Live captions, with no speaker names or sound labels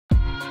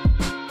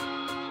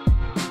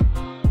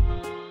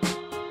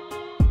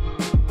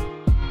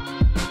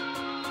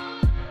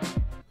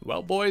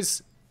Well,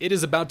 boys, it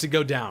is about to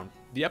go down.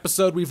 The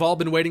episode we've all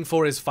been waiting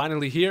for is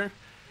finally here,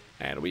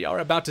 and we are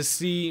about to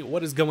see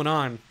what is going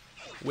on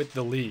with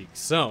the league.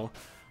 So,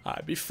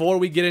 before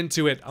we get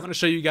into it, I'm going to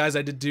show you guys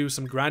I did do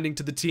some grinding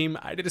to the team.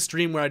 I did a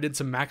stream where I did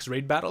some max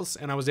raid battles,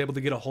 and I was able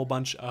to get a whole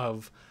bunch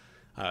of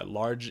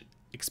large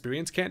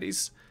experience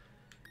candies.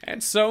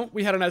 And so,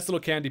 we had a nice little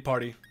candy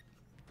party.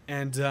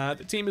 And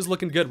the team is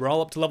looking good. We're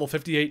all up to level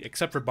 58,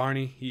 except for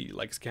Barney. He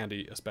likes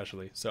candy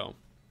especially. So,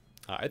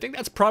 I think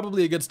that's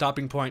probably a good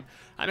stopping point.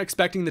 I'm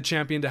expecting the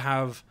champion to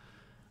have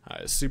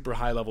super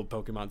high-leveled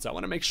Pokemon, so I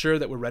want to make sure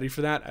that we're ready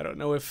for that. I don't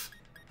know if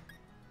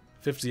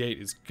 58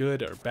 is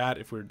good or bad,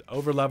 if we're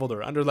over-leveled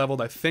or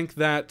under-leveled. I think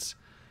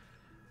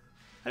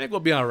we'll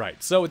be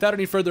alright. So, without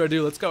any further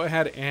ado, let's go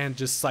ahead and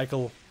just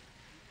cycle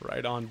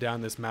right on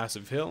down this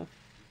massive hill.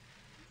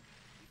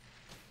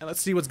 And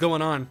let's see what's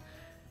going on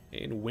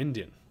in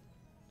Winden.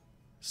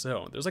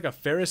 So, there's like a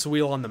Ferris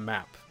wheel on the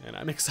map, and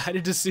I'm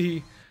excited to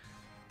see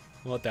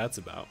what that's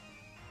about.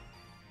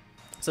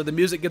 So the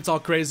music gets all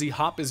crazy.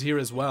 Hop is here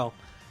as well,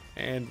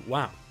 and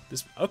wow,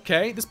 this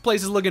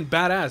place is looking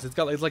badass. It's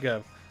like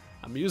a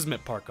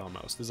amusement park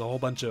almost. There's a whole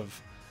bunch of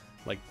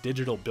like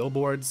digital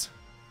billboards.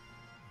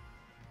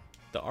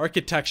 The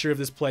architecture of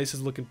this place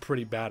is looking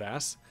pretty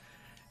badass,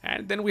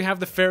 and then we have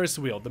the Ferris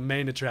wheel, the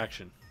main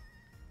attraction.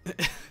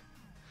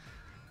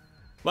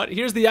 But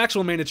here's the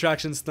actual main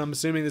attraction. So I'm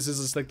assuming this is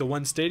just like the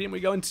one stadium we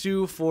go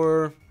into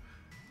for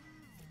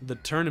the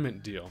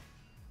tournament deal.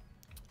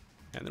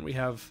 And then we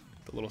have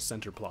the little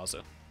center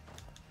plaza.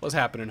 What's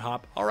happening,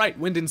 Hop? Alright,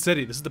 Winden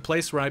City. This is the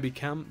place where I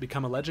become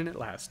a legend at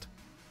last.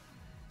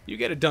 You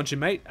get it, don't you,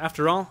 mate?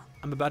 After all,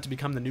 I'm about to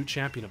become the new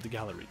champion of the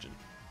Galar region.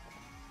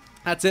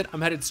 That's it. I'm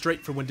headed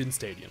straight for Winden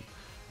Stadium.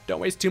 Don't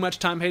waste too much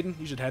time, Hayden.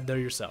 You should head there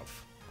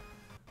yourself.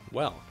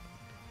 Well.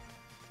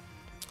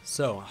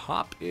 So,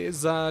 Hop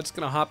is just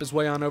going to hop his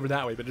way on over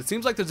that way. But it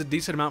seems like there's a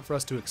decent amount for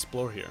us to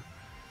explore here.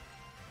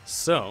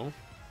 So,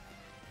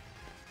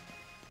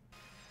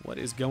 what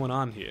is going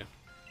on here?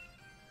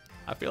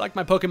 I feel like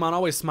my Pokemon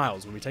always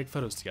smiles when we take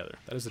photos together.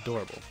 That is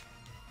adorable.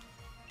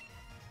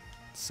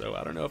 So,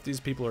 I don't know if these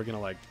people are going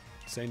to, like,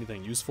 say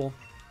anything useful.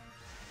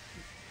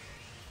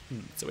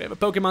 So, we have a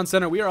Pokemon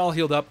Center. We are all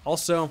healed up.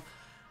 Also,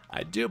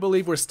 I do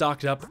believe we're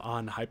stocked up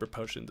on Hyper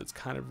Potions. That's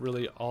kind of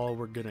really all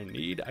we're going to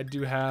need. I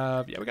do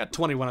have... Yeah, we got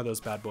 21 of those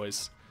bad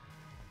boys.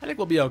 I think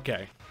we'll be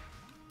okay.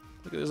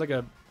 Look, there's like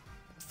a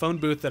phone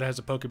booth that has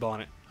a Pokeball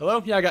on it.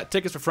 Hello? Yeah, I got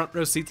tickets for front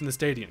row seats in the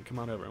stadium. Come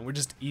on over. And we're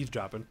just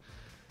eavesdropping.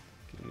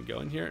 Can we go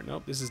in here?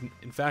 Nope, this is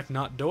in fact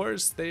not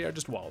doors. They are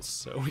just walls,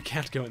 so we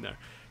can't go in there.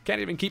 Can't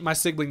even keep my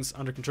siblings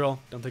under control.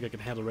 Don't think I can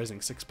handle raising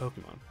 6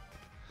 Pokemon.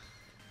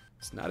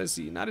 It's not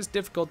as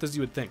difficult as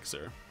you would think,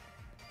 sir.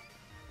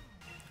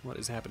 What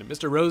is happening?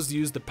 Mr. Rose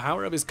used the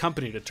power of his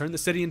company to turn the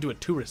city into a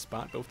tourist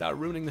spot, but without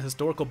ruining the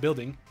historical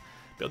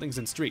buildings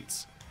and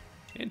streets.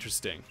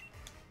 Interesting.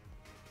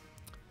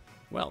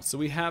 Well, so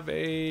we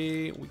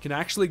can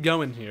actually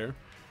go in here,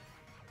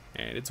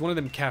 and it's one of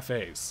them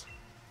cafes.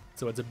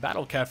 So it's a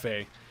battle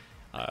cafe.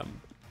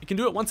 You can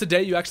do it once a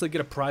day. You actually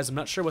get a prize. I'm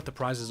not sure what the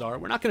prizes are.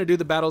 We're not going to do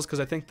the battles because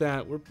I think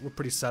that we're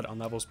pretty set on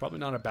levels. Probably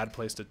not a bad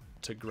place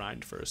to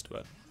grind first,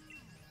 but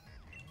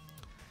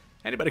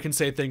anybody can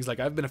say things like,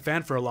 I've been a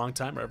fan for a long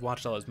time, or I've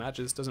watched all his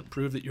matches. Doesn't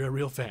prove that you're a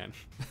real fan.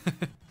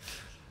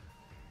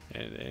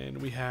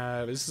 and we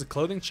have, this is a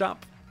clothing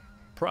shop.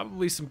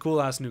 Probably some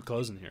cool ass new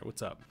clothes in here.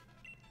 What's up?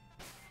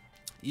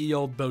 Ye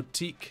Old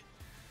Boutique.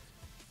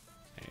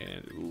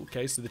 And,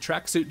 okay, so the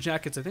tracksuit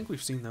jackets, I think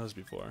we've seen those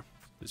before.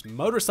 There's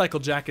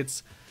motorcycle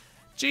jackets.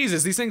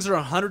 Jesus, these things are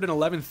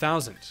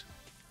 111,000.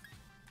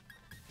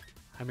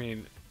 I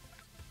mean,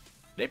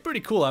 they're pretty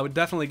cool. I would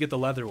definitely get the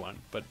leather one.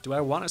 But do I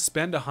want to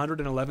spend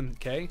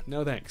 111k?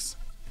 No thanks.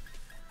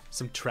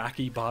 Some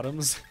tracky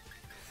bottoms.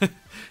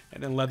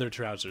 And then leather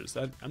trousers.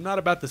 I'm not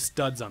about the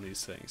studs on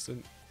these things. So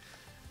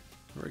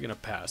we're going to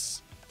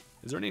pass.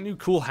 Is there any new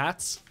cool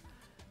hats?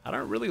 I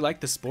don't really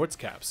like the sports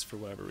caps for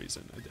whatever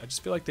reason. I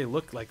just feel like they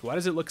look like... Why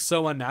does it look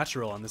so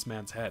unnatural on this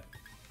man's head?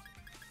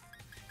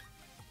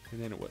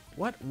 And then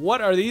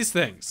what are these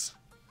things?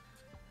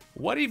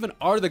 What even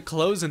are the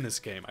clothes in this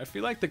game? I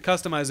feel like the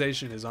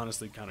customization is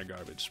honestly kind of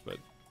garbage, but...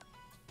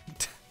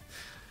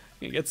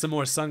 we can get some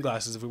more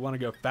sunglasses. If we want to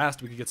go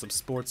fast, we could get some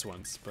sports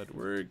ones. But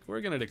we're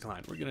going to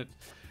decline. I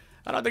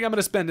don't think I'm going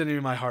to spend any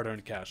of my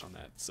hard-earned cash on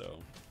that, so...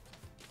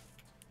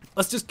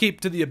 Let's just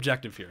keep to the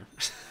objective here.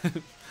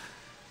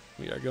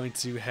 We are going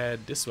to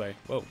head this way.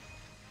 Whoa.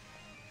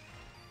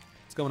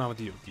 What's going on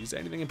with you? Do you say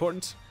anything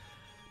important?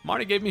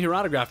 Marty gave me her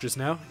autograph just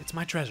now. It's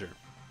my treasure.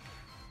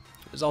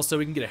 There's also,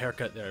 we can get a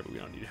haircut there, but we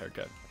don't need a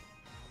haircut.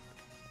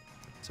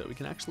 So we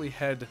can actually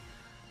head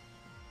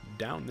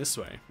down this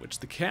way, which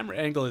the camera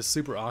angle is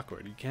super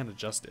awkward. You can't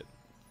adjust it.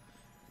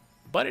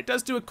 But it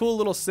does do a cool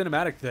little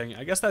cinematic thing.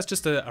 I guess that's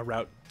just a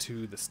route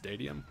to the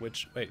stadium,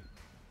 which, wait.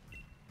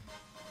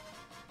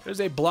 There's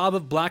a blob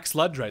of black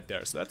sludge right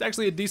there. So that's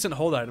actually a decent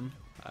hold item.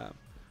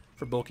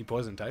 For bulky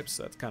poison types,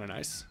 so that's kind of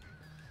nice.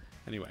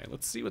 Anyway,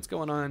 let's see what's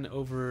going on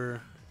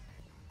over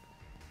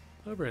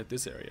at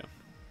this area.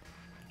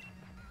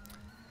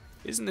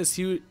 Isn't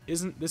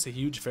this a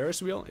huge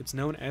Ferris wheel? It's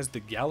known as the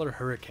Galler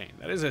Hurricane.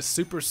 That is a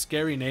super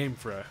scary name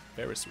for a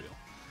Ferris wheel.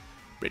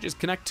 Bridges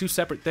connect two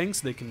separate things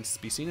so they can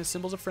be seen as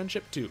symbols of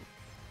friendship too.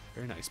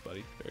 Very nice,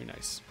 buddy. Very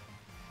nice.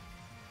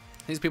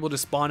 These people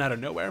just spawn out of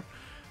nowhere.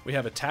 We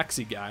have a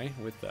taxi guy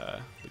with the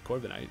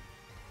Corviknight.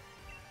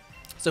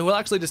 So he'll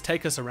actually just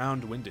take us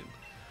around Winden.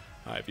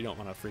 If you don't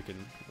want to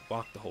freaking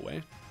walk the whole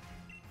way.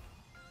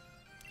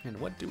 And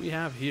what do we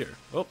have here?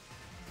 Oh.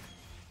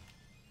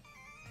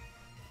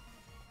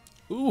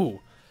 Ooh.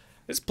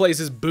 This place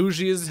is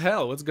bougie as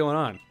hell. What's going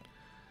on?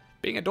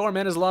 Being a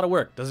doorman is a lot of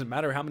work. Doesn't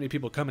matter how many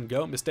people come and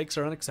go. Mistakes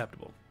are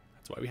unacceptable.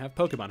 That's why we have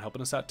Pokemon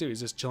helping us out too.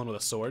 He's just chilling with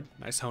a sword.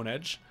 Nice hone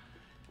edge.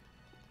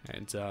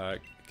 And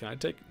can I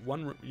take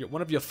one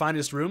of your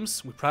finest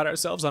rooms? We pride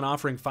ourselves on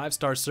offering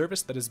 5-star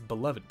service that is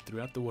beloved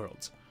throughout the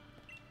world.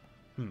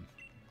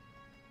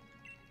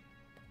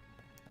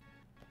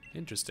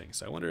 Interesting.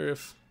 So I wonder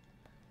if...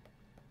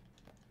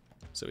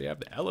 So we have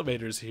the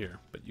elevators here,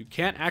 but you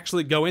can't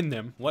actually go in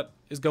them. What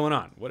is going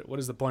on? What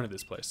is the point of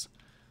this place?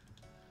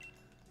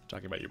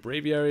 Talking about your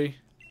Braviary.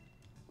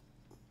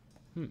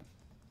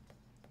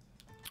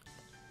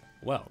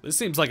 Well, this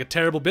seems like a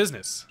terrible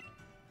business.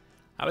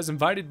 I was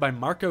invited by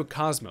Marco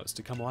Cosmos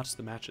to come watch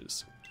the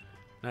matches.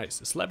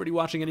 Nice. A celebrity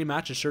watching any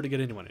match is sure to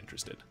get anyone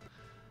interested.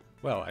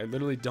 Well, I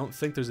literally don't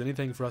think there's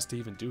anything for us to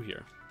even do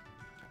here.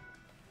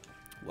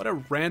 What a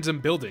random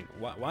building.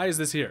 Why is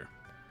this here?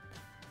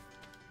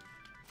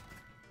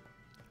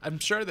 I'm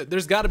sure that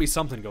there's got to be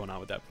something going on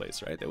with that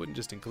place, right? They wouldn't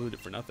just include it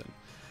for nothing.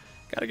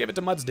 Gotta give it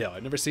to Mudsdale.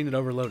 I've never seen it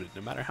overloaded,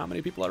 no matter how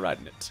many people are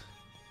riding it.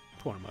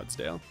 Poor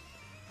Mudsdale.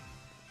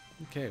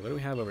 Okay, what do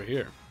we have over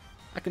here?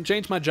 I can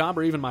change my job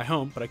or even my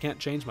home, but I can't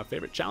change my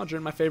favorite challenger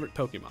and my favorite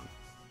Pokemon.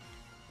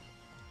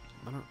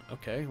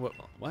 Okay,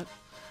 what?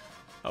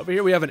 Over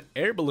here we have an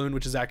air balloon,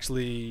 which is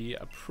actually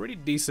a pretty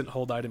decent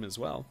hold item as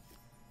well.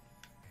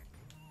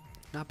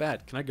 Not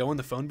bad. Can I go in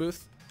the phone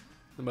booth?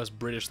 The most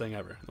British thing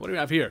ever. What do we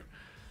have here?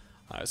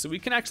 So we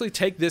can actually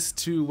take this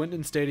to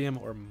Winden Stadium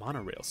or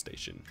Monorail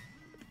Station.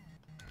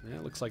 Yeah,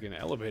 it looks like an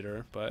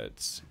elevator,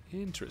 but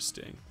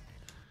interesting.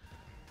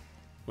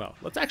 Well,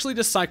 let's actually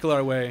just cycle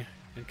our way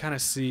and kind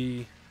of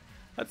see.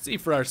 Let's see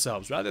for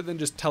ourselves, rather than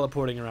just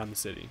teleporting around the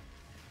city.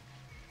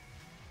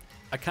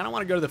 I kind of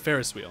want to go to the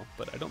Ferris wheel,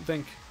 but I don't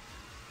think...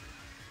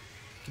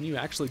 Can you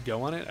actually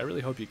go on it? I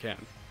really hope you can.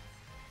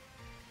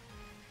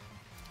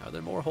 Are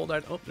there more hold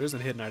items? Oh, there's a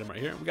hidden item right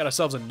here. We got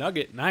ourselves a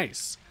nugget.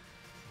 Nice.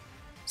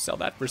 Sell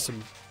that for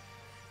some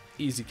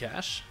easy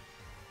cash.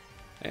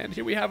 And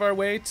here we have our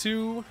way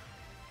to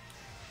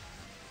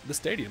the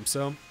stadium.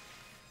 So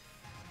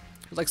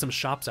there's like some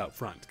shops out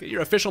front. Get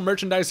your official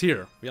merchandise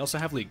here. We also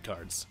have league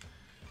cards.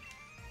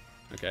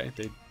 Okay,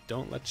 they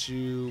don't let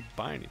you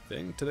buy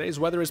anything. Today's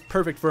weather is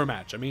perfect for a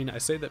match. I mean, I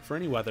say that for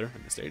any weather,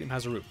 and the stadium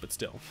has a roof, but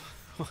still.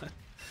 What?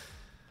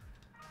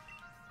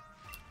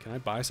 Can I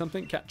buy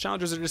something?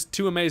 Challengers are just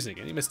too amazing.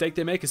 Any mistake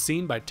they make is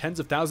seen by tens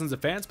of thousands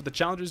of fans, but the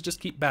challengers just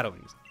keep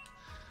battling.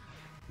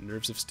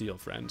 Nerves of steel,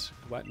 friend.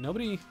 What?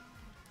 Nobody...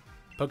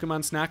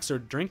 Pokemon snacks or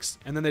drinks,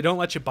 and then they don't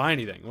let you buy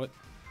anything.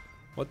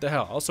 What the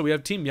hell? Also, we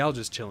have Team Yell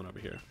just chilling over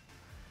here.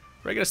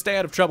 We're gonna stay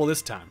out of trouble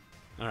this time.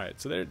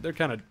 Alright, so they're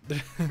kind of...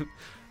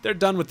 they're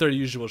done with their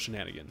usual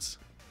shenanigans.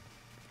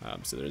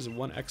 So there's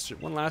one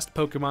last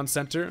Pokemon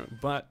Center,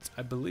 but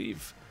I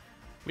believe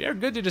we are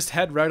good to just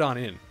head right on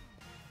in.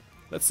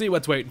 Let's see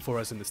what's waiting for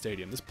us in the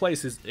stadium. This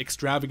place is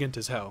extravagant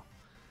as hell.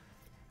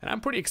 And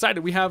I'm pretty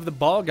excited. We have the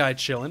ball guy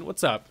chilling.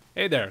 What's up?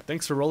 Hey there.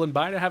 Thanks for rolling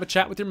by to have a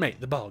chat with your mate,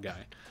 the ball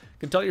guy.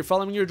 Can tell you're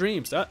following your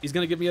dreams. He's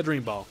going to give me a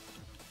dream ball.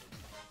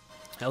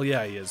 Hell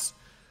yeah, he is.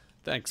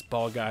 Thanks,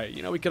 ball guy.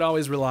 You know, we could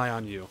always rely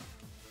on you.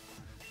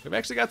 We've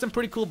actually got some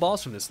pretty cool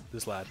balls from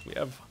this lad. We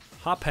have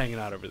Hop hanging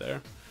out over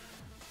there.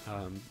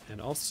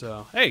 And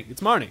also... Hey,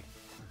 it's Marnie.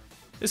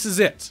 This is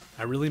it.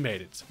 I really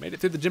made it. Made it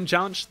through the gym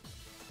challenge.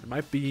 There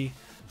might be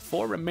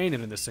 4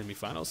 remaining in the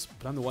semifinals,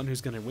 but I'm the one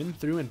who's going to win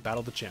through and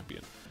battle the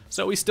champion.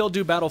 So we still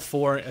do Battle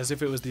 4 as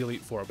if it was the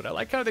Elite 4, but I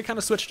like how they kind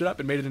of switched it up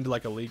and made it into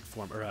like a league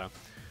form, or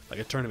like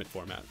a tournament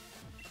format.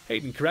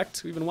 Hayden,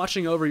 correct? We've been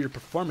watching over your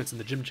performance in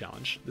the gym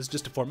challenge. This is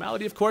just a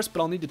formality, of course,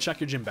 but I'll need to check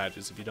your gym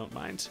badges if you don't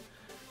mind.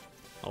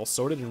 All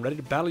sorted and ready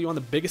to battle you on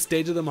the biggest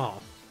stage of them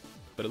all.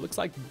 But it looks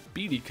like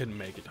Beatty couldn't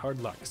make it.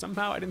 Hard luck.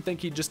 Somehow I didn't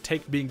think he'd just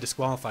take being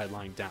disqualified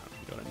lying down.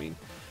 You know what I mean?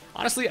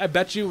 Honestly, I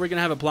bet you we're going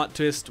to have a plot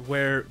twist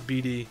where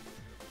Beatty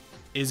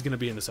is going to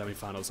be in the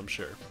semifinals, I'm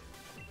sure.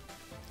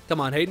 Come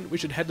on, Hayden. We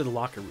should head to the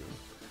locker room.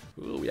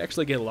 Ooh, we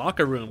actually get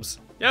locker rooms.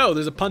 Yo,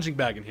 there's a punching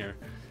bag in here.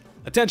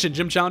 Attention,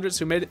 gym challengers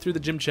who made it through the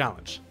gym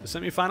challenge. The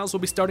semifinals will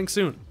be starting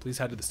soon. Please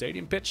head to the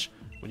stadium pitch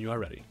when you are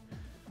ready.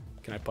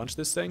 Can I punch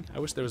this thing? I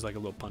wish there was like a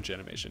little punch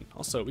animation.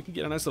 Also, we can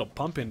get a nice little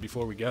pump in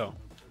before we go.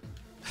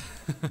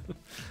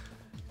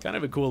 Kind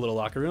of a cool little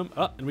locker room.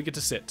 Oh, and we get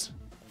to sit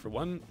for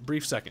one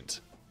brief second.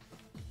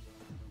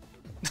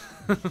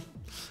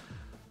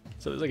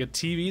 So there's like a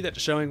TV that's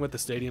showing what the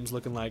stadium's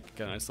looking like.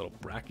 Got nice little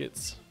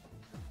brackets.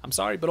 I'm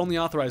sorry, but only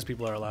authorized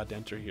people are allowed to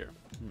enter here.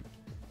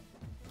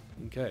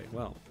 Okay,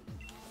 well.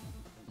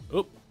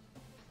 Oop.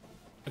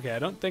 Okay, I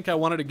don't think I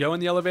wanted to go in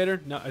the elevator.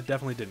 No, I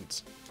definitely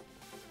didn't.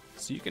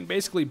 So you can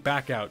basically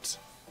back out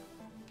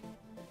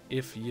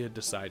if you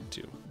decide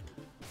to.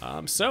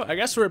 So I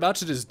guess we're about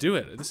to just do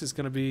it. This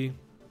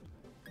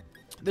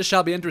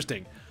shall be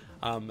interesting.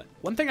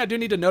 One thing I do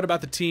need to note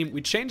about the team,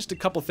 we changed a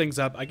couple things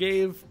up. I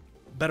gave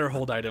better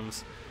hold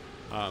items.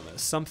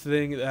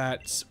 Something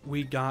that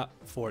we got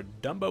for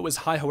Dumbo was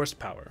high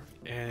horsepower.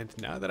 And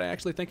now that I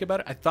actually think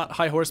about it, I thought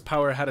high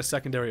horsepower had a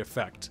secondary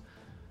effect.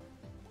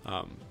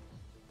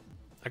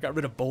 I got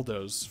rid of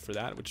bulldoze for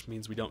that, which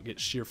means we don't get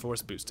sheer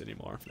force boost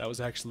anymore. That was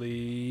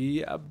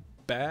actually a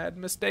bad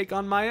mistake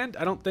on my end.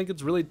 I don't think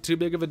it's really too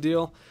big of a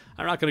deal.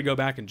 I'm not going to go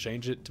back and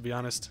change it, to be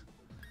honest.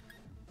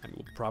 I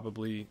mean,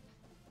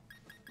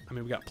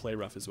 we got play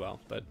rough as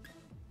well, but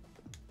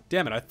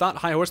damn it, I thought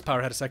high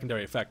horsepower had a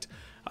secondary effect.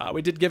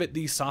 We did give it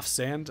the soft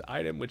sand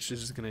item, which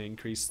is just going to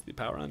increase the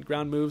power on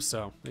ground moves,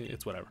 so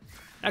it's whatever.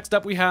 Next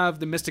up, we have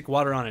the Mystic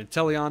Water on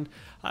Inteleon.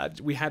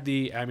 We had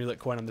the amulet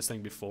coin on this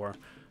thing before,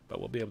 but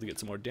we'll be able to get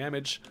some more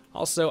damage.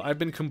 Also, I've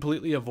been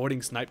completely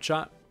avoiding Snipe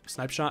Shot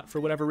for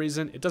whatever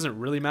reason. It doesn't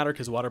really matter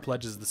because Water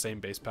Pledge is the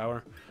same base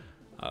power.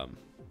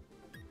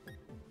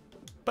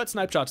 But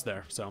Snipe Shot's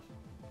there, so.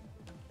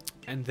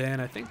 And then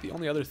I think the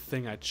only other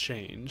thing I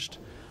changed,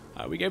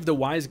 we gave the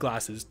Wise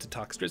Glasses to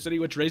Toxtricity,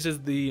 which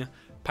raises the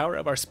power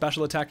of our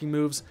special attacking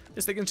moves.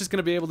 This thing is just going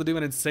to be able to do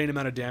an insane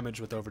amount of damage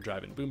with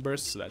Overdrive and Boom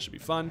Burst, so that should be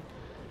fun.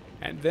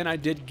 And then I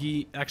did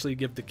actually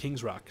give the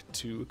King's Rock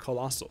to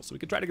Colossal, so we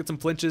could try to get some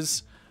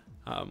flinches,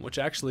 which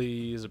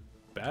actually is a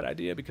bad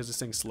idea because this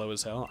thing's slow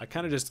as hell. I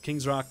kind of just,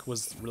 King's Rock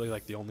was really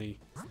like the only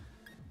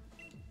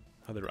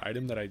other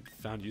item that I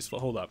found useful.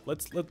 Hold up,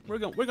 we're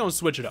going to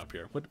switch it up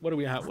here. What do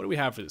we have? What do we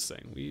have for this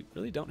thing? We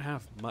really don't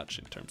have much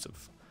in terms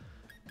of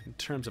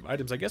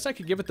items. I guess I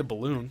could give it the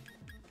balloon.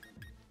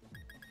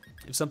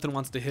 If something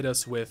wants to hit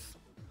us with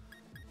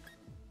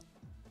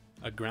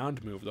a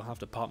ground move, they'll have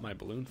to pop my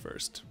balloon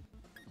first,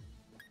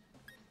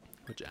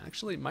 which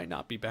actually might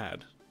not be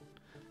bad.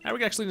 Now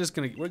we're actually just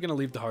we're gonna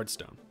leave the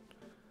Hardstone.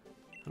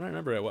 I don't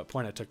remember at what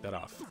point I took that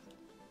off.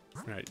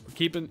 All right,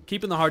 keeping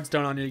the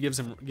Hardstone on you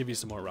give you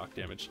some more rock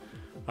damage.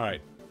 All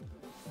right,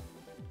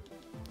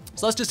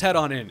 so let's just head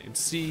on in and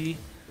see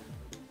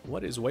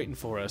what is waiting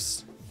for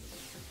us.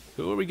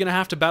 Who are we gonna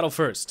have to battle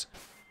first?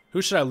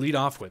 Who should I lead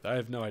off with? I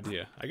have no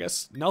idea. I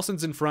guess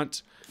Nelson's in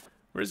front.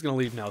 We're just gonna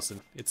leave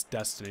Nelson. It's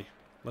destiny.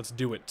 Let's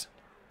do it.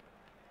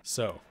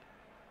 So.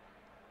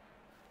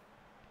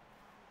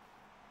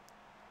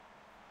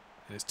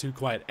 And it's too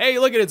quiet. Hey,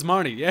 look at it, it's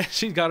Marnie. Yeah,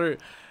 she's got her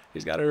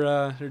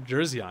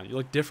jersey on. You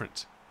look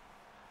different.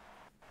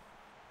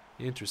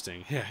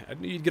 Interesting. Yeah, I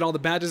knew you'd get all the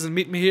badges and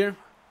meet me here.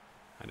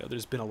 I know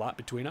there's been a lot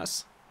between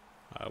us.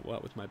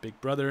 What with my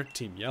big brother,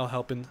 Team Yell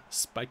helping,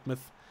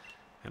 Spikemouth,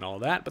 and all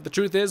that. But the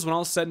truth is, when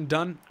all's said and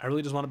done, I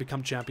really just want to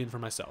become champion for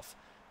myself.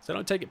 So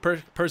don't take it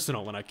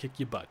personal when I kick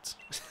your butt.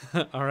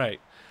 All right.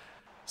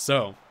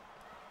 So,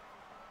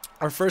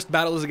 our first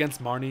battle is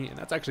against Marnie, and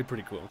that's actually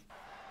pretty cool.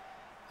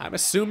 I'm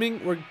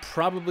assuming we're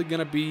probably going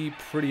to be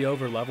pretty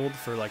over-leveled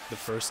for, like, the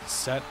first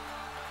set.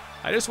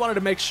 I just wanted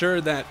to make sure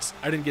that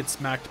I didn't get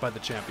smacked by the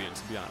champion,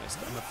 to be honest.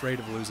 I'm afraid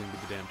of losing to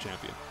the damn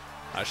champion.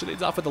 She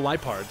leads off with the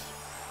Lipard.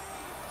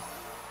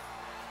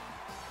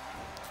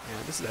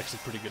 And this is actually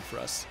pretty good for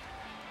us.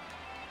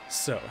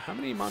 So, how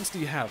many mons do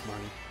you have,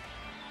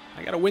 Marnie?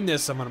 I gotta win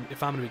this if I'm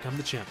gonna become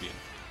the champion.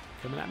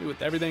 Coming at me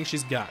with everything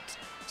she's got.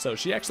 So,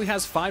 she actually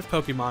has 5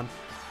 Pokemon.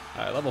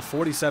 Level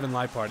 47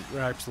 Lipard.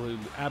 We're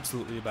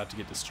absolutely about to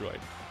get destroyed.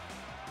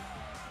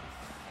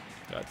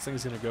 This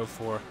thing's gonna go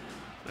for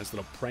a nice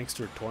little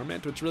Prankster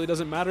Torment, which really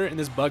doesn't matter. And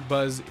this Bug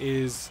Buzz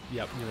is,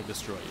 yep, gonna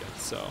destroy you.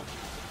 So,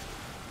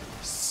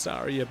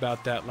 sorry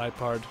about that,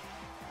 Lipard.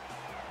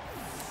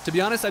 To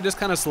be honest, I just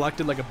kind of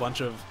selected like a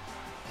bunch of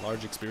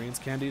large experience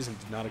candies and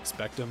did not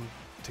expect them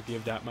to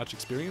give that much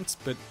experience,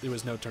 but there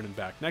was no turning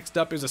back. Next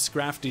up is a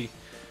Scrafty.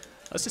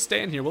 Let's just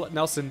stay in here. We'll let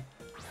Nelson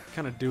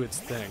kind of do its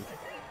thing.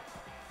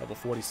 Level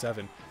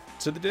 47.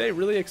 So did they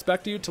really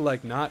expect you to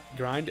like not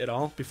grind at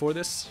all before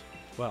this?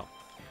 Well.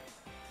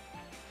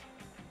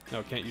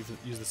 No, can't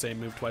use the same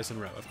move twice in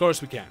a row. Of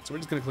course we can. So we're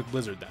just going to click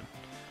Blizzard then.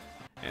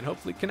 And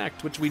hopefully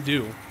connect, which we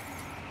do.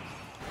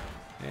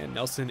 And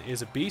Nelson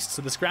is a beast,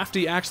 so the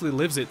Scrafty actually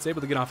lives it. It's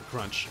able to get off a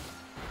crunch.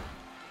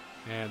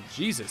 And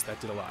Jesus, that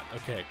did a lot.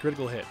 Okay,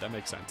 critical hit. That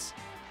makes sense.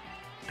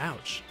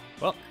 Ouch.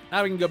 Well,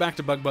 now we can go back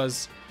to Bug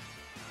Buzz.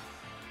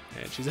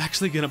 And she's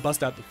actually going to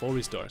bust out the full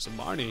restore. So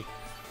Marnie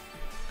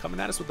coming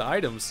at us with the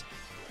items.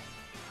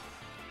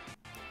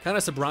 Kind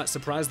of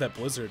surprised that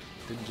Blizzard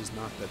didn't just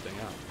knock that thing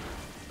out.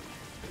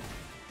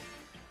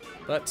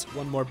 But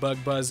one more Bug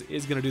Buzz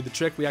is going to do the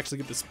trick. We actually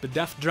get the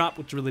Spadef drop,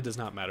 which really does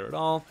not matter at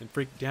all. And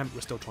freak, damn it,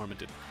 we're still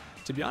tormented.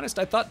 To be honest,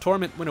 I thought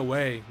Torment went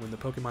away when the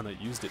Pokemon that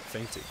used it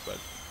fainted, but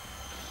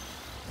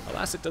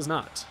alas, it does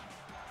not.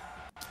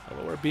 A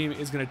lower beam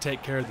is going to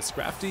take care of the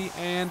Scrafty,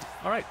 and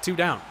alright, 2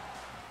 down.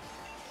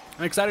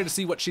 I'm excited to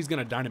see what she's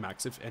going to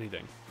Dynamax, if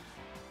anything.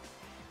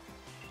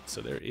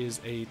 So there is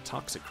a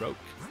Toxicroak.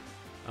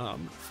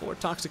 For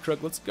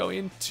Toxicroak, let's go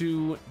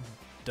into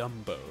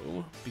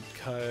Dumbo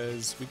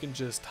because we can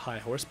just high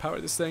horsepower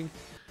this thing.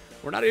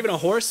 We're not even a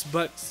horse,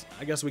 but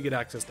I guess we get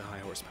access to high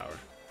horsepower.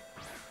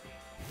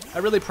 I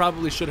really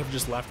probably should have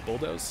just left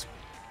Bulldoze.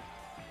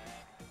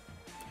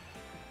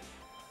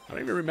 I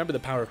don't even remember the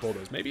power of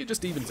Bulldoze. Maybe it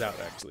just evens out,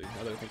 actually,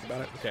 now that I think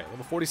about it. Okay,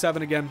 level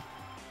 47 again.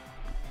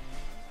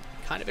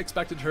 Kind of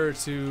expected her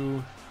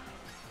to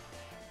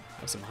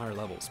have some higher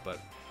levels, but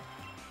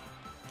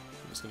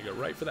I'm just going to go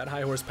right for that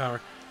high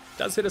horsepower.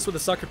 Does hit us with a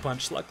sucker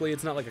punch. Luckily,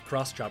 it's not like a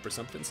cross chop or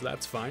something, so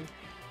that's fine.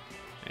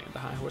 And the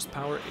high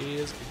horsepower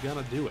is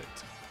going to do it.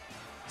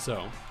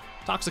 So,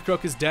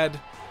 Toxicroak is dead.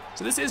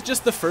 So this is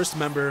just the first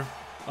member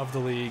of the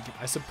league.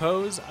 I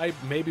suppose I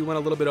maybe went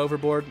a little bit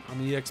overboard on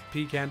the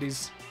EXP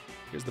candies.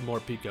 Here's the more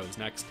Picos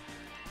next.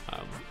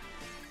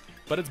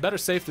 But it's better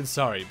safe than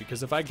sorry,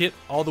 because if I get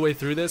all the way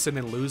through this and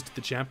then lose to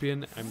the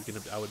champion, I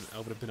would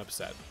have been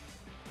upset.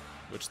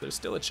 Which there's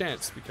still a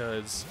chance,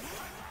 because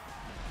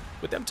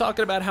with them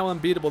talking about how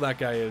unbeatable that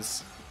guy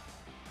is,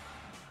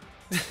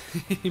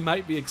 he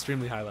might be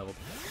extremely high leveled.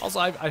 Also,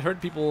 I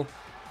heard people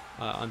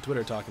on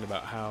Twitter talking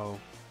about how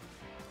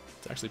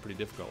it's actually pretty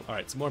difficult. All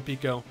right, some more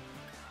Pico.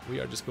 We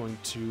are just going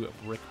to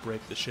brick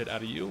break the shit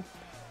out of you.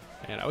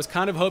 And I was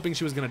kind of hoping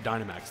she was going to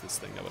Dynamax this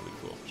thing. That would be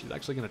cool. She's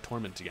actually going to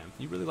Torment again.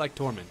 You really like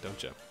Torment,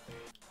 don't you?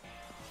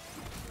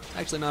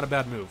 Actually, not a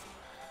bad move.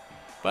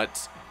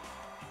 But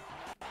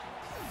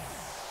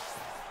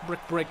Brick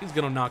Break is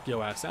going to knock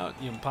your ass out,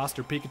 you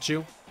imposter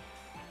Pikachu.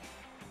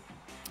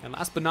 And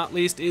last but not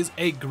least is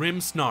a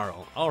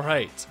Grimmsnarl.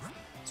 Alright,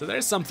 so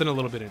there's something a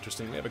little bit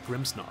interesting. We have a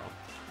Grimmsnarl.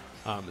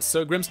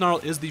 So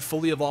Grimmsnarl is the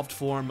fully evolved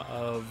form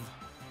of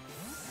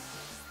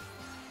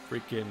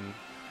freaking...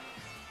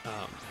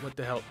 what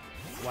the hell?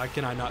 Why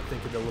can I not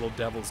think of the little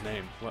devil's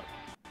name? What?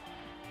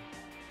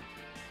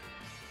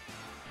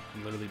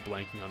 I'm literally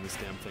blanking on this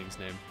damn thing's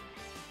name.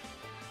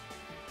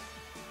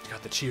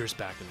 Got the cheers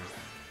back in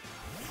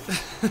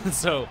there.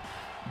 So,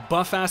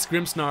 buff-ass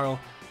Grimmsnarl,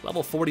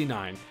 level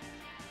 49.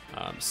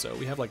 So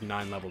we have like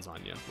 9 levels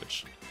on you,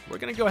 which we're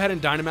going to go ahead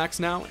and Dynamax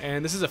now.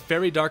 And this is a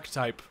Fairy Dark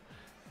type.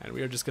 And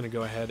we are just going to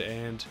go ahead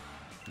and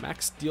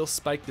Max Steel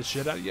Spike the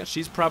shit out of you.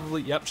 She's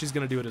probably, yep, she's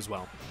going to do it as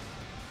well.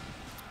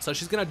 So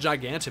she's going to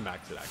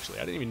Gigantamax it, actually.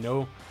 I didn't even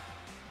know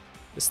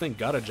this thing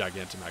got a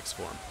Gigantamax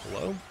form.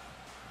 Hello?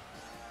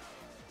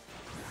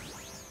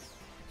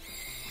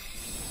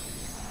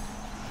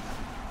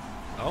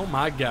 Oh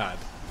my god.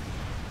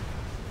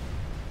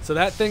 So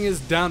that thing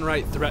is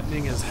downright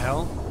threatening as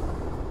hell.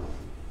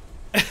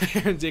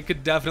 And it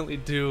could definitely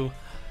do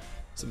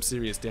some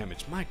serious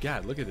damage. My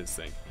god, look at this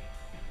thing.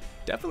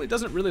 Definitely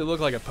doesn't really look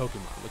like a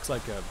Pokemon. It looks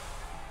like a...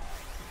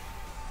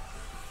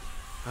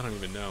 I don't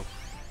even know.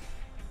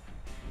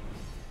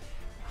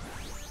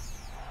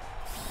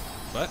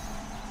 But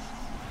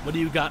what do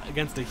you got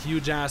against a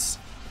huge-ass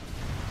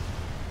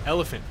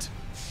elephant,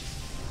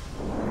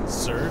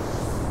 sir?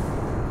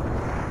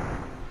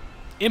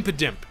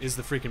 Impidimp is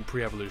the freaking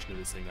pre-evolution of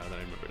this thing now that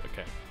I remembered.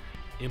 Okay,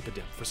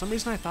 Impidimp. For some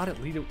reason I thought it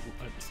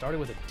started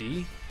with a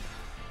D.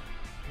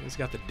 It's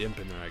got the dimp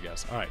in there, I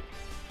guess. Alright,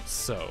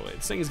 so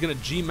this thing is going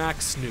to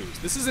G-Max Snooze.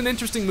 This is an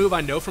interesting move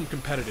I know from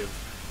competitive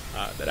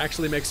that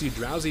actually makes you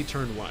drowsy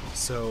turn 1.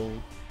 So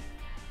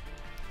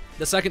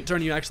the second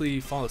turn you actually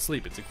fall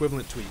asleep. It's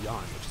equivalent to a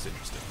yawn, which is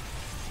interesting.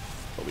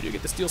 But we do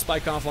get the Steel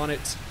Spike off on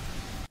it.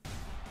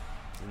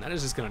 And that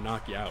is just going to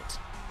knock you out.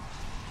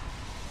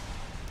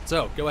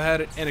 So, go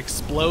ahead and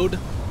explode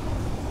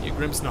your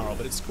Grimmsnarl.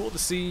 But it's cool to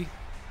see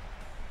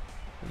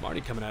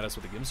Marty coming at us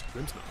with a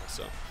Grimmsnarl.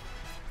 So,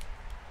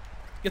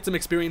 get some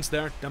experience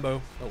there. Dumbo,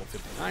 level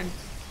 59.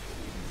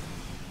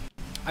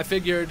 I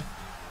figured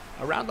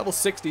around level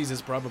 60s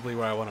is probably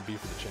where I want to be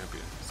for the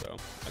champion. So,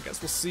 I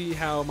guess we'll see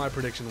how my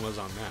prediction was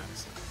on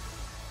that.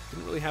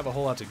 Didn't really have a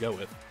whole lot to go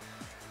with.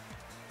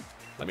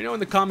 Let me know in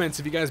the comments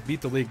if you guys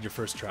beat the league your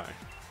first try.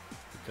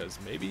 Because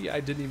maybe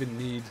I didn't even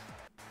need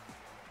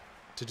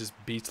to just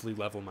beastly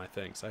level my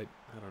things. I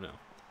don't know.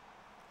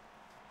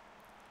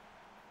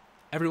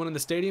 Everyone in the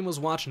stadium was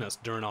watching us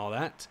during all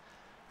that.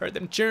 Heard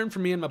them cheering for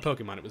me and my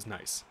Pokemon. It was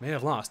nice. May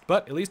have lost,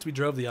 but at least we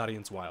drove the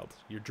audience wild.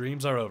 Your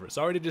dreams are over.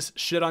 Sorry to just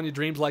shit on your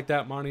dreams like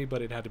that, Marnie,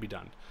 but it had to be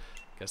done.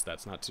 Guess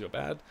that's not too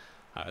bad.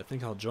 I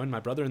think I'll join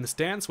my brother in the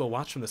stands. We'll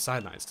watch from the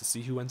sidelines to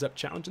see who ends up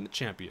challenging the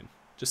champion.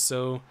 Just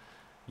so,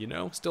 you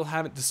know, still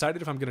haven't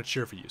decided if I'm going to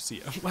cheer for you.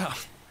 See ya.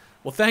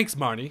 Well, thanks,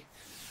 Marnie.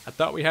 I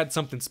thought we had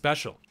something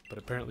special, but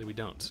apparently we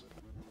don't.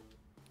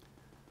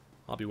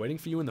 I'll be waiting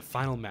for you in the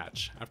final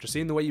match. After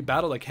seeing the way you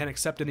battled, I can't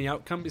accept any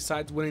outcome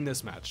besides winning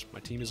this match. My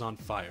team is on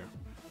fire.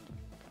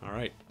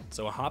 Alright,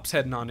 so a Hop's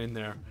heading on in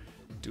there.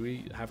 Do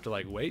we have to,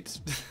 like, wait?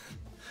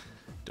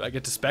 Do I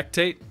get to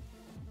spectate?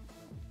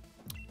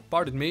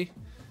 Pardon me.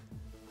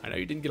 I know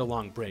you didn't get a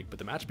long break, but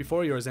the match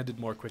before yours ended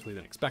more quickly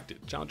than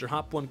expected. Challenger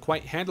Hop won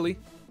quite handily,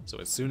 so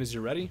as soon as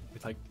you're ready,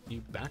 we'd like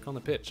you back on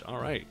the pitch.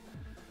 Alright.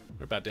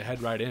 We're about to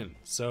head right in.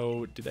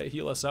 So, do they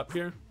heal us up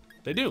here?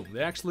 They do.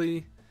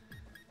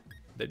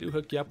 They do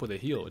hook you up with a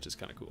heal, which is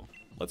kind of cool.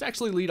 Let's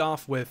actually lead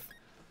off with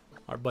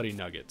our buddy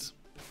Nuggets.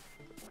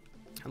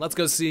 And let's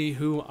go see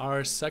who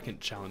our second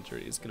challenger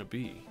is going to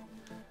be.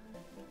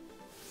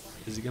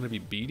 Is he going to be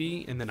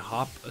Beatty and then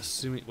Hop,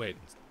 assuming... Wait,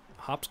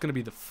 Hop's going to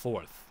be the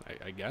 4th,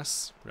 I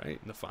guess, right?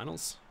 In the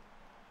finals?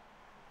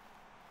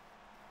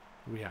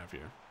 What do we have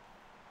here?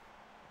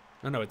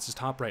 Oh, no, it's just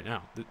Hop right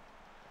now.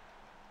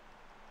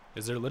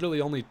 Is there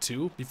literally only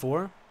 2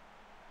 before?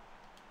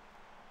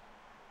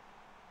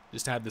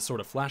 Just had this sort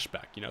of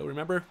flashback, you know?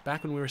 Remember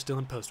back when we were still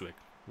in Postwick,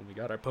 when we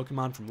got our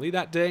Pokemon from Lee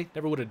that day?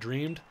 Never would have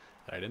dreamed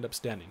that I'd end up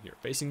standing here,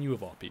 facing you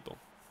of all people.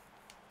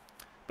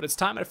 But it's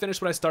time I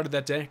finished what I started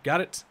that day.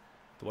 Got it?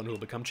 The one who will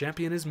become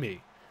champion is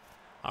me.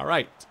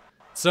 Alright,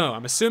 so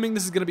I'm assuming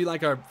this is going to be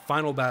like our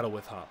final battle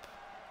with Hop.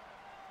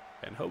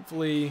 And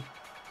hopefully,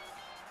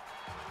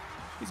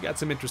 he's got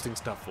some interesting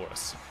stuff for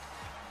us.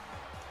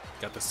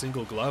 Got the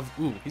single glove.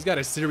 Ooh, he's got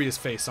a serious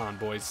face on,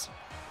 boys.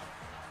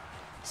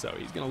 So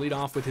he's going to lead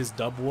off with his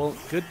Dubwool.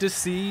 Good to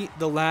see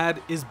the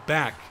lad is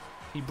back.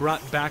 He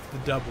brought back the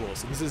Dubwool.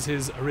 So this is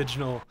his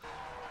original,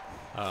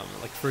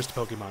 like first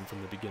Pokemon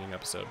from the beginning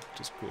episode,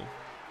 which is cool.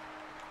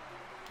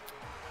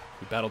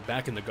 We battled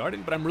back in the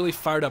garden, but I'm really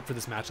fired up for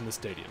this match in the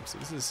stadium. So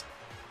this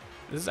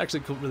is actually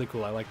cool, really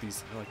cool. I like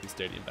these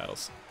stadium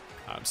battles.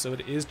 So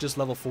it is just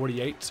level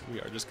 48. We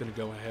are just going to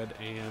go ahead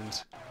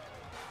and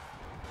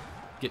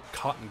get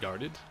Cotton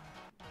Guarded,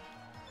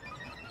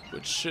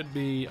 which should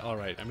be all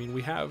right. I mean,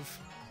 we have...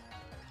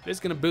 It's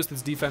going to boost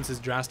its defenses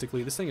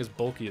drastically. This thing is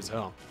bulky as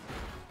hell.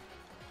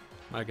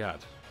 My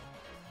god.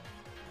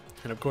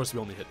 And of course,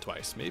 we only hit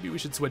twice. Maybe we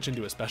should switch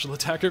into a special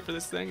attacker for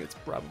this thing. It's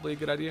probably a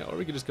good idea. Or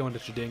we could just go into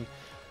Shading.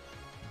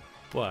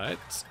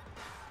 But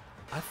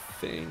I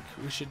think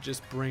we should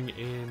just bring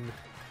in...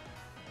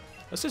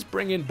 Let's just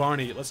bring in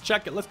Barney. Let's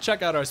check it. Let's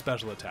check out our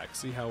special attack.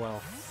 See how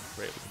well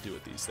we're able to do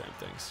with these damn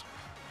things.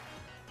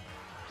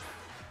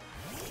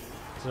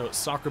 So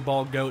Soccer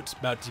Ball Goat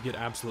about to get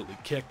absolutely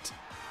kicked.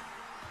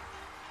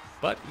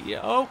 But yeah,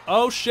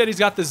 oh shit, he's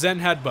got the Zen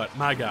Headbutt.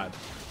 My god.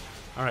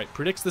 All right,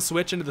 predicts the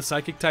switch into the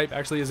Psychic type.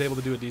 Actually is able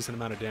to do a decent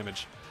amount of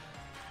damage.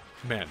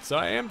 Man, so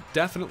I am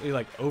definitely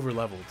like over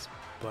leveled,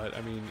 but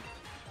I mean,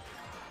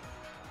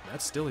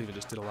 that still even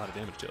just did a lot of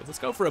damage to it. Let's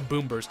go for a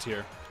Boom Burst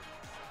here,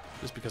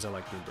 just because I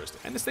like Boom Burst.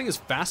 And this thing is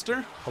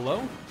faster.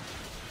 Hello?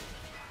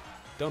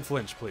 Don't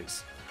flinch,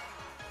 please.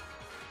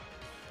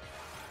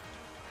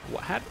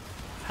 What?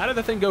 How did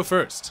the thing go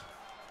first?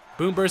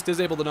 Boom Burst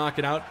is able to knock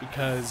it out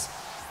because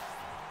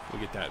we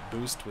get that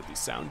boost with the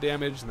sound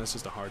damage, and that's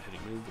just a hard-hitting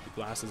move with the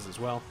glasses as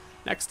well.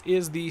 Next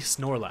is the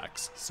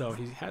Snorlax. So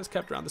he has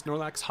kept around the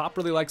Snorlax. Hop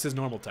really likes his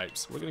normal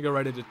types. We're going to go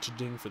right into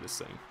Chiding for this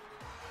thing.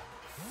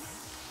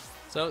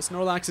 So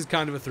Snorlax is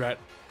kind of a threat,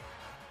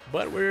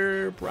 but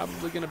we're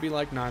probably going to be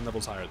like 9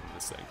 levels higher than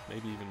this thing.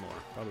 Maybe even more.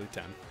 Probably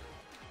 10.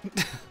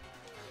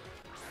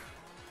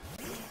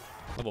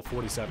 Level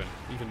 47.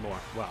 Even more.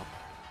 Wow.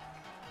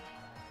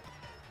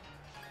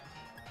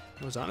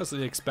 I was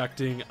honestly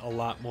expecting a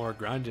lot more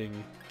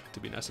grinding to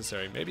be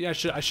necessary. Maybe I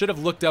should have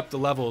looked up the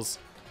levels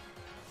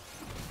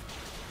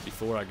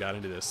before I got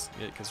into this,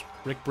 because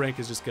Rick Brink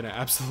is just going to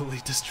absolutely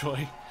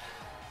destroy.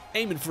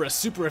 Aiming for a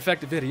super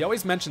effective hit. He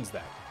always mentions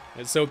that.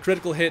 And so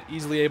critical hit,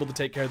 easily able to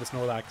take care of the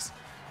Snorlax.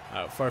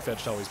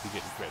 Farfetch'd always be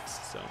getting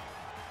crits, so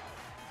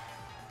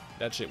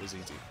that shit was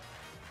easy.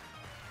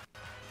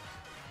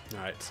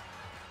 Alright,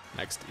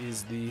 next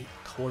is the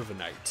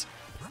Corviknight.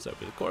 So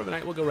for the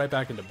Corviknight, we'll go right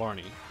back into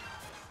Barney.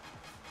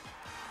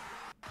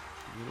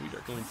 We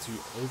are going to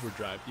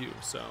overdrive you.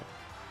 So,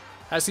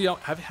 has he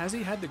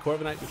had the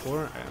Corviknight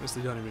before? I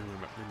honestly don't even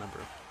remember.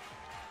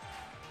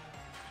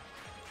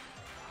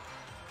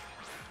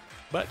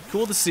 But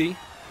cool to see.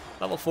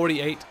 Level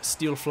 48,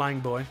 Steel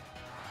Flying Boy,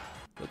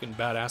 looking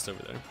badass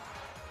over there.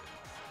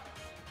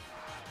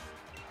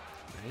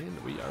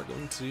 And we are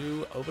going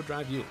to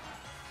overdrive you.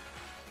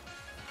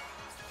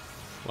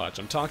 Watch,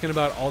 I'm talking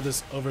about all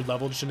this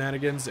over-leveled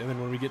shenanigans, and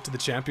then when we get to the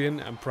champion,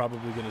 I'm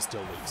probably gonna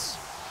still lose.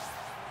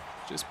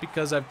 Just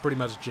because I've pretty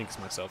much jinxed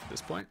myself at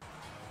this point.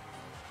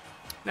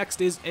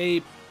 Next is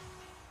a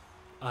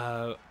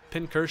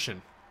Pincursion.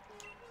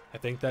 I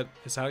think that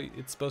is how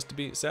it's supposed to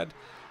be said.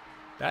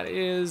 That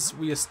is,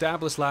 we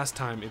established last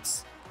time,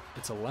 it's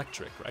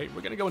electric, right?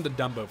 We're gonna go into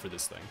Dumbo for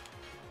this thing.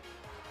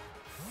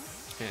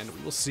 And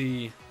we will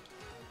see.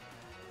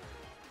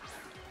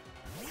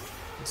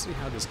 Let's see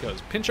how this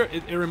goes. Pincher,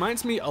 it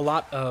reminds me a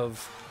lot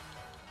of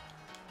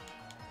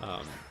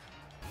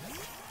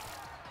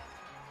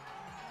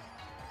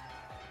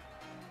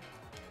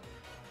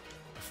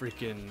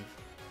freaking,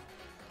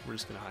 we're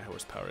just gonna high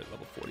horsepower at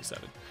level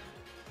 47.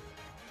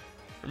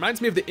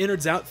 Reminds me of the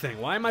innards out thing.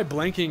 Why am I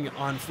blanking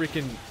on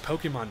freaking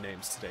Pokemon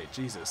names today?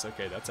 Jesus,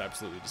 okay, that's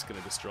absolutely just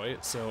gonna destroy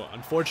it. So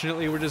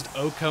unfortunately, we're just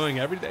OHKOing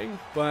everything,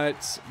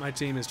 but my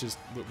team is just,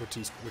 we're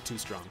too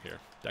strong here.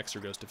 Dexter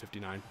goes to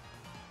 59.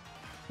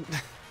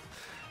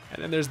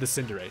 And then there's the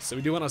Cinderace. So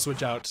we do want to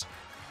switch out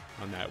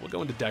on that. We'll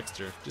go into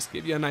Dexter. Just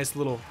give you a nice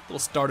little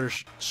starter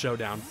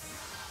showdown.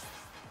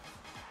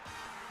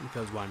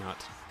 Because why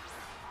not?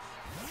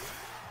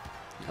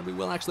 And we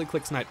will actually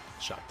click Snipe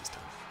Shot this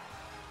time.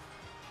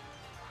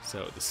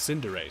 So the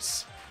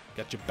Cinderace.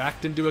 Got you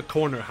backed into a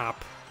corner,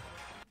 Hop.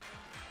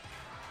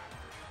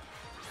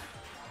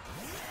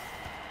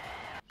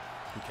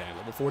 Okay,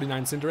 level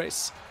 49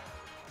 Cinderace.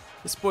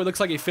 This boy looks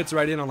like he fits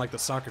right in on like the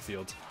soccer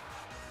field.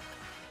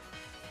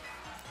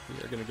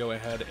 We are going to go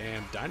ahead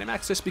and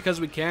Dynamax just because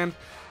we can.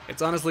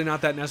 It's honestly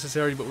not that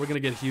necessary, but we're going to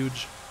get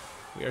huge.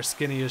 We are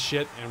skinny as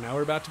shit, and now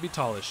we're about to be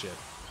tall as shit.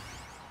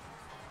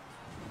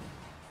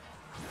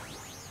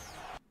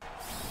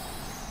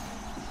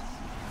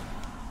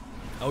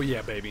 Oh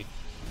yeah, baby.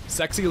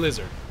 Sexy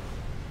lizard.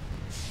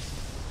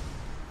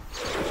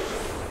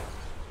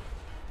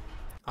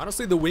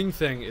 Honestly, the wing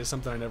thing is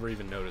something I never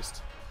even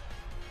noticed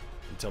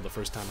until the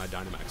first time I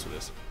Dynamax with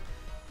this.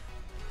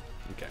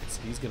 Okay,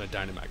 so he's gonna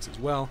Dynamax as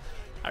well.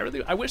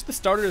 I wish the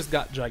starters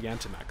got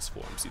Gigantamax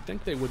forms. You'd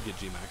think they would get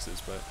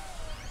G-Maxes, but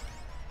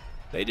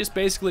they just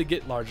basically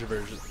get larger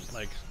versions,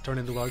 like turn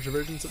into larger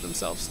versions of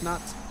themselves.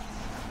 Not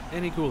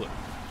any cooler.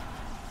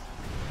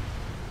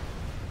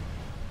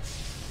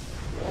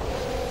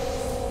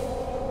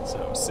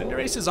 So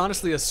Cinderace is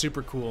honestly a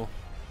super cool,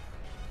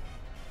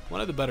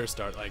 one of the better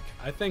start. Like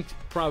I think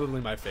probably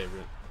my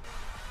favorite.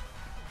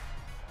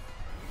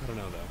 I don't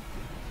know though.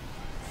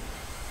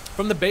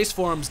 From the base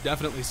forms,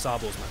 definitely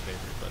Sobble's my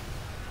favorite, but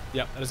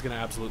yep, that is going to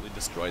absolutely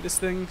destroy this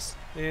thing.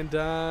 And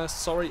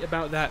sorry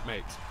about that,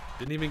 mate.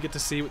 Didn't even get to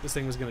see what this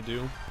thing was going to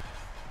do.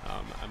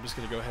 I'm just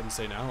going to go ahead and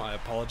say now, I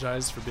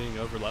apologize for being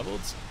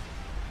over-leveled.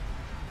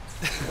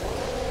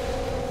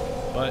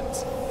 But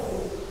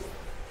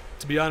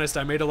to be honest,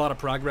 I made a lot of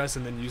progress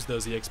and then used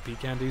those EXP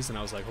candies, and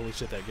I was like, holy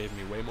shit, that gave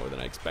me way more than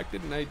I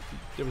expected, and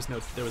there was no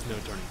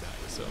turning back.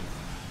 So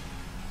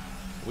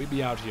we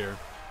be out here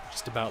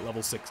just about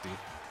level 60.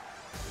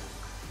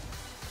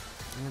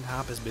 And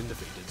Hop has been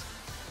defeated.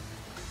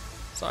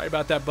 Sorry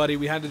about that, buddy.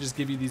 We had to just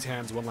give you these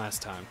hands one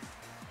last time.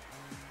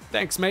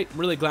 Thanks, mate. I'm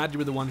really glad you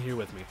were the one here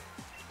with me.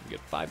 You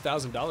get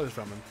 $5,000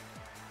 from him.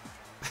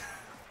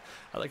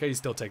 I like how you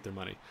still take their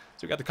money.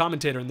 So we got the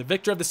commentator. And the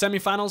victor of the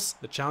semifinals,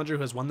 the challenger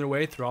who has won their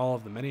way through all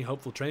of the many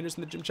hopeful trainers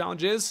in the gym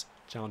challenge is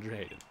Challenger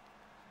Hayden.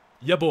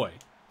 Ya boy.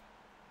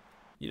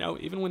 You know,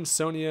 even when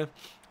Sonia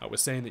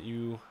was saying that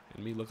you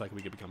and me look like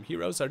we could become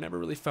heroes, I never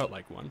really felt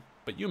like one.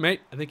 But you,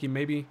 mate, I think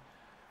maybe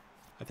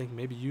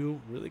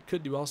you really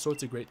could do all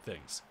sorts of great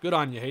things. Good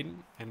on you,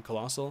 Hayden, and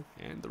Colossal,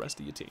 and the rest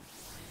of your team.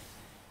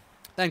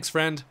 Thanks,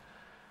 friend.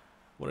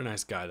 What a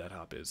nice guy that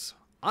Hop is.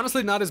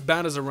 Honestly, not as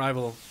bad as a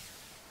rival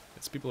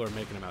as people are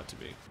making him out to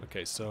be.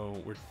 Okay,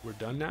 so we're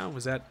done now?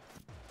 Was that...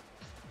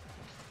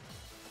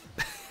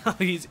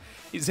 he's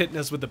hitting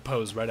us with the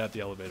pose right out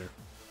the elevator.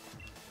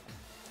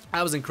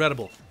 That was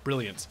incredible.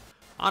 Brilliant.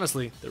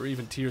 Honestly, there were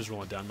even tears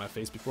rolling down my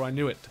face before I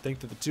knew it. To think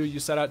that the two of you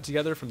set out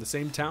together from the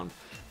same town,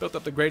 built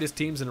up the greatest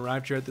teams, and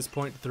arrived here at this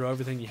point to throw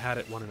everything you had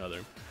at one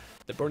another.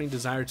 The burning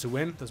desire to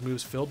win, those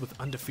moves filled with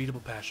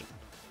undefeatable passion.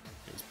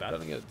 It was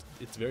battling at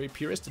its very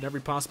purest in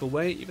every possible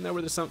way, even though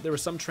there were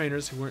some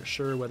trainers who weren't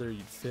sure whether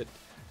you'd fit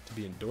to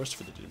be endorsed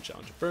for the Gym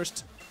Challenge at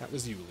first. That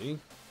was you, Lee.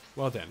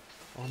 Well then,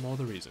 all more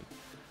the reason.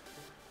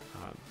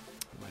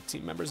 My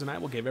team members and I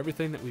will give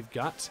everything that we've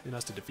got in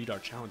us to defeat our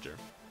challenger.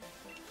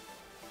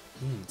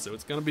 So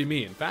it's gonna be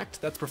me. In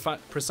fact, that's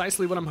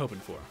precisely what I'm hoping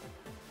for.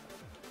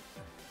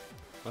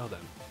 Well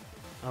then.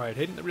 Alright,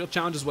 Hayden, the real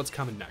challenge is what's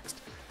coming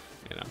next.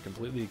 And I'm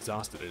completely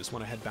exhausted. I just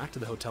want to head back to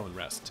the hotel and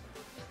rest.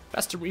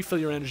 Best to refill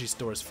your energy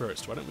stores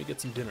first. Why don't we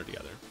get some dinner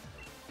together?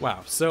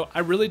 Wow, so I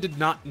really did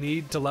not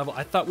need to level.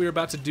 I thought we were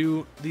about to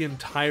do the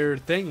entire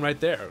thing right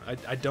there.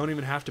 I don't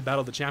even have to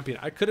battle the champion.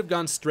 I could have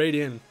gone straight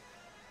in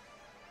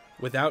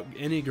without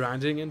any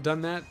grinding and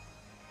done that.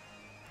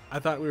 I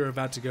thought we were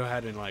about to go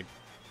ahead and like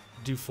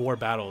do 4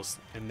 battles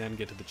and then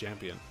get to the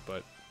champion,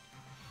 but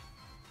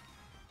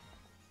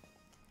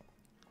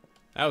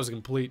that was a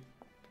complete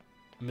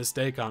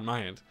mistake on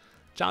my end.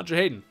 Challenger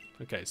Hayden.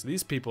 Okay, so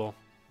these people,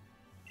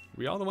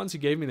 were y'all the ones who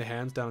gave me the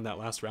hands down in that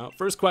last route?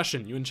 First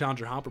question, you and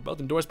Challenger Hop are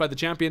both endorsed by the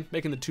champion,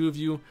 making the two of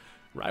you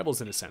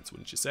rivals in a sense,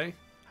 wouldn't you say?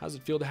 How's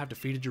it feel to have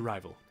defeated your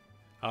rival?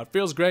 It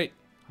feels great.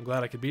 I'm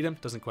glad I could beat him.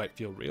 Doesn't quite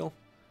feel real.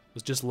 It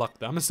was just luck.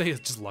 I'm gonna say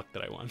it's just luck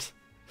that I won.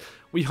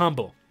 We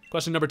humble.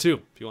 Question number 2.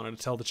 If you wanted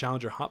to tell the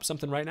Challenger Hop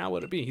something right now,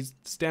 what would it be? He's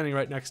standing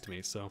right next to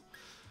me, so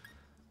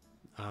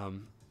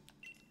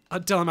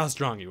I'd tell him how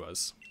strong he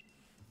was.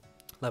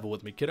 Level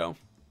with me, kiddo.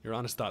 Your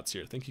honest thoughts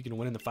here. Think you can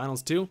win in the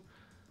finals too?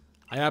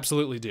 I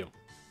absolutely do.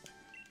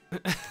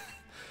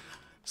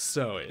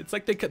 So, it's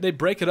like they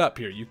break it up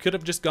here. You could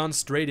have just gone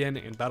straight in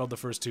and battled the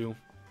first 2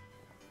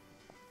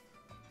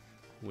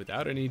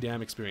 without any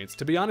damn experience.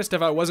 To be honest,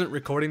 if I wasn't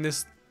recording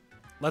this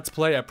Let's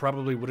Play, I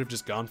probably would have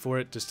just gone for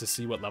it just to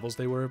see what levels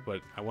they were, but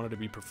I wanted to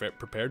be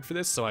prepared for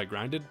this, so I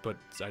grinded, but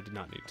I did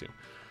not need to.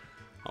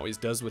 Always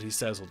does what he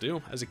says he'll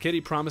do. As a kid, he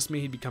promised me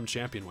he'd become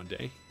champion one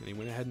day, and he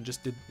went ahead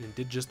and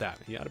did just that.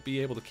 He ought to be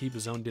able to keep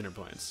his own dinner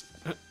plans.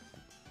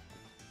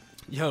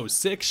 Yo,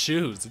 6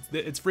 shoes.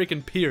 It's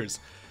freaking Piers.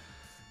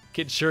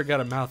 Kid sure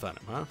got a mouth on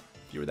him, huh?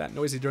 If you were that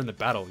noisy during the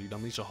battle, you'd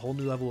unleash a whole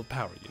new level of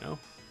power, you know?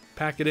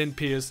 Pack it in,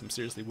 Piers. I'm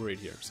seriously worried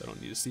here, so I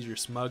don't need to see your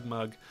smug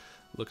mug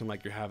looking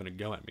like you're having a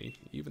go at me,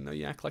 even though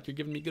you act like you're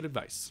giving me good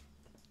advice.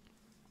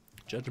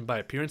 Judging by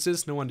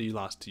appearances, no wonder you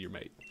lost to your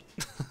mate.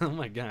 Oh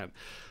my god.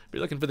 If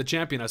you're looking for the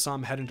champion, I saw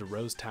him head into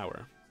Rose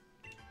Tower.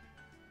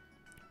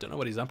 Don't know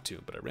what he's up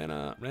to, but I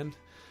ran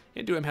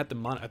into him at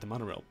the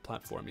monorail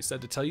platform. He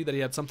said to tell you that he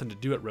had something to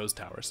do at Rose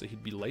Tower, so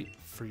he'd be late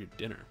for your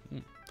dinner.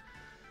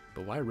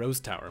 But why Rose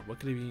Tower? What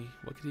could he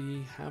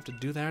have to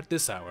do there at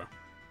this hour?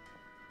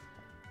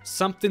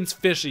 Something's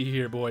fishy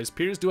here, boys.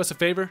 Piers, do us a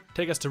favor.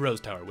 Take us to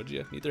Rose Tower, would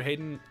you? Neither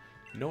Hayden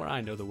nor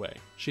I know the way.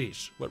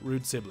 Sheesh, what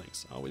rude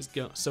siblings. Always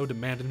so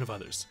demanding of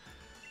others.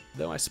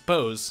 Though I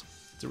suppose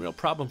it's a real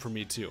problem for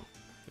me, too.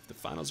 If the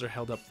finals are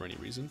held up for any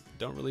reason,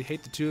 don't really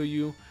hate the two of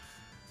you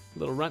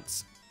little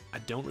runts. I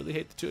don't really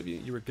hate the two of you.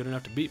 You were good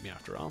enough to beat me,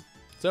 after all.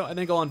 So I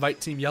think I'll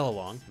invite Team Yellow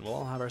along, and we'll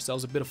all have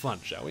ourselves a bit of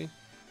fun, shall we?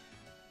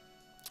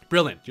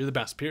 Brilliant. You're the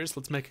best, Piers.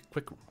 Let's make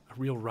a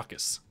real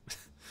ruckus.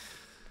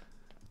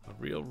 A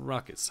real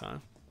ruckus, huh?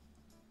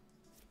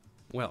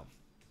 Well,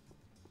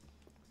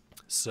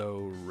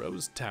 so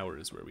Rose Tower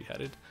is where we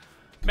headed.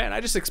 Man, I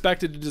just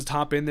expected to just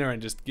hop in there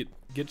and just get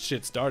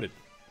shit started.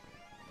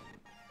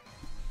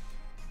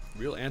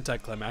 Real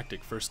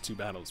anticlimactic first two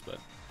battles, but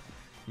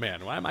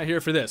man, why am I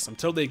here for this? I'm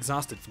totally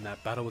exhausted from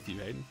that battle with you,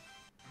 Hayden.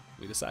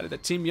 We decided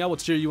that Team Yell will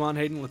cheer you on,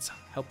 Hayden. Let's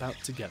help out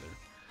together.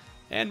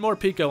 And more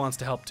Pico wants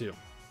to help too.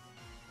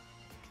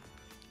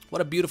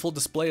 What a beautiful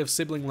display of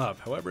sibling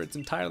love. However, it's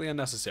entirely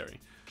unnecessary.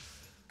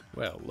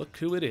 Well, look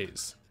who it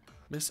is.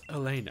 Miss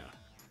Elena.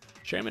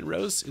 Chairman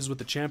Rose is with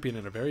the champion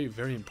in a very,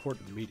 very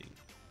important meeting.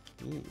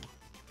 Ooh.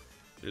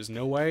 There's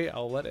no way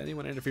I'll let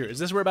anyone interfere. Is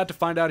this we're about to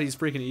find out he's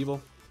freaking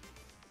evil?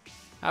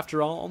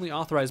 After all, only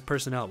authorized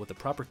personnel with the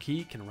proper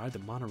key can ride the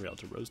monorail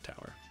to Rose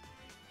Tower.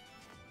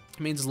 It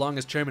means as long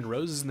as Chairman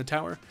Rose is in the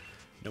tower,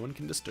 no one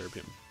can disturb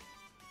him.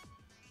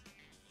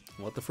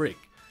 What the freak?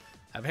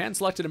 I've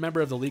hand-selected a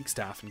member of the league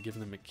staff and given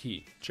them a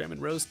key. Chairman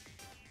Rose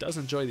does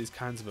enjoy these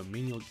kinds of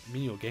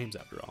menial games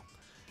after all.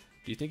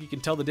 Do you think you can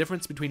tell the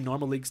difference between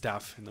normal league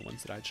staff and the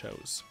ones that I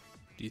chose?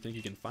 Do you think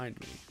you can find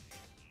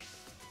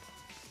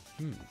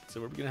me? So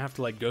we're gonna have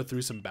to like go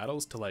through some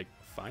battles to like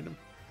find him?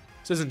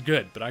 This isn't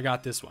good, but I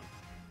got this one.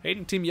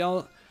 Hayden, Team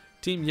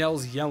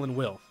Yell's Yell and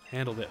Will.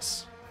 Handle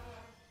this.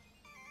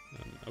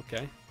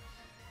 Okay.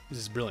 This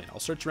is brilliant. I'll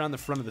search around the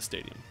front of the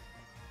stadium.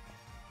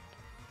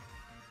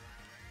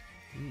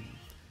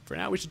 For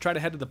now, we should try to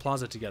head to the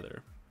plaza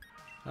together.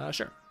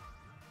 Sure.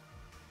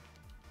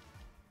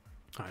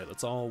 Alright,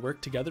 let's all work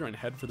together and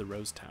head for the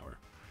Rose Tower.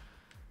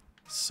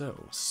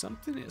 So,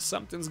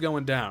 something's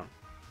going down.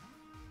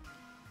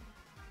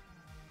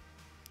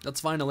 Let's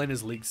find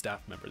Elena's league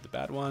staff member. The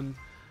bad one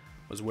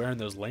was wearing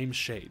those lame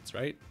shades,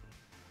 right?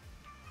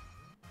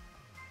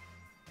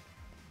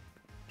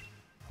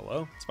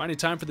 Hello? It's finally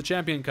time for the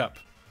Champion Cup.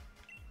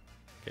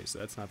 Okay, so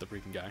that's not the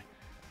freaking guy.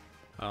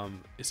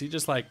 Is he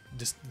just like,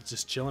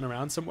 just chilling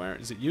around somewhere?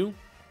 Is it you?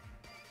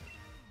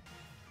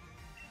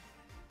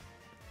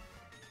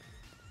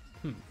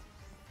 Am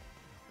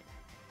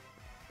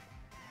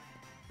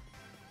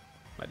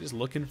I just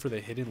looking for the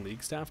hidden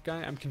league staff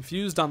guy? I'm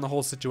confused on the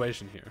whole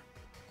situation here.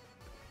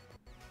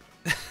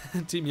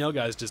 Team Yell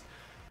guy's just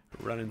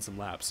running some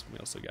laps. We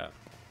also got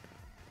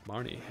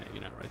Marnie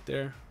hanging out right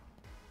there.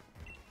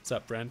 What's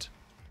up, Brent?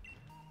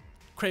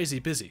 Crazy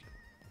busy.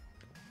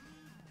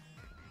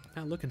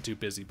 Not looking too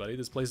busy, buddy.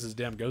 This place is a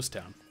damn ghost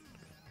town.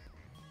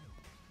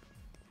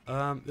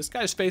 This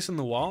guy's facing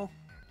the wall.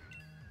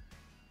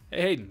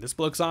 Hey, Hayden, this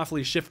bloke's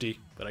awfully shifty,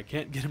 but I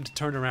can't get him to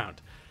turn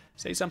around.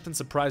 Say something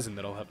surprising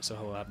so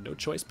he'll have no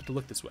choice but to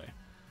look this way.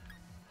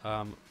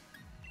 I'm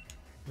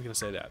gonna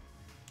say that.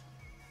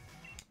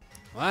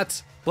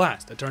 What?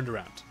 Blast! I turned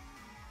around.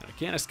 And I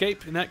can't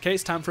escape. In that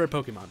case, time for a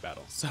Pokemon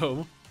battle.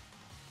 So,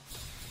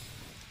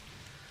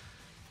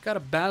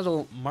 gotta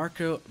battle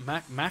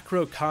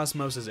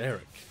Macrocosmos'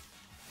 Eric.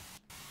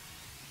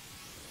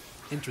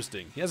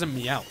 Interesting. He has a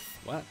Meowth.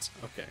 What?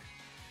 Okay.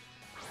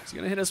 He's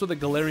gonna hit us with a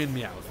Galarian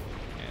Meowth.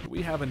 And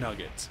we have a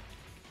Nugget.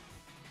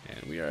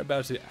 And we are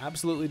about to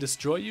absolutely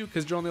destroy you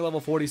because you're only level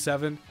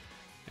 47.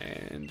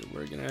 And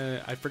we're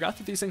gonna... I forgot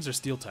that these things are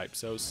steel type,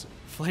 so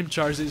Flame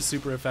Charge is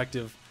super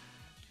effective.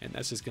 And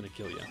that's just gonna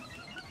kill you.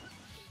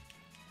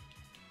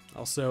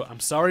 Also, I'm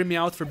sorry,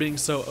 Meowth, for being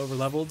so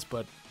overleveled,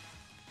 but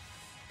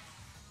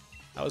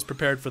I was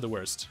prepared for the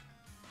worst.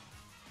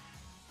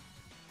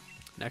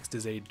 Next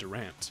is a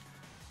Durant.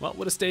 Well,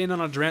 would have stayed in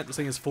on a Durant. This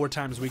thing is 4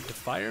 times weak to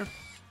fire.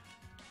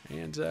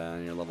 And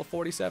you're level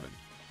 47.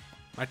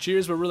 My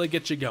cheers will really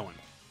get you going.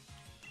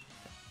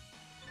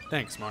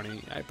 Thanks,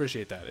 Marnie. I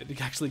appreciate that.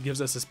 It actually gives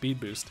us a speed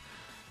boost.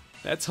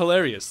 That's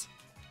hilarious.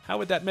 How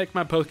would that make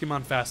my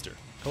Pokemon faster?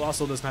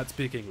 Colossal does not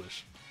speak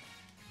English.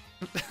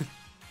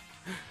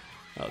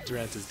 Oh,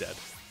 Durant is dead.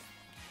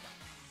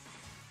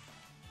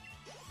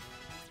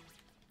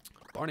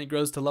 Barney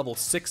grows to level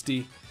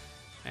 60,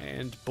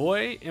 and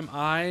boy, am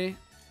I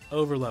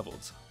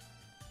overleveled.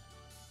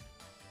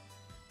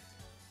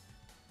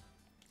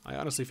 I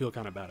honestly feel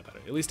kind of bad about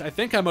it. At least I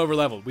think I'm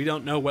overleveled. We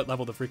don't know what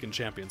level the freaking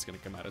champion's gonna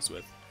come at us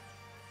with,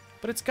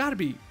 but it's gotta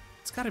be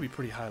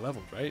pretty high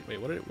leveled, right? Wait,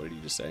 what did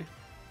you just say?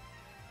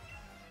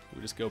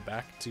 We just go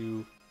back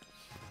to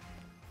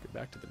Go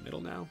back to the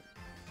middle now.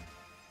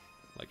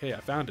 Like, hey, I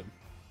found him.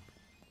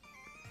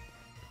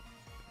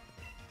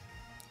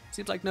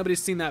 Seems like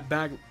nobody's seen that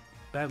bad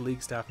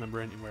league staff member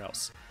anywhere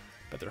else.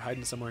 Bet they're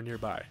hiding somewhere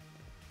nearby.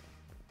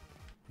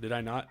 Did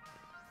I not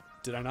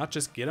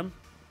just get him?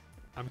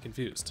 I'm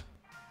confused.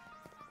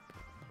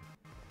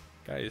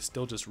 Guy is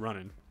still just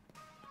running.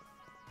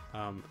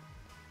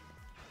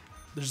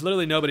 There's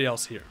literally nobody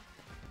else here.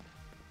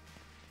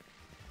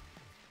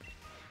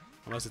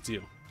 Unless it's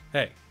you.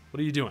 Hey, what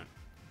are you doing?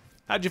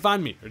 How'd you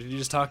find me? Or did you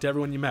just talk to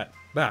everyone you met?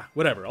 Bah,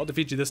 whatever. I'll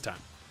defeat you this time.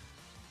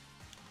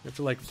 You have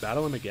to, like,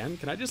 battle him again?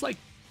 Can I just, like...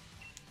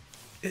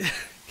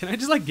 Can I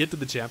just, like, get to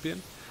the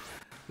champion?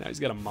 Now he's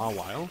got a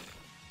Mawile.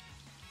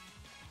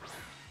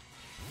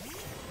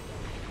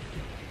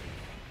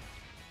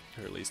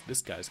 Or at least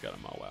this guy's got a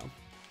Mawile.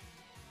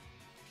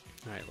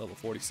 Alright, level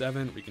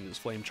 47. We can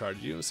just flame charge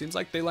you. Seems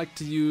like they like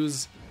to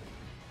use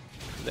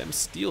them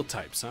steel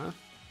types, huh?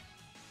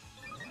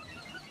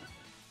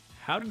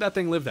 How did that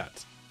thing live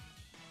that?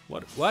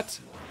 What?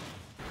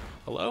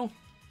 Hello?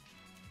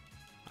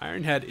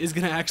 Ironhead is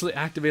going to actually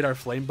activate our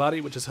flame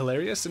body, which is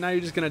hilarious, and now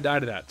you're just going to die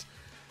to that.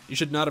 You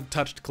should not have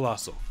touched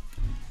Colossal.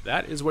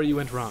 That is where you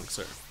went wrong,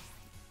 sir.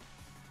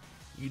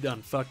 You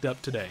done fucked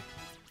up today.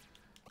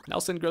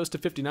 Nelson grows to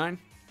 59.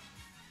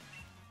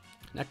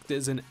 Next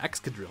is an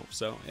Excadrill.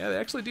 So, yeah, they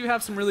actually do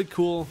have some really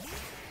cool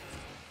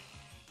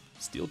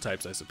steel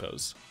types, I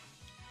suppose.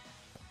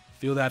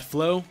 Feel that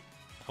flow?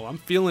 Oh, I'm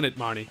feeling it,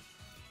 Marnie.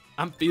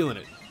 I'm feeling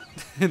it.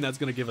 And that's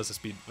going to give us a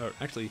speed, or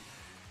actually,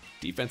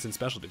 defense and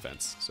special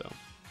defense, so.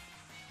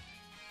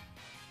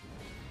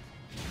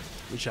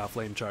 We shall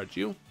flame charge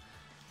you.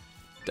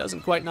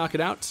 Doesn't quite knock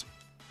it out.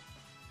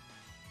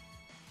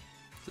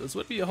 So this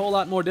would be a whole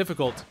lot more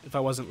difficult if I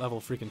wasn't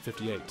level freaking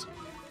 58.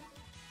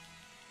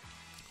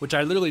 Which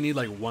I literally need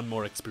like one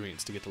more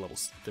experience to get to level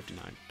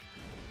 59.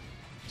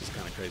 Which is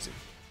kind of crazy.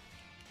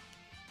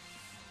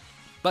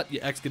 But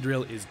your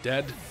Excadrill is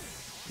dead.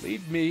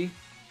 Lead me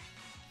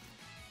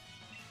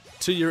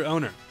to your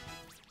owner.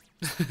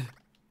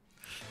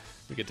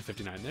 We get to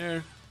 59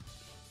 there.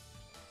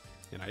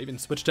 And I even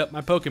switched up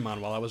my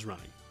Pokemon while I was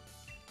running.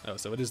 Oh,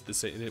 so it is the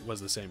same. It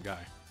was the same guy.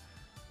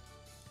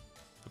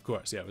 Of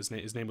course, yeah. His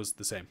name was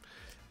the same.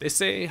 They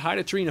say hide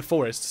a tree in a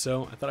forest,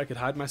 so I thought I could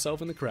hide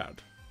myself in the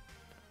crowd.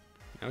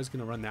 Now he's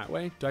gonna run that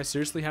way. Do I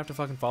seriously have to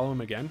fucking follow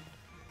him again?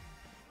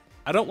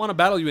 I don't want to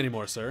battle you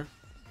anymore, sir.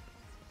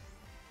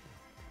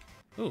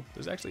 Oh,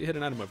 there's actually a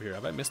hidden item over here.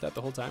 Have I missed that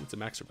the whole time? It's a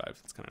max revive.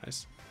 That's kind of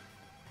nice.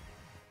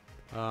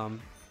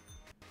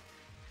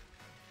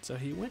 So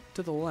he went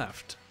to the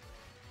left.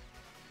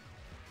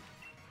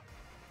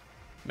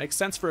 Makes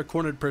sense for a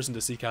cornered person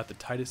to seek out the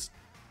tightest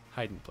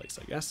hiding place,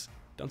 I guess.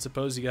 Don't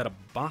suppose you got a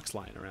box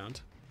lying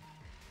around.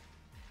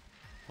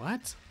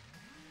 What?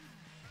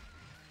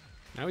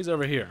 Now he's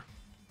over here.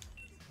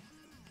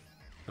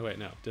 Oh wait,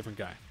 no, different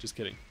guy. Just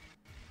kidding.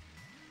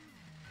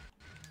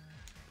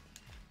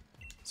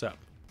 So,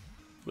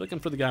 we're looking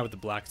for the guy with the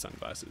black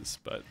sunglasses,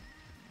 but...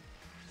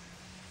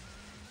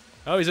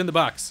 Oh, he's in the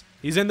box.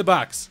 He's in the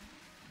box.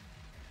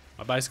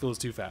 My bicycle is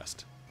too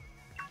fast.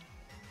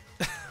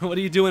 What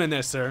are you doing in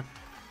there, sir?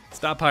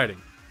 Stop hiding.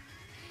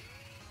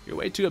 You're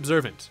way too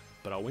observant,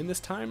 but I'll win this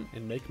time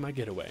and make my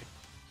getaway.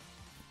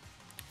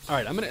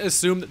 Alright, I'm going to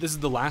assume that this is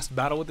the last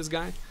battle with this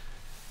guy.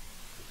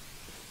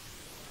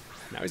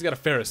 Now he's got a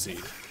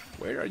Ferroseed.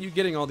 Where are you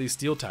getting all these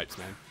steel types,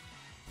 man?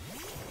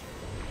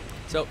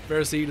 So,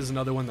 Ferroseed is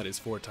another one that is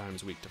 4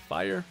 times weak to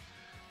fire.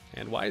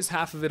 And why is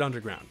half of it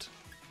underground?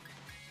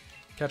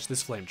 Catch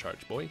this flame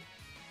charge, boy.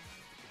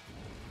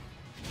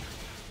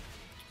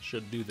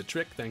 Should do the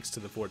trick thanks to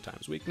the 4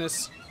 times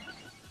weakness.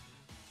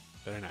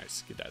 Very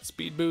nice. Get that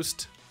speed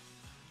boost.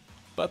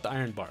 But the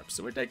iron barb.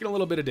 So we're taking a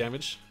little bit of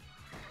damage.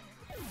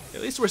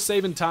 At least we're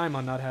saving time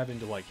on not having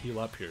to like heal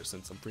up here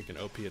since I'm freaking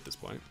OP at this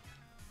point.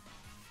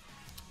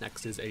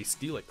 Next is a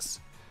Steelix.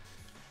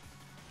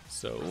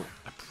 So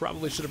I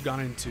probably should have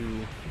gone into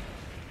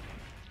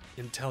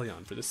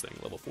Inteleon for this thing.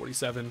 Level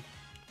 47.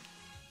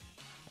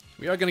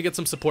 We are going to get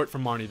some support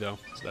from Marnie though.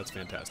 So that's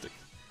fantastic.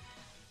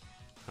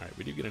 Alright,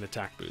 we do get an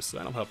attack boost. So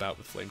that'll help out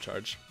with Flame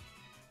Charge.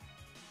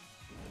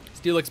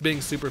 Steelix being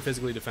super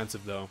physically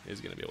defensive, though,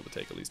 is going to be able to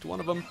take at least one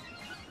of them.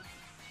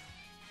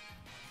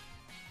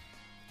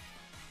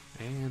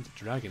 And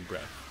Dragon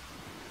Breath.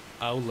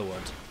 Oh,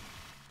 Lord.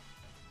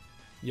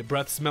 Your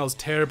breath smells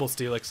terrible,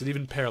 Steelix. It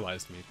even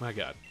paralyzed me. My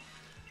God.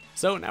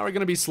 So, now we're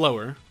going to be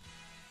slower.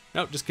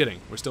 No, just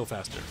kidding. We're still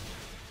faster.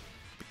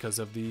 Because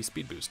of the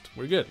speed boost.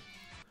 We're good.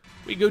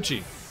 We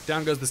Gucci.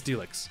 Down goes the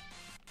Steelix.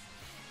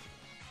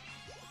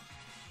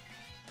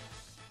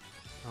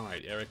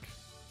 Alright, Eric.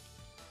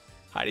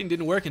 Hiding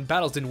didn't work and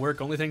battles didn't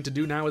work. Only thing to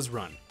do now is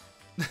run.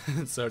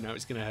 So now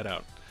he's going to head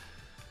out.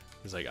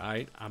 He's like,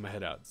 alright, I'm going to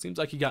head out. Seems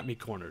like he got me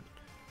cornered.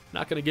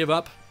 Not going to give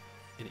up.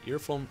 An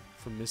earful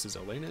from Mrs.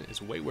 Elena is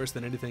way worse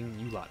than anything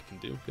you lot can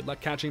do. Good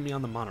luck catching me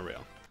on the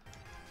monorail.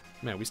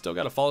 Man, we still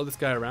got to follow this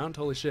guy around?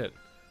 Holy shit.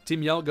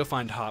 Team Yell, go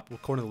find Hop. We'll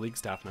corner the league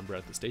staff member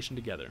at the station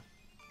together.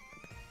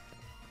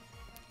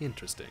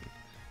 Interesting.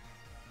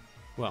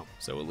 Well,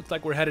 so it looks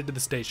like we're headed to the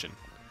station.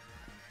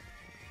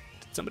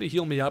 Did somebody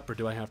heal me up, or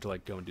do I have to,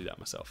 like, go and do that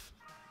myself?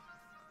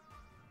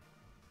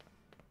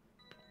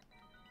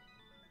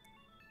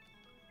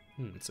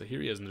 So here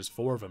he is, and there's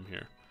 4 of them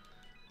here.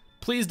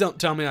 Please don't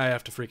tell me I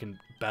have to freaking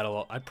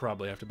battle I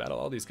probably have to battle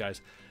all these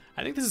guys.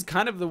 I think this is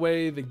kind of the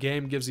way the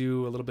game gives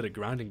you a little bit of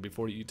grinding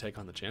before you take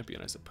on the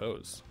champion, I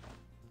suppose.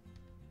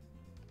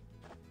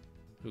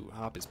 Ooh,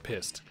 Hop is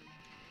pissed.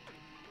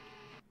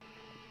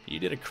 You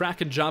did a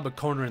cracking job of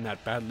cornering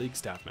that bad league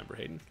staff member,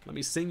 Hayden. Let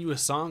me sing you a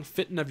song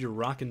fitting of your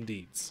rockin'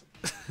 deeds.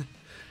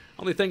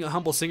 Only thing a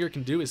humble singer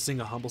can do is sing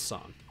a humble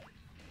song.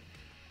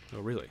 Oh,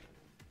 really?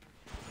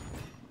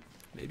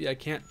 Maybe I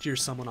can't cheer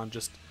someone on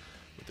just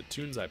with the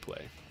tunes I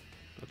play.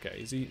 Okay,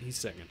 he's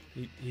singing.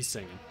 He's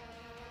singing.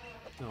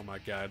 Oh my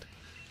god.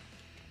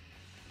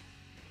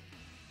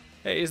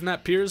 Hey, isn't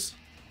that Piers?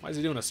 Why is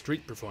he doing a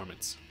street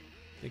performance?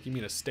 I think you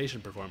mean a station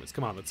performance.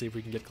 Come on, let's see if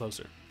we can get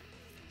closer.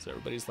 So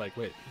everybody's like,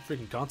 wait,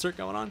 freaking concert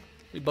going on?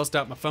 Let me bust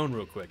out my phone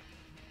real quick.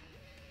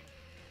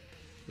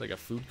 Like a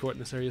food court in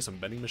this area, some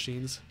vending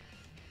machines.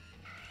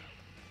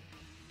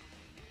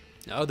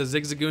 Oh, the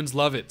Zigzagoons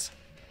love it.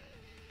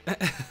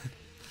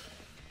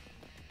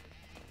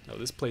 Oh,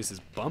 this place is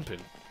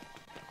bumping.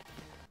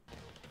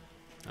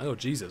 Oh,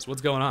 Jesus,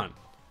 what's going on?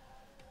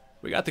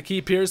 We got the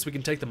key, Pierce. We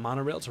can take the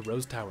monorail to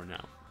Rose Tower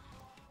now.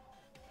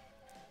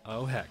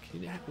 Oh, heck.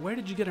 Where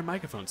did you get a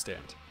microphone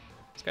stand?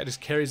 This guy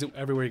just carries it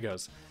everywhere he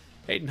goes.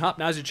 Hayden, Hop,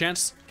 now's your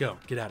chance. Go,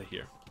 get out of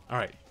here. All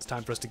right, it's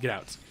time for us to get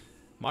out.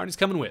 Marty's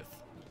coming with.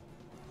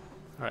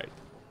 All right.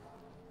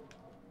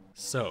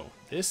 So,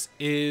 this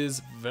is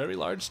a very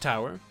large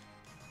tower.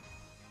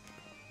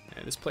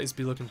 And this place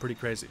be looking pretty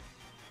crazy.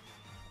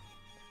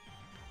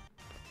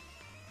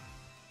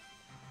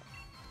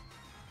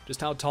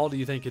 Just how tall do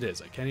you think it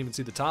is? I can't even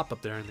see the top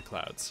up there in the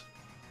clouds.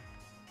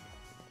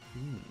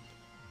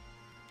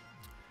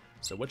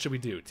 So what should we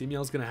do? Team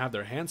Yell's going to have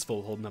their hands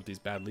full holding up these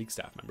bad league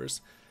staff members.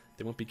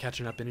 They won't be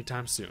catching up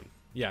anytime soon.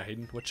 Yeah,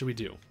 Hayden, what should we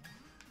do?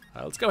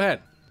 Let's go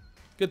ahead.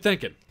 Good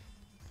thinking.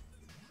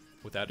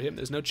 Without him,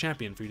 there's no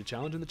champion for you to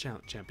challenge in the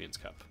Champions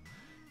Cup.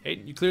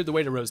 Hayden, you cleared the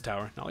way to Rose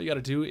Tower. Now all you got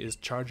to do is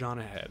charge on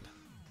ahead.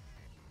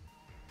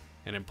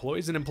 An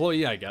employee's an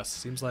employee, I guess.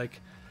 Seems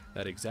like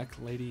that exec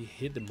lady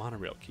hid the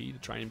monorail key to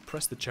try and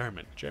impress the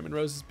chairman. Chairman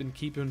Rose has been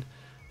keeping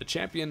the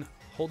champion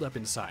holed up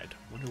inside.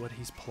 Wonder what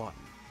he's plotting.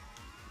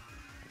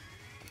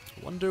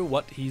 Wonder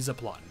what he's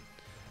a-plotting.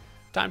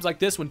 Times like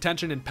this, when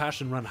tension and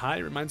passion run high,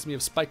 reminds me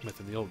of Spike Myth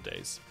in the old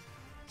days.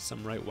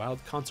 Some right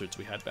wild concerts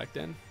we had back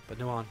then, but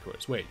no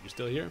encores. Wait, you're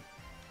still here?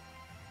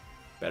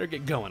 Better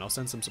get going. I'll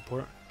send some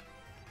support.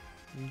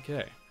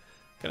 Okay.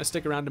 Gonna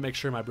stick around to make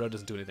sure my bro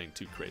doesn't do anything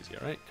too crazy,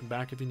 alright? Come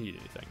back if you need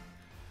anything.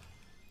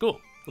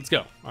 Cool. Let's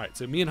go. Alright,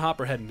 so me and Hop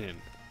are heading in.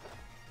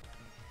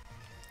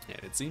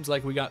 And it seems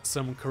like we got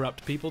some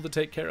corrupt people to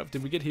take care of.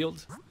 Did we get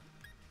healed?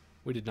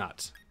 We did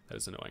not. That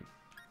is annoying.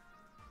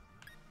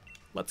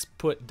 Let's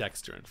put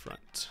Dexter in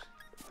front.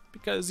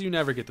 Because you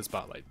never get the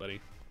spotlight,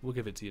 buddy. We'll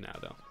give it to you now,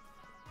 though.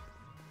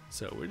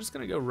 So we're just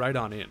going to go right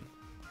on in.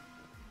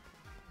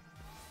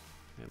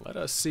 And let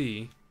us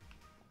see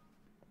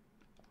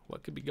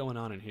what could be going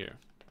on in here.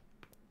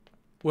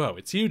 Whoa,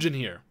 it's huge in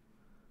here.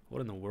 What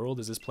in the world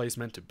is this place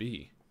meant to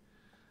be?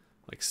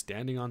 Like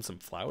standing on some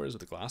flowers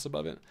with a glass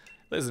above it?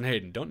 Listen,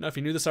 Hayden, don't know if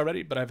you knew this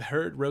already, but I've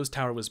heard Rose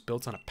Tower was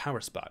built on a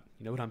power spot.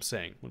 You know what I'm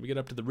saying? When we get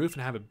up to the roof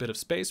and have a bit of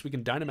space, we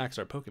can Dynamax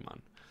our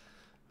Pokemon.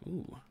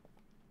 Ooh.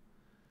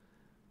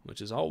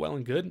 Which is all well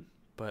and good,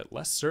 but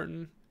less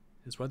certain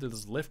is whether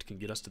this lift can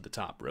get us to the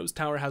top. Rose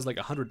Tower has like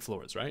 100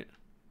 floors, right?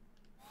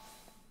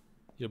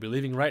 You'll be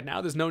leaving right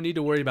now. There's no need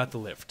to worry about the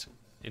lift.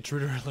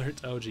 Intruder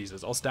alert. Oh,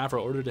 Jesus. All staff are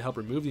ordered to help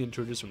remove the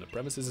intruders from the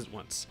premises at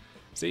once.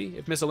 See?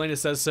 If Miss Elena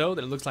says so,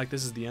 then it looks like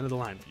this is the end of the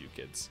line for you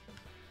kids.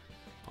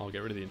 I'll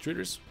get rid of the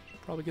intruders.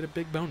 Probably get a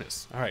big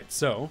bonus. All right,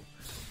 so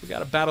we got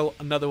to battle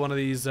another one of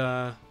these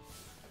guys.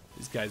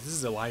 This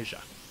is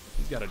Elijah.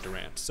 He's got a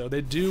Durant. So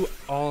they do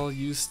all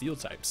use steel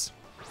types,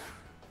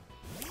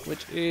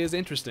 which is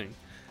interesting.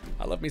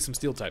 I love me some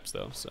steel types,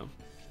 though, so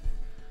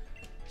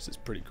this is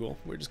pretty cool.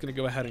 We're just going to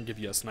go ahead and give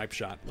you a snipe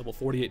shot. Level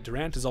 48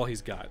 Durant is all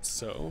he's got,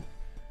 so...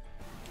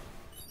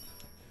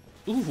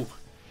 Ooh!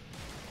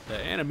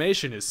 The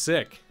animation is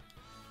sick.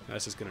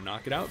 That's just going to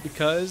knock it out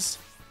because,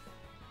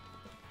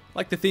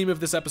 like the theme of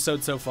this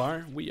episode so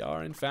far, we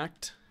are, in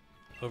fact,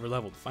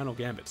 over-leveled. Final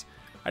Gambit.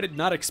 I did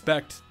not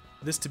expect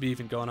this to be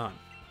even going on.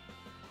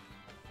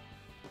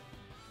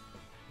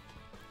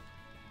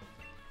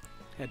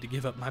 Had to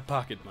give up my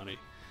pocket money.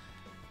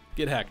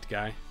 Get hacked,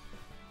 guy.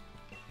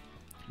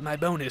 My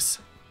bonus.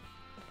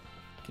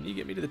 Can you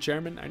get me to the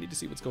chairman? I need to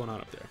see what's going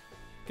on up there.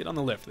 Get on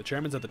the lift. The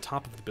chairman's at the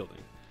top of the building.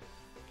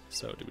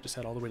 So, do we just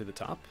head all the way to the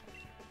top?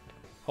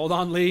 Hold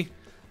on, Lee.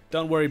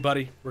 Don't worry,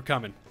 buddy. We're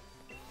coming.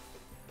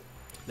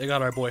 They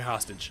got our boy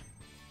hostage.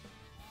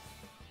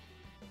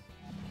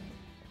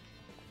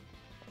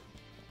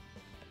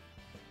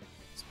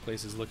 This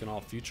place is looking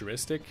all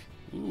futuristic.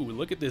 Ooh,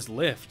 look at this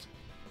lift.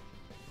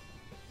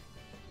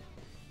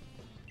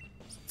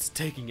 It's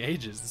taking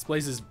ages. This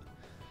place is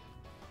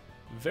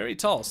Very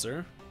tall,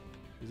 sir.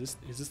 Is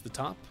this the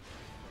top?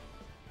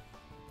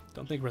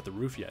 Don't think we're at the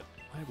roof yet.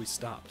 Why have we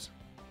stopped?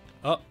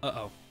 Oh,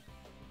 uh-oh.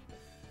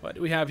 What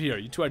do we have here?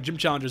 You two are gym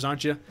challengers,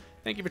 aren't you?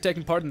 Thank you for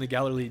taking part in the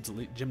Galar League's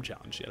gym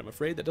challenge, yet I'm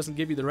afraid that doesn't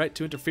give you the right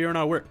to interfere in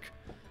our work.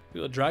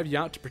 We will drive you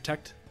out to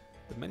protect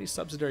the many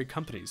subsidiary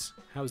companies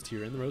housed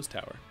here in the Rose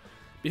Tower.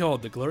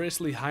 Behold, the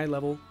gloriously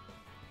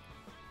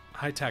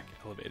high-tech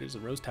elevators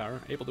in Rose Tower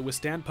are able to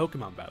withstand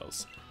Pokemon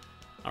battles.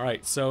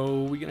 Alright,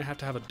 so we're gonna have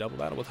to have a double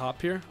battle with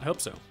Hop here? I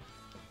hope so.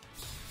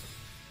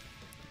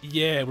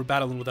 Yeah, we're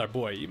battling with our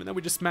boy, even though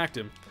we just smacked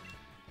him.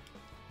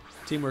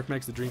 Teamwork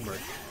makes the dream work.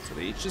 So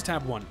they each just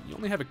have one. You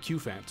only have a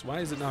Q-Fant. Why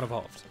is it not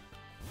evolved?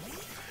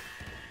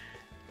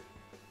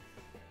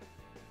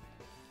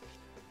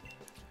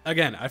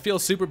 Again, I feel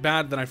super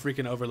bad that I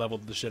freaking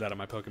overleveled the shit out of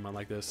my Pokemon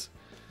like this.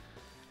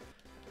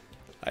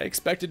 I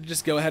expected to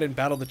just go ahead and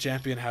battle the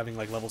champion having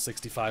like level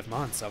 65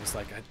 Mons. I was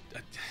like,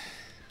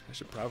 I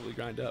should probably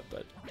grind up,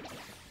 but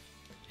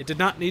it did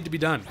not need to be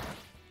done.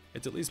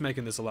 It's at least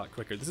making this a lot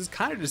quicker. This is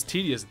kind of just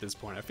tedious at this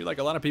point. I feel like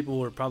a lot of people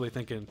were probably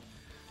thinking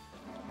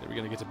they were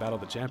going to get to battle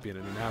the champion,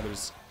 and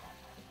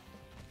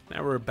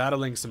now we're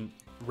battling some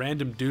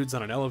random dudes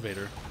on an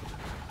elevator.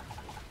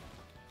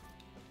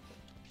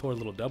 Poor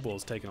little Double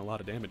is taking a lot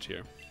of damage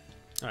here.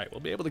 Alright,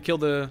 we'll be able to kill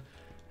the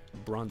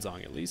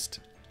Bronzong at least.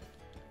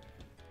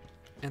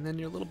 And then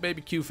your little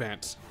baby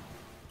Q-Fant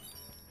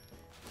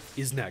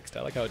is next.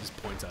 I like how it just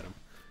points at him.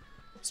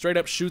 Straight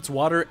up shoots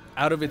water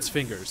out of its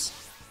fingers.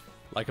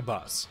 Like a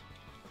boss.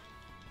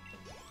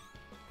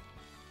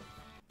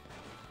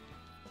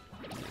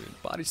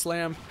 Body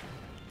slam.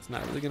 It's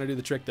not really going to do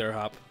the trick there,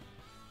 Hop.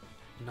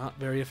 Not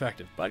very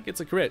effective, but gets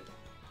a crit.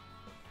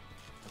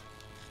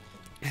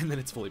 And then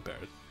it's fully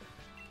paired.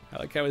 I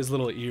like how his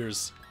little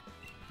ears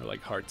are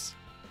like hearts.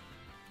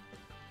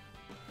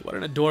 What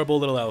an adorable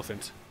little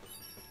elephant.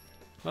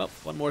 Well,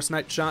 one more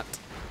snipe shot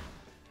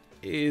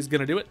is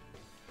going to do it.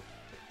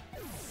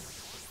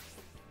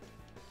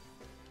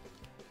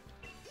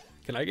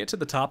 Can I get to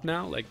the top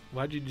now? Like,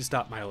 why did you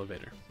stop my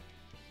elevator?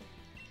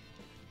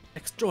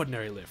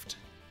 Extraordinary lift.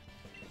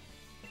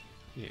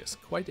 Yes,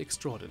 quite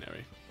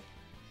extraordinary.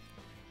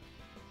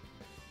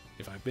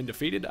 If I've been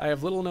defeated, I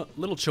have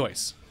little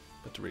choice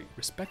but to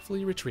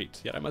respectfully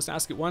retreat. Yet I must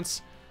ask at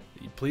once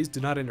that you please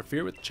do not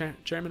interfere with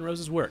Chairman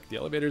Rose's work. The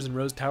elevators in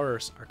Rose Tower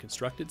are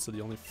constructed so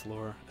the only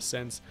floor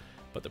ascends,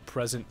 but that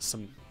presents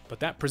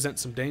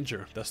some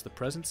danger. Thus, the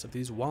presence of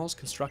these walls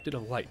constructed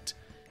of light.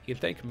 You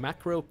can thank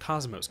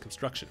Macrocosmos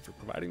Construction for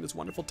providing this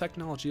wonderful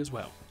technology as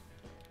well.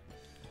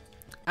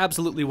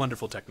 Absolutely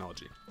wonderful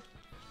technology.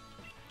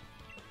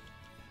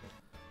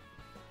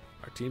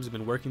 Our teams have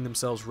been working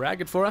themselves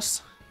ragged for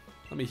us.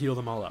 Let me heal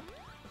them all up.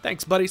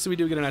 Thanks, buddy. So we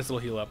do get a nice little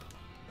heal up.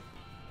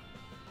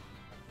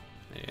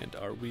 And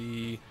are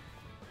we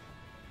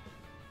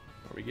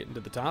getting to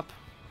the top?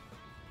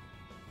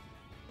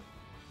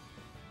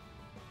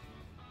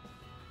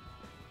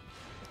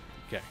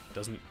 Okay,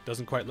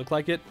 doesn't quite look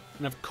like it.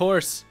 And of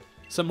course,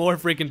 some more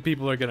freaking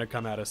people are gonna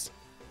come at us.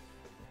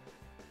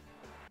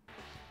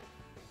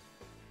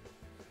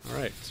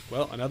 Alright,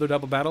 well, another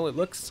double battle it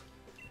looks.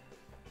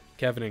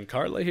 Kevin and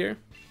Carla here.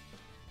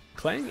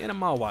 Clang and a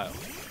Mawile.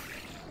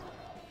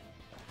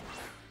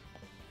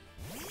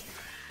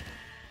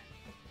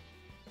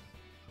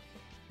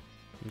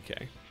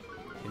 Okay.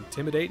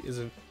 Intimidate is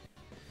a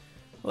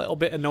little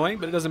bit annoying,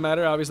 but it doesn't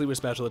matter. Obviously, we're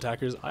special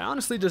attackers. I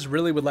honestly just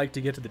really would like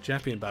to get to the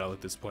champion battle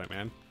at this point,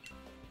 man.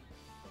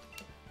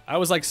 I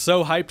was like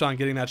so hyped on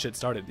getting that shit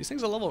started. These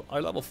things are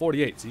level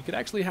 48, so you could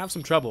actually have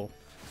some trouble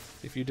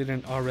if you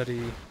didn't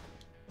already,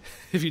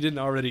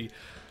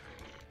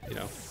 you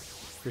know,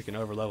 freaking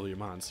overlevel your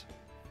mons.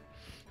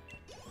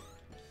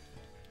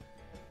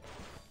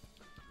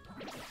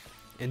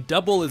 And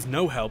double is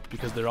no help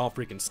because they're all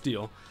freaking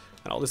steel.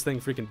 And all this thing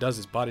freaking does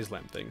is body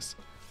slam things.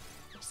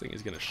 This thing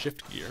is gonna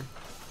shift gear.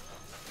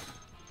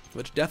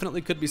 Which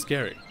definitely could be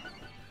scary.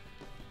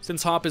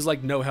 Since Hop is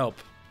like no help,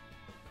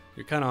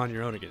 you're kinda on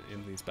your own again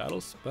in these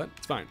battles, but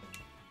it's fine.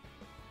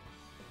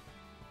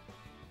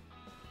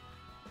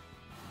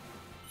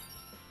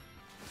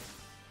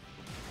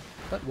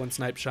 But one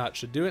snipe shot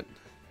should do it.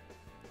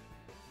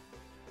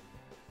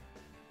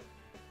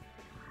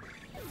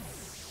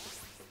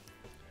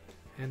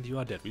 And you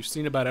are dead. We've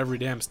seen about every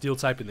damn steel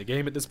type in the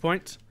game at this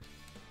point.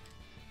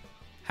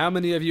 How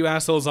many of you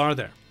assholes are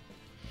there?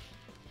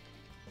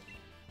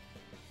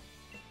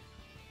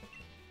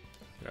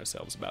 Get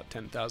ourselves about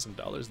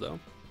 $10,000 though.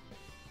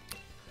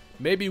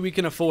 Maybe we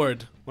can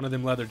afford one of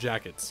them leather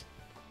jackets.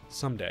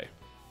 Someday.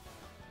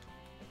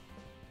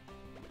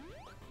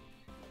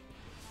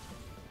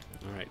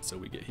 Alright, so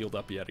we get healed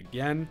up yet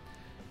again.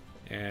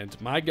 And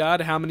my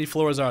god, how many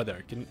floors are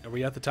there? Are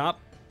we at the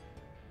top?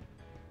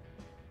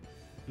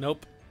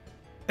 Nope.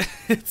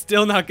 It's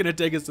still not gonna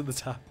take us to the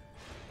top.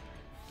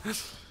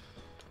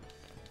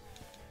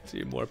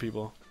 See more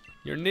people.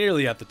 You're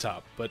nearly at the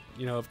top, but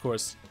you know, of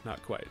course,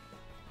 not quite.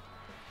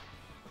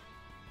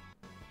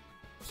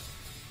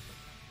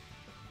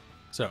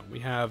 So we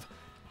have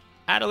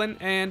Adeline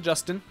and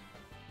Justin.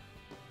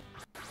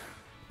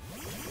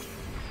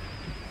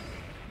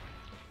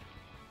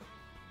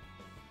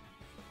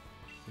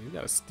 We've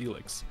got a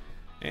Steelix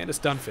and a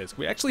Stunfisk.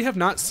 We actually have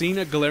not seen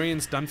a Galarian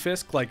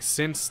Stunfisk like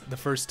since the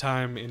first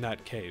time in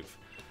that cave.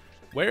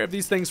 Where have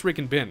these things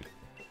freaking been?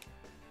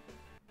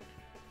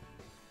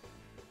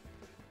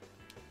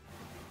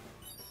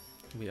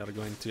 We are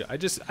going to. I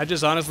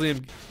just honestly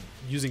am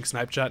using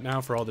Snipe Shot now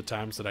for all the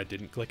times that I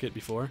didn't click it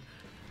before.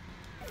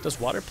 Does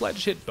Water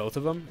Pledge hit both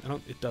of them?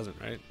 It doesn't,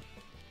 right?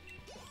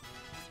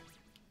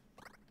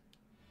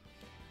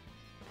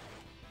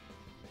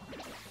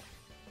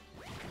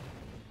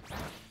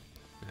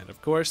 And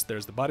of course,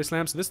 there's the Body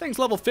Slam. So this thing's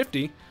level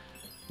 50,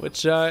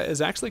 which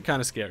is actually kind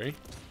of scary.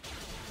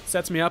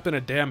 Sets me up in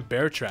a damn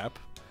bear trap.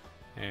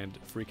 And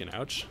freaking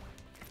ouch.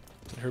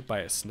 Get hurt by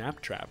a Snap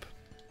Trap.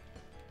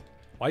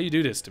 Why you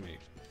do this to me?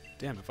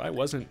 Damn, if I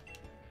wasn't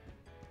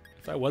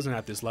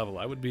at this level,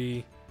 I would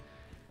be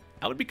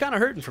kind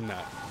of hurting from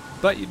that.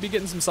 But you'd be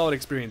getting some solid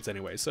experience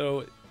anyway.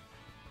 So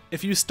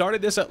if you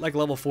started this at like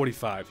level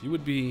 45, you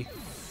would be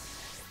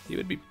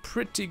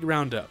pretty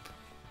ground up.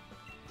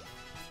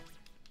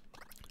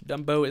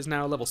 Dumbo is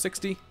now level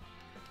 60,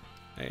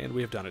 and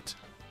we have done it.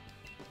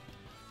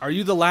 Are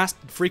you the last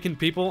freaking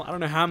people? I don't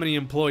know how many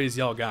employees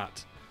y'all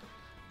got.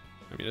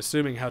 I mean,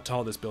 assuming how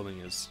tall this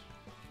building is.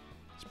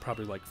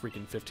 Probably like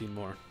freaking 15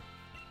 more.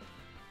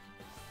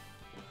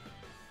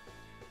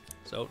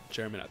 So,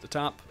 Chairman at the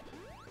top.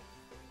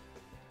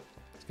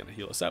 He's gonna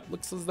heal us up.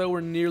 Looks as though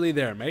we're nearly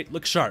there, mate.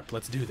 Look sharp.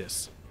 Let's do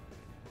this.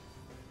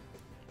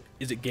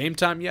 Is it game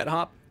time yet,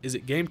 Hop? Is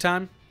it game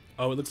time?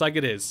 Oh, it looks like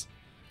it is.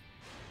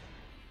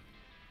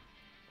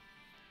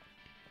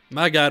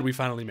 My God, we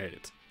finally made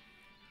it.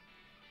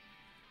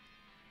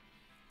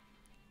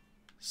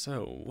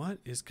 So, what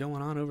is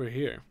going on over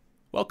here?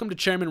 Welcome to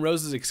Chairman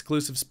Rose's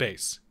exclusive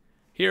space.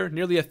 Here,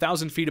 nearly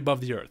 1,000 feet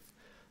above the earth.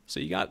 So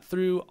you got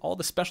through all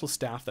the special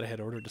staff that I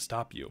had ordered to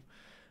stop you.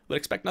 Would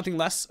expect nothing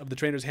less of the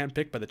trainers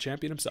handpicked by the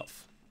champion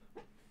himself.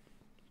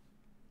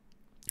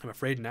 I'm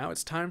afraid now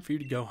it's time for you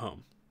to go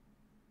home.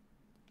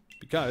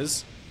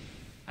 Because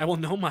I will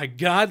know. My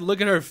God,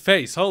 look at her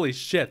face. Holy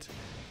shit.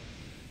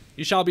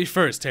 You shall be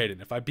first,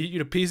 Hayden. If I beat you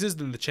to pieces,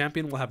 then the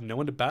champion will have no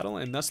one to battle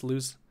and thus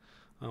lose.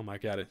 Oh my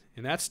God.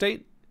 In that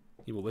state,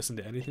 you will listen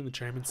to anything the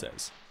chairman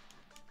says.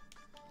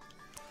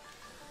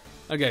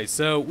 Okay,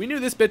 so we knew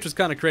this bitch was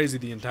kind of crazy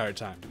the entire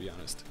time, to be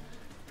honest.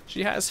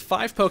 She has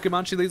 5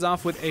 Pokemon. She leads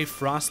off with a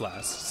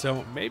Frostlass.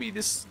 So maybe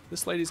this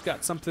lady's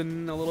got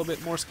something a little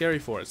bit more scary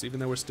for us, even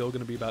though we're still going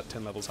to be about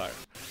 10 levels higher.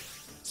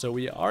 So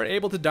we are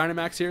able to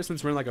Dynamax here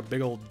since we're in like a big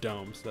old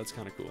dome, so that's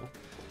kind of cool.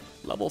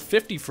 Level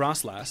 50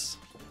 Frostlass.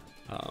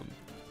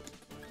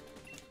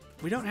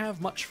 We don't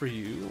have much for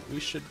you. We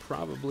should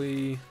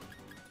probably...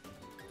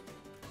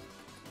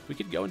 We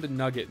could go into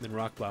Nugget and then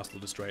Rock Blast will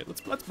destroy it.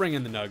 Let's bring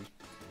in the Nug.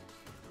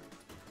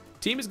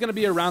 Team is going to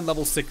be around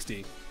level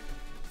 60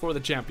 for the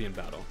champion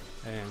battle,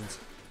 and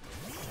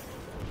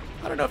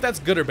I don't know if that's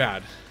good or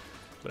bad,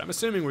 but I'm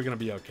assuming we're going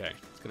to be okay.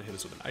 It's going to hit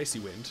us with an Icy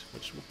Wind,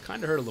 which will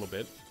kind of hurt a little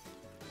bit,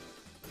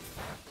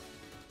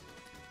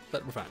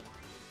 but we're fine.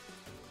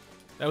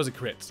 That was a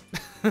crit.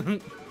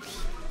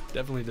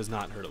 Definitely does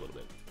not hurt a little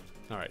bit.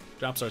 Alright,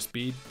 drops our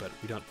speed, but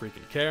we don't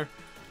freaking care.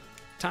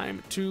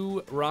 Time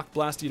to Rock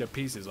Blast you to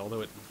pieces,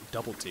 although it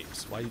double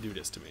teams. Why you do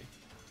this to me?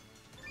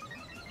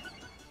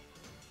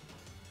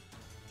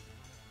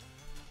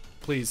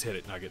 Please hit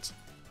it, Nuggets.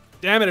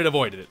 Damn it, it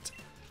avoided it.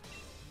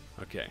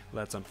 Okay,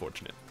 that's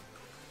unfortunate.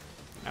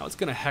 Now it's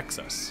gonna Hex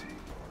us.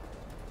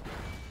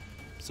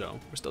 So,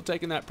 we're still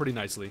taking that pretty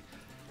nicely.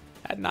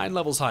 At 9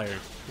 levels higher,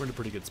 we're in a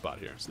pretty good spot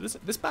here. So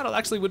this battle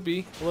actually would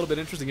be a little bit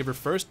interesting if her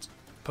first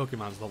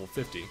Pokemon's level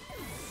 50.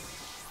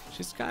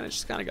 She's kind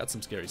of got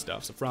some scary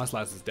stuff. So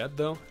Frostlass is dead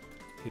though.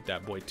 Hit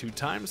that boy 2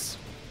 times.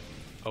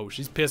 Oh,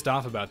 she's pissed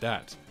off about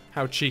that.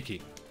 How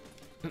cheeky.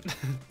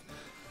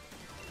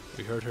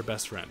 We hurt her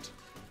best friend.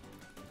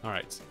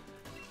 Alright,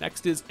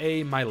 next is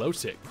a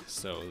Milotic,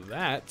 so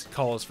that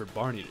calls for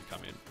Barney to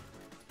come in.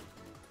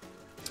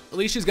 At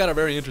least she's got a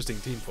very interesting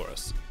team for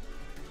us.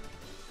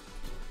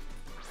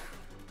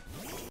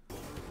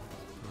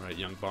 Alright,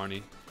 young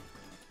Barney.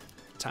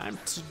 Time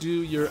to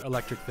do your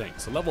electric thing.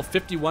 So level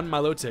 51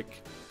 Milotic.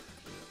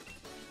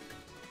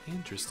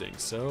 Interesting,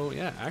 so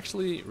yeah,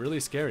 actually really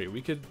scary.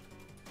 We could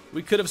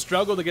have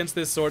struggled against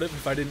this sort of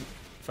if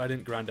I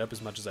didn't grind up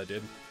as much as I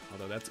did.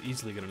 Although that's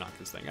easily gonna knock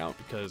this thing out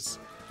because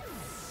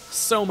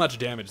so much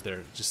damage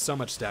there, just so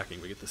much stacking.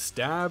 We get the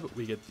stab,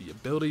 we get the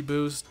ability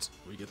boost,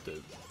 we get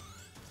the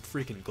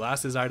freaking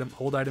glasses item,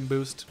 hold item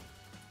boost.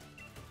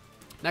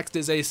 Next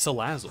is a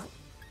Salazzle,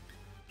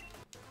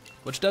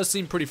 which does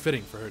seem pretty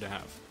fitting for her to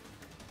have.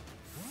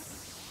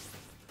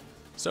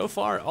 So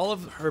far, all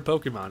of her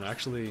Pokemon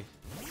actually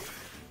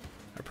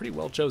are pretty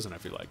well chosen, I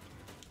feel like.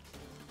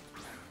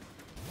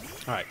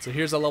 Alright, so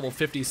here's a level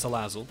 50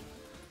 Salazzle,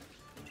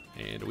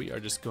 and we are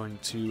just going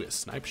to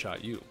Snipe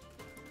Shot you.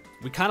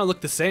 We kind of look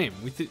the same.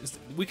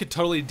 We could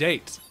totally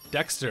date.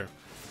 Dexter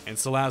and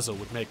Salazzle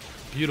would make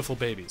beautiful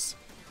babies.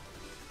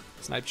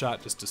 Snipe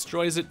Shot just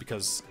destroys it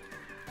because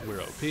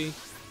we're OP.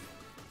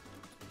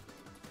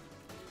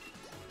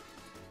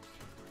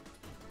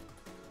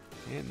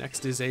 And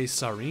next is a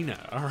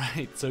Sarina.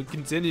 Alright, so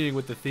continuing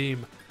with the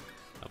theme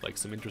of like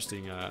some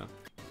interesting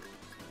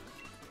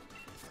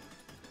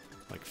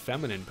like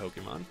feminine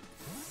Pokemon.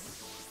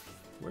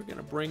 We're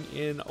gonna bring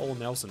in old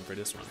Nelson for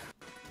this one.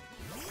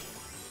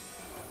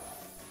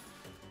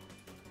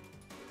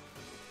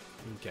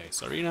 Okay,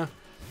 Sarina.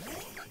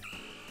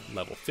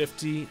 Level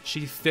 50.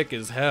 She's thick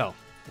as hell.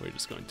 We're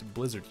just going to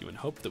Blizzard you and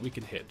hope that we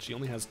can hit. She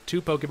only has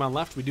 2 Pokemon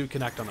left. We do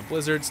connect on the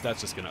Blizzards. That's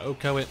just gonna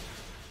OHKO it.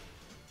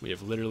 We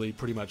have literally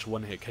pretty much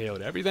one-hit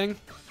KO'd everything.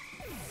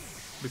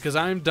 Because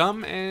I'm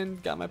dumb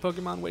and got my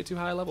Pokemon way too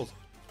high levels.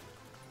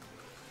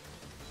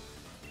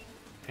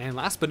 And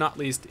last but not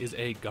least is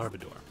a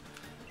Garbodor.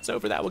 So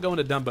for that, we'll go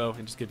into Dumbo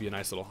and just give you a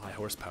nice little high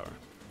horsepower.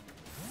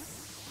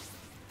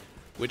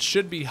 Which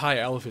should be high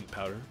elephant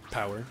power,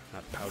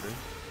 not powder.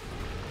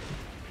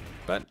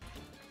 But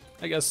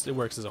I guess it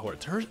works as a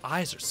horse. Her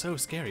eyes are so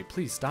scary.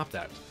 Please stop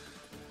that.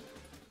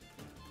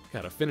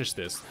 Gotta finish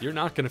this. You're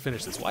not gonna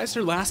finish this. Why is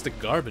her last a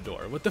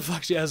Garbodor? What the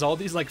fuck? She has all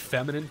these like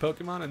feminine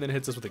Pokemon and then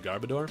hits us with a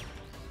Garbodor.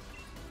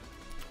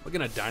 We're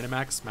gonna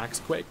Dynamax Max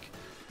Quake,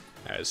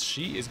 as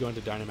she is going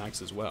to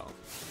Dynamax as well.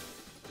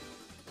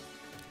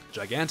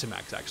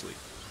 Gigantamax, actually.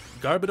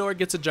 Garbodor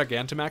gets a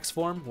Gigantamax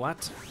form?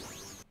 What?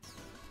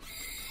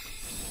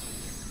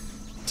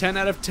 10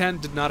 out of 10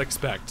 did not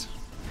expect.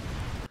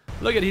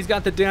 Look at, he's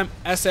got the damn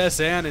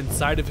SSN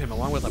inside of him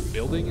along with a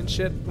building and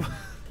shit.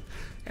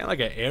 And like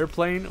an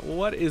airplane.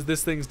 What is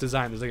this thing's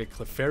design? There's like a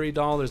Clefairy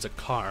doll, there's a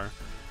car,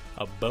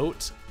 a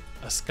boat,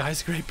 a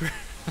skyscraper.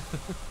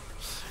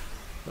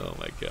 Oh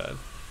my god.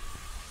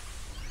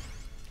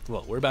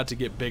 Well, we're about to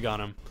get big on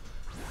him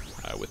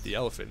with the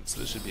elephant, so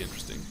this should be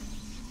interesting.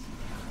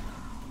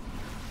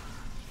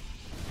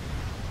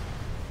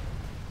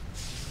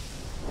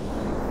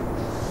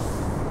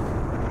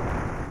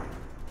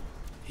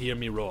 Hear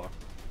me roar.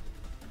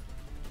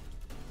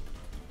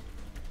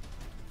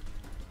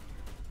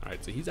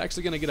 Alright, so he's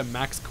actually going to get a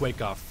Max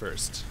Quake off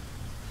first.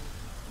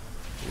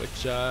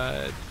 Which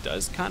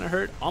does kind of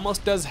hurt.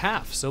 Almost does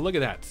half, so look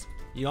at that.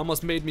 You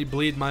almost made me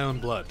bleed my own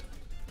blood.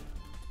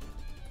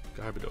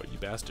 Garbodor, you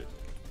bastard.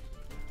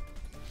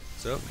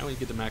 So, now we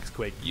get to Max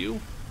Quake you.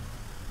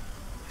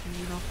 And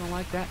you're not going to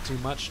like that too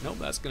much. Nope,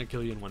 that's going to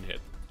kill you in one hit.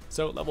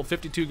 So, level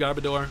 52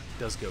 Garbodor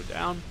does go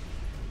down.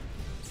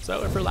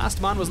 So, if her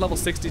last mon was level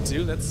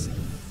 62, that's...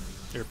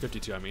 or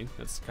 52, I mean.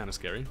 That's kind of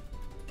scary.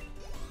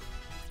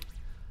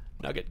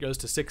 Nugget goes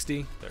to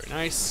 60. Very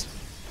nice.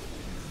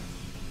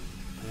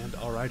 And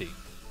alrighty.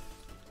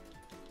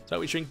 So,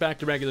 we shrink back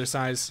to regular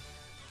size.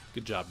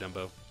 Good job,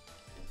 Dumbo.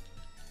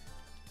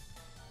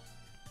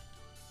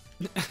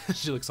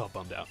 She looks all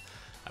bummed out.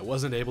 I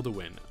wasn't able to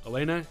win.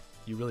 Elena,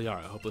 you really are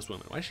a hopeless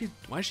woman.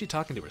 Why is she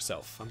talking to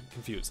herself? I'm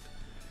confused.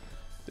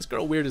 This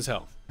girl weird as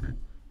hell.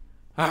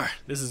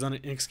 This is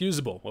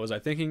inexcusable. What was I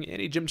thinking?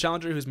 Any gym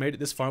challenger who's made it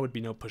this far would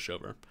be no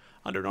pushover.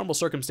 Under normal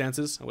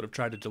circumstances, I would have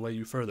tried to delay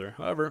you further.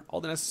 However,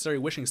 all the necessary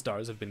wishing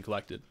stars have been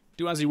collected.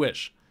 Do as you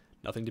wish.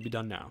 Nothing to be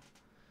done now.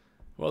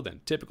 Well then,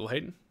 typical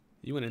Hayden.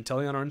 You and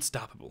Inteleon are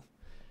unstoppable.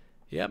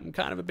 Yep, I'm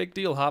kind of a big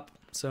deal, Hop.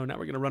 So now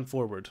we're going to run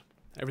forward.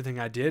 Everything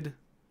I did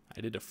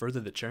to further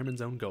the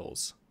chairman's own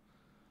goals.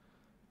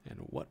 And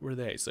what were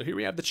they? So here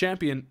we have the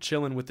champion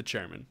chilling with the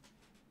chairman.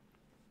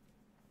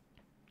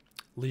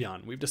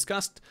 Leon, we've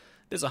discussed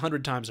this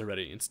 100 times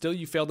already, and still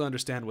you fail to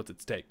understand what's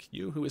at stake.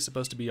 You, who is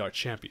supposed to be our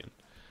champion.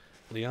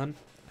 Leon,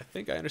 I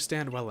think I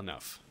understand well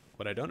enough.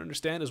 What I don't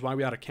understand is why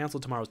we ought to cancel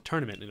tomorrow's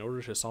tournament in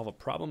order to solve a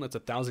problem that's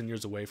 1,000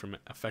 years away from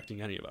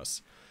affecting any of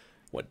us.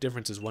 What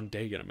difference is one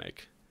day gonna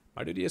make?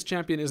 My duty as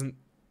champion isn't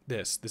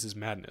this. This is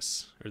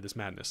madness. Or this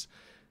madness.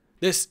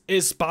 This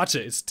is Spacha.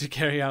 It's to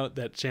carry out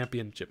that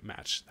championship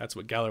match. That's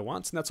what Galar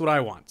wants, and that's what I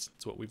want.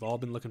 It's what we've all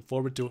been looking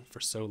forward to for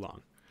so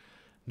long.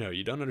 No,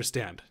 you don't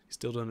understand. You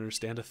still don't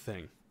understand a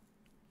thing.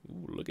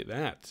 Ooh, look at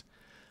that.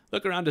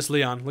 Look around us,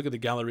 Leon. Look at the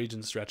Galar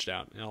region stretched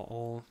out.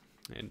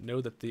 And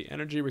know that the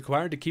energy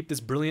required to keep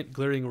this brilliant,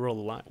 glittering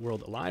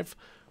world alive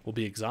will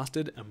be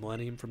exhausted a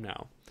millennium from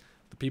now.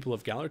 The people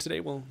of Galar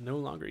today will no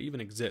longer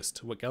even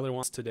exist. What Galar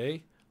wants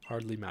today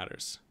hardly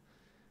matters.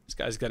 This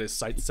guy's got his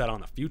sights set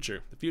on the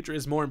future. The future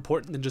is more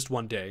important than just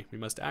one day. We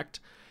must act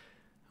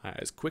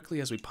as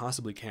quickly as we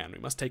possibly can. We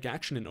must take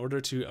action in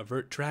order to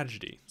avert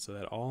tragedy so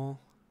that all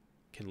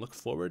can look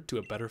forward to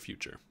a better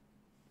future.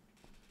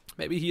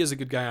 Maybe he is a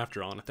good guy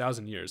after all in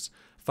 1,000 years.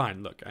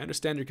 Fine, look, I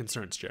understand your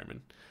concerns,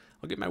 Chairman.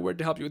 I'll give my word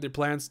to help you with your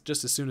plans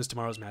just as soon as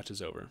tomorrow's match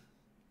is over.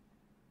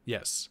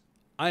 Yes,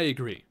 I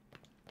agree.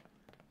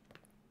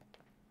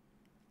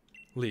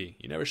 Lee,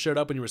 you never showed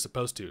up when you were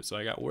supposed to, so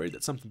I got worried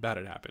that something bad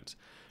had happened.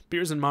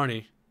 Piers and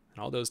Marnie and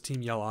all those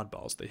Team Yell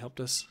oddballs, they helped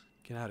us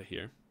get out of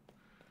here.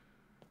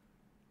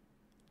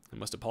 I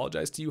must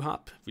apologize to you,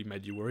 Hop, if we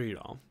made you worry at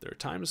all. There are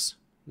times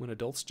when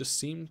adults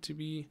just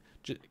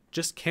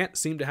can't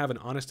seem to have an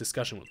honest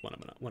discussion with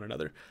one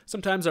another.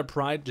 Sometimes our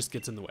pride just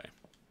gets in the way.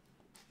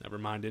 Never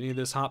mind any of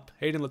this, Hop.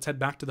 Hayden, let's head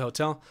back to the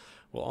hotel.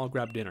 We'll all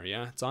grab dinner,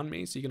 yeah? It's on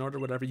me, so you can order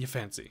whatever you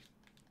fancy.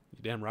 You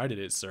damn right it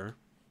is, sir.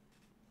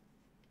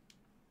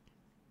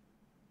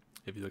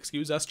 If you'll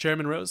excuse us,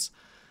 Chairman Rose,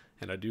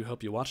 And I do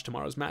hope you watch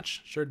tomorrow's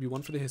match. Sure to be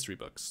one for the history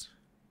books.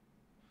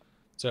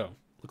 So,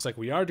 looks like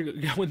we are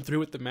going through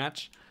with the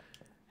match.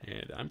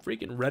 And I'm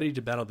freaking ready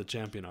to battle the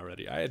champion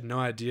already. I had no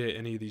idea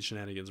any of these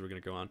shenanigans were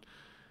going to go on.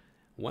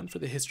 One for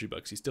the history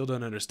books. You still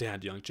don't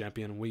understand, young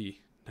champion.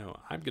 No,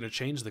 I'm going to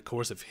change the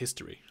course of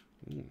history.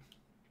 Ooh.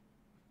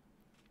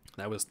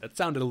 That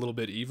sounded a little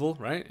bit evil,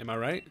 right? Am I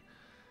right?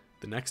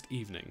 The next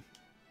evening.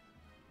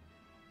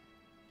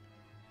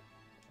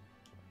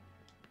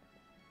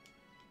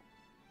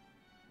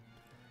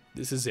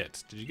 This is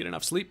it. Did you get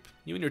enough sleep?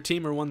 You and your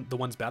team are the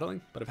ones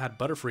battling, but I've had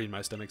Butterfree in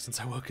my stomach since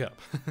I woke up.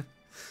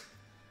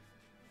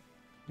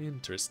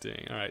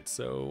 Interesting. Alright,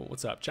 so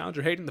what's up?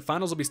 Challenger Hayden, the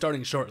finals will be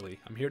starting shortly.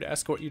 I'm here to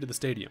escort you to the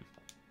stadium.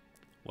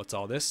 What's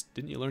all this?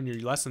 Didn't you learn your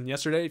lesson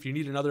yesterday? If you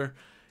need another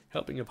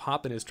helping of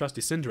Hop and his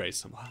trusty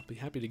Cinderace, I'll be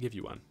happy to give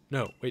you one.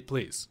 No, wait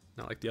please.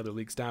 Not like the other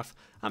league staff.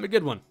 I'm a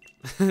good one.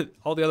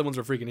 All the other ones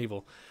were freaking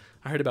evil.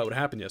 I heard about what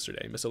happened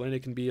yesterday. Miss Elena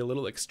can be a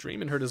little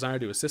extreme in her desire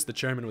to assist the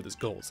chairman with his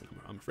goals, and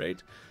I'm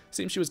afraid.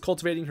 Seems she was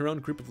cultivating her own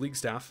group of league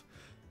staff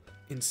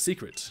in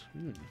secret.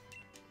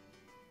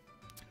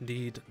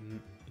 Indeed,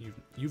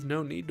 you've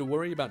no need to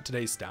worry about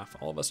today's staff.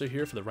 All of us are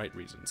here for the right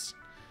reasons.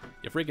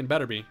 You freaking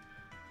better be.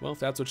 Well, if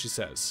that's what she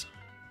says.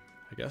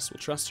 I guess we'll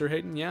trust her,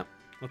 Hayden. Yeah,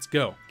 let's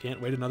go.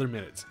 Can't wait another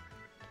minute.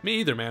 Me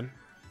either, man.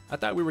 I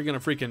thought we were gonna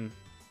freaking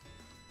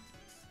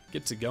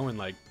get to going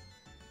like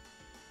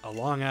a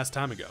long-ass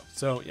time ago.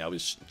 So, yeah,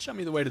 show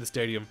me the way to the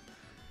stadium.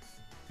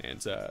 And,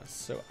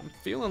 so I'm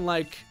feeling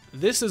like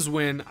this is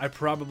when I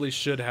probably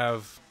should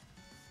have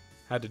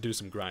had to do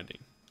some grinding.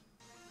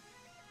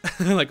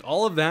 Like,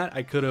 all of that,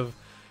 I could have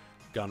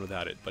gone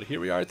without it. But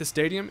here we are at the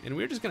stadium, and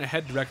we're just going to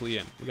head directly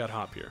in. We got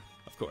Hop here,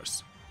 of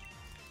course.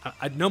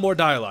 No more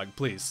dialogue,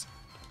 please.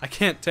 I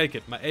can't take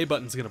it. My A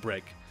button's going to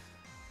break.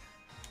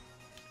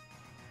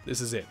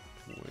 This is it.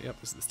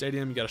 Yep, this is the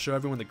stadium. You got to show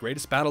everyone the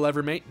greatest battle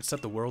ever, mate, and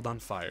set the world on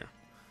fire.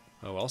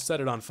 Oh, I'll set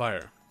it on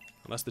fire.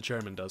 Unless the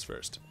chairman does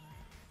first.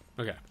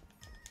 Okay.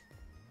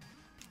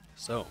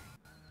 So.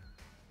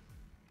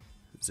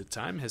 The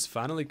time has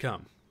finally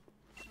come.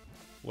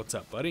 What's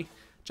up, buddy?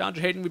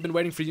 Challenger Hayden, we've been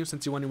waiting for you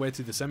since you won your way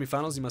through the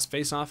semifinals. You must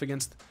face off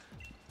against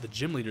the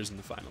gym leaders in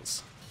the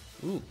finals.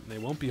 Ooh, they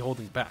won't be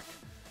holding back.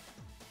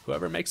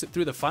 Whoever makes it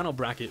through the final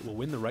bracket will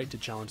win the right to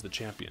challenge the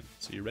champion.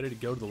 So you ready to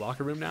go to the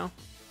locker room now?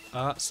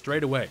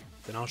 Straight away.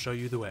 Then I'll show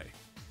you the way.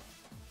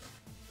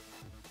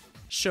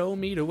 Show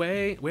me the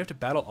way. We have to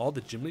battle all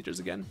the gym leaders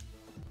again?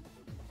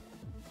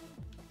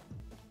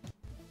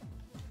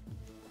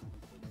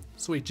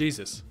 Sweet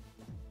Jesus.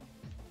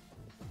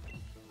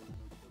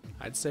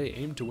 I'd say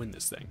aim to win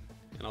this thing.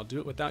 And I'll do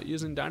it without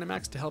using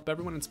Dynamax to help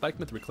everyone in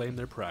Spikemuth reclaim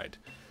their pride.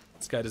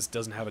 This guy just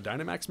doesn't have a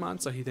Dynamax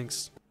mod, so he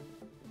thinks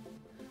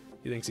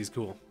he's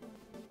cool.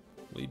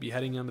 Will you be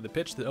heading onto the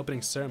pitch? The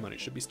opening ceremony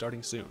should be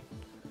starting soon.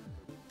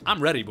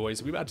 I'm ready,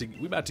 boys. We about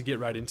to get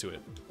right into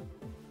it.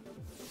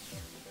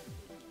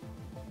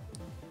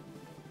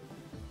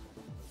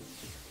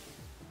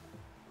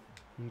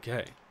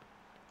 Okay.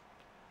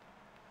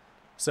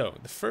 So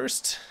the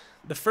first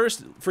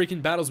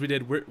freaking battles we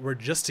did were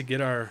just to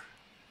get our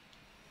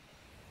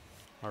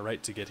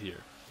right to get here.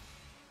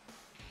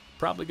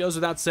 Probably goes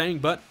without saying,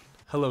 but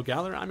hello,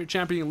 Galar. I'm your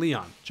champion,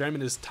 Leon.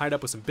 Chairman is tied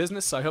up with some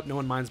business, so I hope no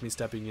one minds me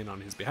stepping in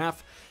on his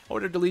behalf, in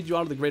order to lead you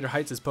all to the greater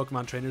heights as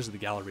Pokemon trainers of the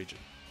Galar region.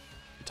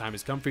 The time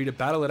has come for you to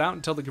battle it out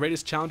until the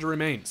greatest challenger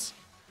remains.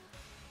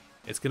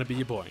 It's gonna be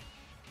your boy.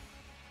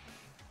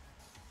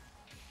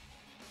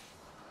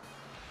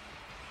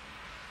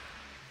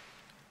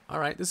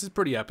 Alright, this is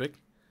pretty epic.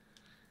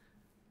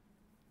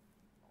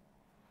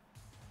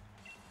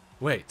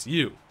 Wait,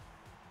 you.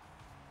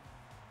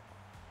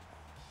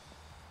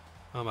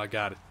 Oh my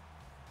god.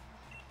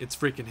 It's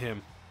freaking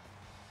him.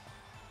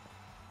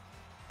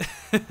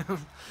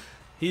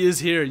 He is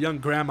here, young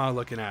grandma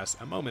looking ass.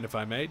 A moment, if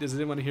I may. Does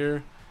anyone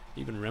here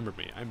even remember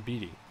me? I'm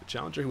Beatty, the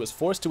challenger who was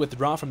forced to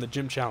withdraw from the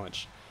gym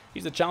challenge.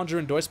 He's a challenger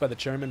endorsed by the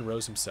chairman,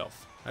 Rose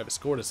himself. I have a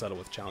score to settle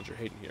with Challenger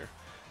Hayden here.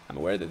 I'm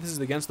aware that this is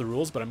against the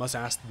rules, but I must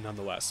ask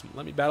nonetheless.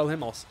 Let me battle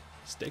him. I'll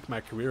stake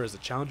my career as a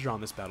challenger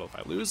on this battle. If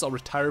I lose, I'll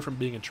retire from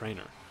being a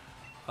trainer.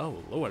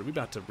 Oh Lord, we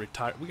about to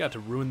retire. We got to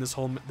ruin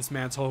this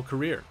man's whole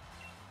career.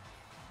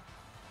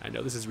 I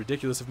know this is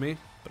ridiculous of me,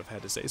 but if I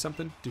had to say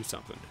something, do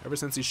something. Ever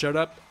since he showed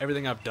up,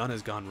 everything I've done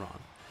has gone wrong.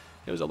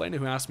 It was Elena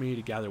who asked me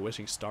to gather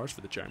wishing stars for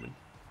the chairman,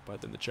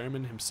 but then the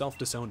chairman himself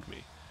disowned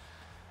me.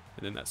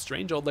 And then that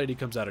strange old lady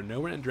comes out of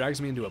nowhere and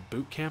drags me into a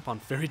boot camp on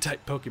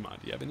fairy-type Pokemon.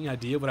 Do you have any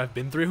idea what I've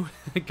been through?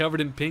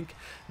 Covered in pink,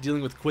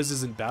 dealing with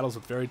quizzes and battles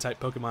with fairy-type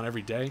Pokemon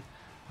every day.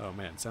 Oh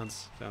man,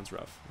 sounds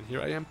rough. And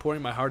here I am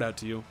pouring my heart out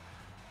to you,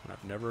 when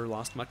I've never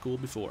lost my cool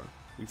before.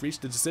 We've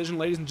reached a decision,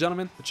 ladies and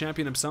gentlemen. The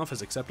champion himself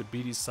has accepted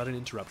Beatty's sudden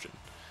interruption.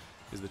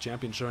 Is the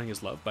champion showing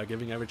his love by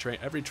giving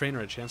every trainer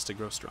a chance to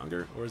grow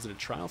stronger, or is it a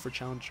trial for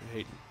Challenger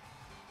Hayden?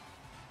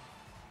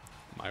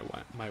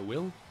 My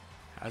will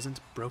hasn't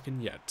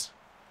broken yet.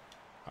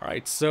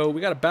 Alright, so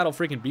we gotta battle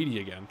freaking Beatty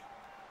again.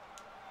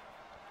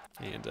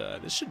 And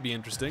this should be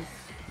interesting.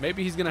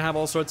 Maybe he's gonna have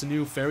all sorts of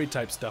new fairy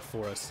type stuff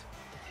for us.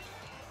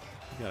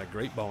 Got a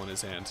great ball in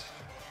his hand.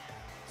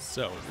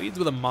 So, it leads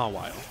with a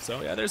Mawile.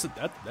 So, yeah,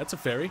 that's a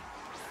fairy.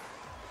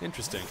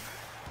 Interesting.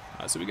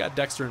 So we got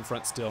Dexter in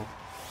front still.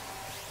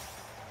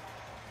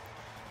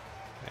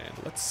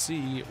 And let's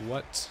see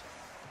what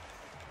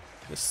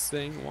this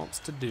thing wants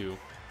to do.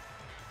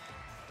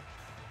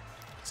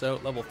 So,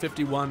 level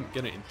 51,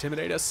 gonna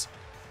intimidate us.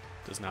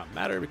 Does not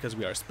matter because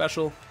we are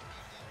special.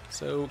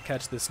 So,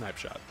 catch this snipe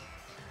shot.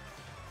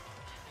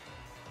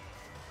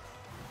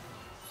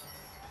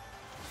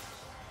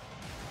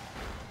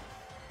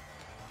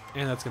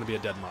 And that's going to be a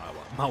dead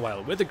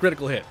Mawile with a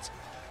critical hit,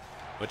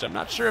 which I'm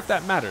not sure if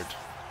that mattered.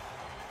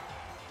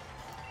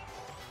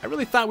 I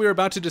really thought we were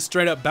about to just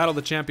straight up battle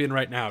the champion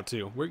right now,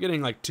 too. We're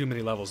getting like too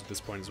many levels at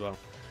this point as well.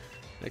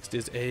 Next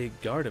is a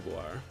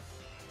Gardevoir.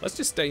 Let's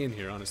just stay in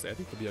here, honestly. I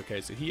think we'll be okay.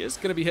 So he is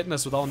going to be hitting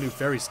us with all new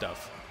fairy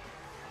stuff.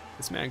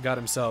 This man got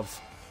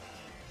himself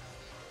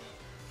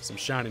some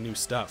shiny new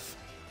stuff.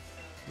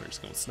 We're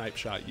just going to snipe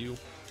shot you,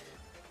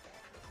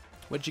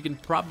 which you can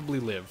probably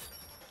live.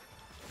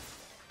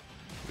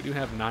 We do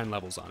have 9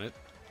 levels on it,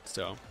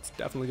 so it's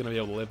definitely going to be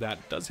able to live that.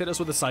 It does hit us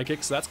with a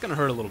Psychic, so that's going to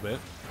hurt a little bit.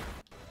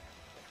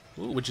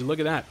 Ooh, would you look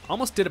at that?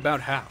 Almost did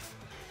about half.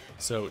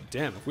 So,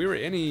 damn, if we were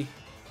any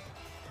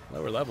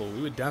lower level,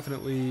 we would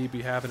definitely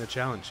be having a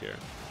challenge here.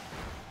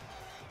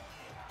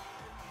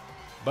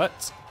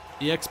 But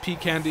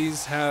EXP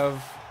candies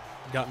have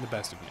gotten the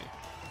best of me,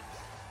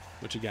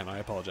 which, again, I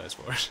apologize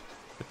for.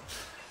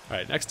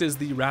 Alright, next is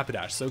the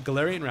Rapidash. So,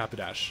 Galarian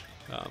Rapidash.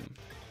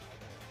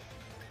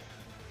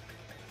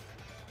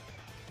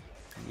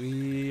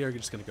 We are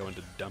just going to go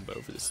into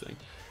Dumbo for this thing.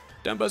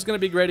 Dumbo's going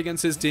to be great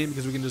against his team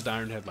because we can just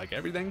Iron Head like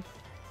everything.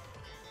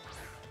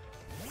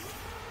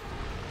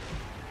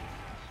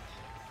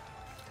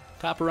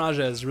 Paparaja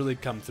has really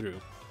come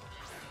through.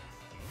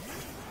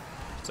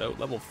 So,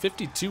 level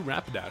 52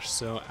 Rapidash.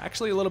 So,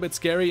 actually a little bit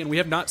scary, and we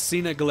have not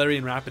seen a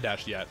Galarian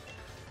Rapidash yet.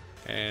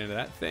 And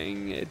that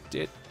thing,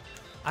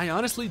 I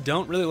honestly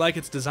don't really like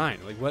its design.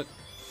 Like, what?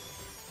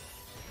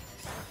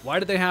 Why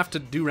did they have to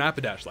do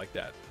Rapidash like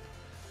that?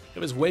 It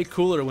was way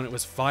cooler when it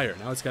was fire.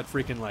 Now it's got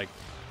freaking, like,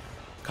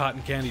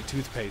 cotton candy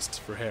toothpaste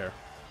for hair.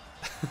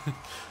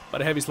 But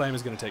a Heavy Slam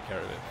is going to take care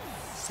of it.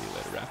 See you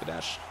later,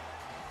 Rapidash.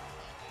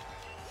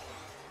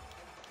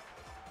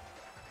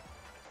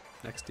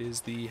 Next is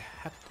the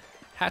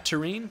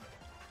Hatterene.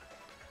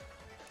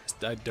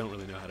 I don't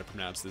really know how to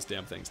pronounce this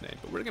damn thing's name,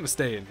 but we're going to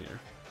stay in here.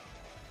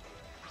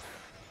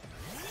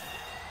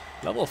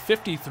 Level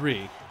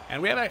 53.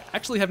 And we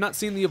actually have not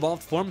seen the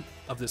evolved form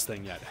of this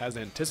thing yet. It has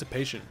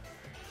Anticipation.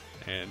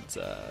 And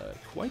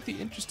quite the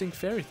interesting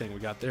fairy thing we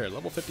got there,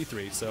 level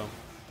 53. So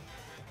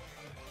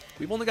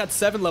we've only got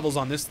 7 levels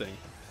on this thing.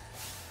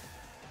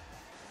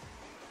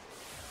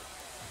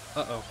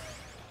 Uh-oh.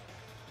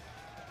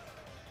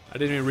 I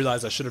didn't even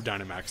realize I should have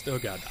Dynamaxed. Oh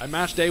god, I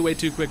mashed A way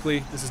too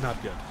quickly. This is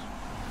not good.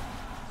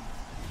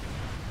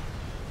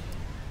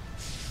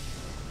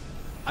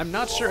 I'm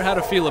not sure how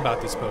to feel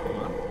about this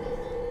Pokemon.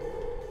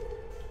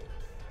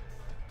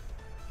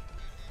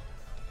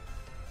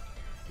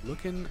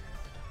 Looking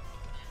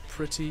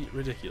pretty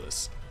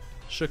ridiculous.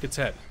 Shook its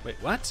head. Wait,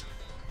 what?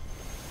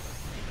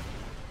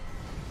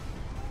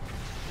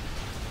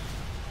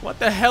 What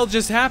the hell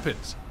just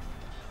happened?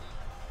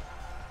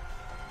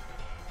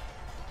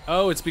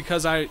 Oh, it's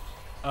because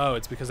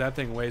it's because that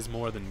thing weighs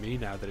more than me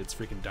now that it's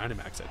freaking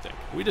Dynamax, I think.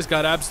 We just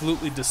got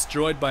absolutely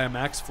destroyed by a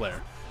Max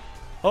Flare.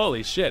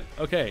 Holy shit.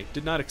 Okay,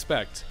 did not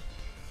expect.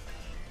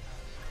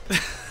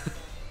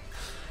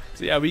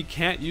 So yeah, we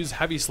can't use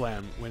Heavy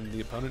Slam when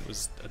the opponent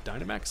was a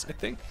Dynamax, I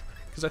think.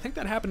 Because I think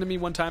that happened to me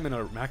one time in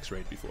a max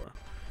raid before.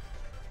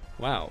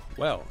 Wow.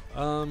 Well,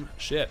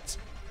 shit.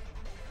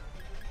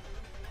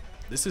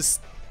 This is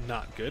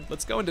not good.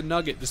 Let's go into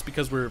Nugget just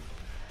because we're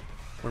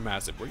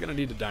massive. We're gonna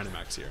need a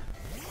Dynamax here.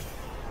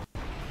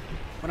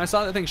 When I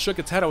saw that thing shook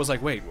its head, I was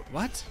like, wait,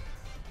 what?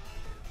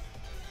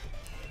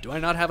 Do I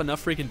not have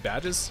enough freaking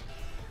badges?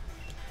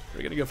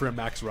 We're gonna go for a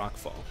max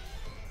Rockfall.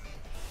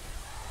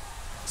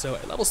 So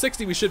at level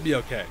 60, we should be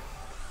okay.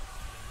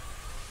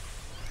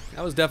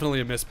 That was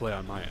definitely a misplay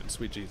on my end.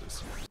 Sweet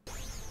Jesus.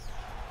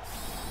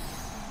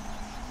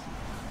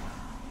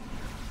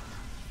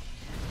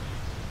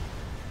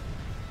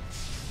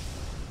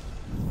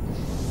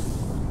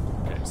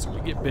 Okay, so we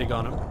get big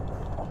on him.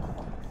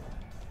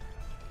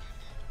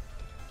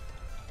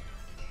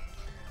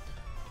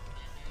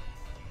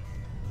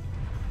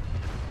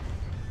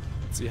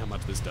 Let's see how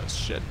much this does.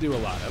 Should do a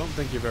lot. I don't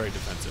think you're very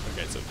defensive.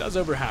 Okay, so it does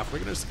over half. We're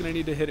just gonna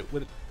need to hit it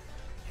with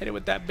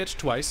that bitch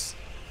twice.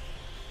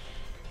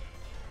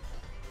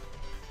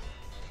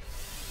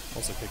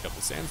 Also pick up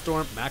the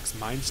Sandstorm, Max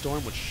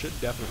Mindstorm, which should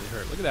definitely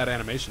hurt. Look at that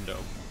animation, though.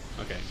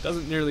 Okay,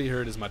 doesn't nearly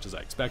hurt as much as I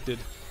expected.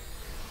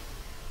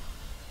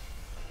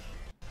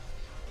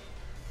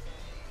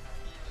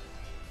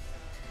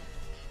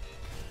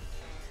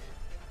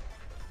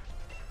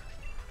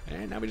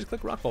 And now we just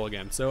click Rockfall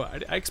again. So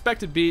I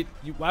expected beat.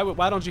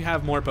 Why don't you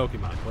have more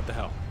Pokemon? What the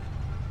hell?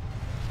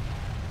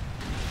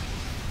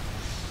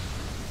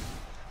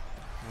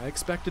 I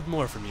expected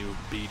more from you,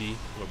 Beady,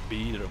 or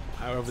Bede, or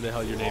however the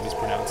hell your name is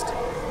pronounced.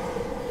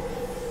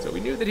 So we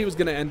knew that he was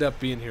going to end up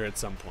being here at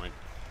some point.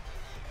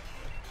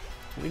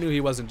 We knew he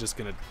wasn't just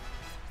going to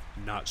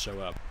not show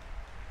up.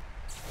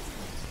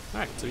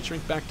 Alright, so we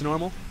shrink back to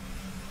normal.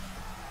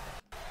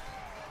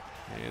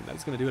 And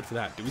that's going to do it for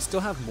that. Do we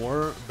still have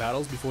more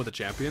battles before the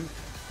champion?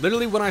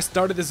 Literally, when I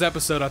started this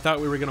episode, I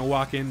thought we were going to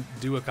walk in,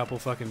 do a couple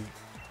fucking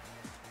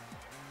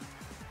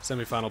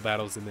semifinal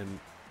battles, and then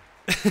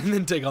and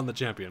then take on the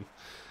champion.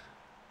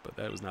 But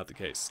that was not the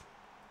case.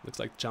 Looks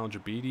like Challenger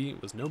BD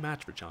was no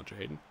match for Challenger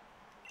Hayden.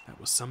 That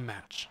was some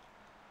match.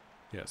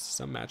 Yes,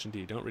 some match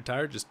indeed. Don't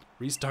retire, just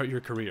restart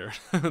your career.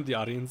 The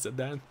audience said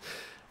that.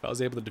 If I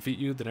was able to defeat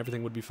you, then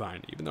everything would be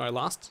fine. Even though I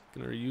lost,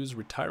 I'm going to use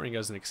retiring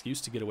as an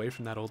excuse to get away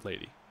from that old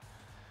lady.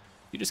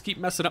 You just keep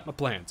messing up my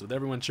plans. With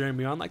everyone cheering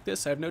me on like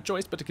this, I have no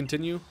choice but to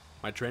continue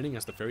my training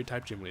as the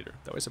fairy-type gym leader.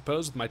 Though I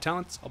suppose with my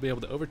talents, I'll be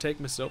able to overtake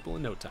Miss Opal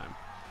in no time.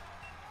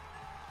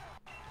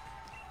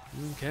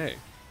 Okay.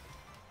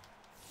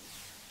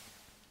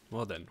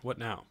 Well then, what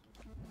now?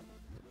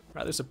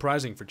 Rather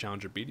surprising for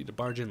Challenger BD to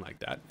barge in like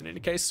that. In any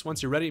case,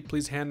 once you're ready,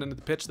 please hand into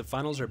the pitch. The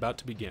finals are about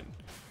to begin.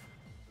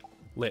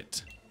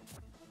 Lit.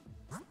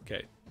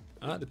 Okay.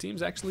 The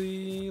team's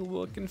actually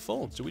looking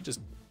full. Do we just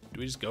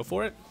go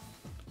for it?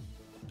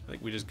 I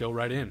think we just go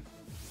right in.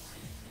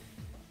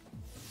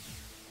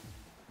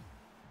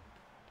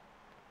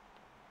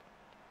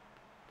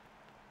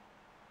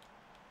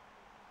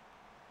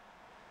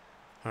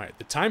 Alright,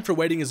 the time for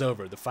waiting is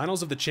over. The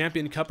finals of the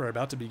Champion Cup are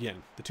about to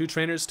begin. The two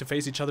trainers to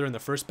face each other in the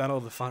first battle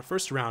of the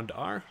first round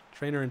are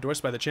trainer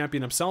endorsed by the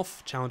champion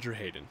himself, Challenger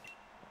Hayden.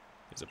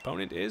 His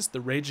opponent is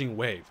the Raging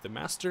Wave, the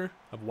master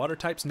of water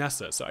types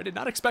Nessa. So I did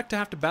not expect to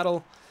have to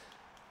battle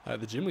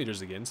the gym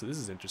leaders again, so this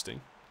is interesting.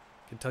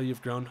 I can tell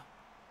you've grown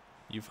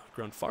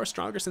far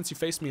stronger since you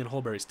faced me in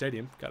Holberry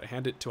Stadium. Gotta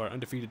hand it to our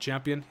undefeated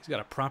champion. He's got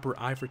a proper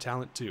eye for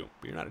talent too.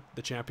 But you're not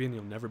the champion,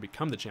 you'll never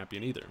become the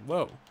champion either.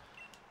 Whoa.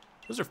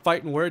 Those are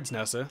fighting words,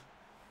 Nessa.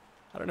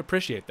 I don't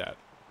appreciate that.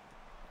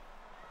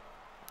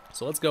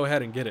 So let's go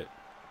ahead and get it.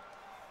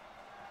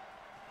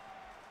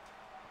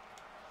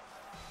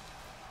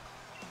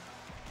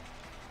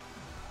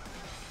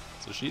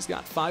 So she's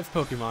got 5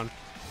 Pokemon.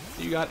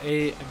 You got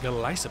a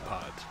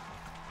Golisopod.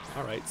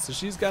 Alright, so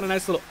she's got a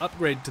nice little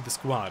upgrade to the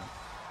squad.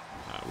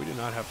 We do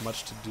not have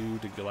much to do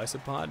to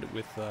Golisopod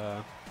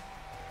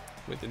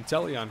with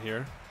Inteleon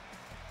here.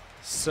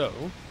 So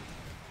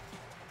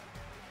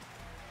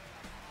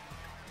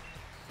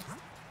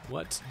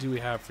what do we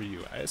have for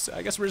you?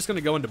 I guess we're just going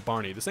to go into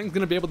Barney. This thing's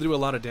going to be able to do a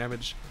lot of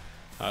damage,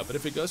 but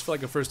if it goes for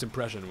like a first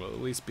impression, we'll at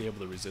least be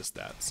able to resist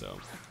that. So,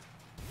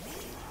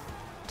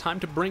 time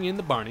to bring in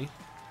the Barney.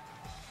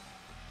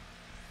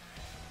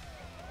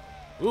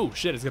 Ooh,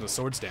 shit, it's got a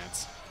Sword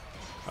Stance.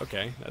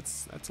 Okay,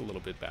 that's a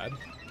little bit bad.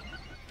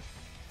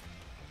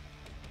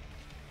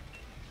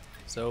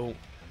 So,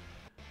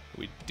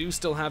 we do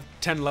still have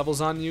 10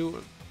 levels on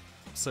you,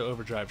 so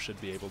Overdrive should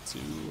be able to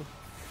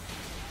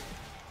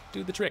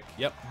do the trick.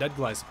 Yep, dead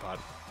Golisopod.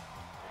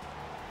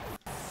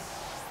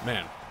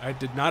 Man, I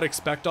did not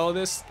expect all of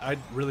this. I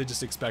really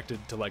just expected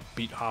to like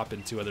beat Hop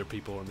and 2 other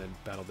people and then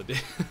battle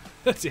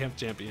the damn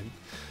champion.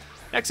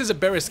 Next is a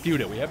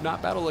Barraskewda. We have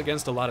not battled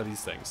against a lot of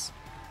these things.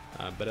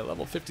 But at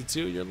level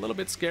 52, you're a little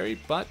bit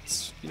scary,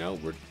 but, you know,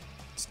 we're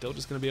still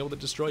just going to be able to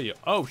destroy you.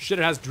 Oh, shit,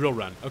 it has Drill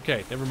Run.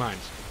 Okay, never mind.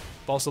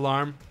 False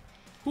Alarm.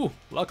 Whew,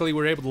 luckily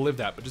we're able to live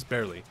that, but just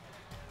barely.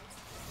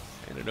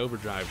 And an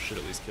Overdrive should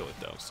at least kill it,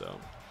 though, so.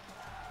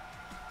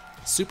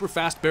 Super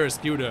fast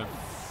Barraskewda.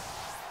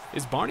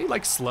 Is Barney,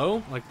 like,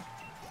 slow? Like,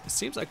 it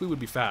seems like we would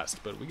be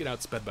fast, but we get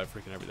outsped by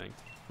freaking everything.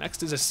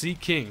 Next is a Sea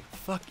King.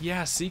 Fuck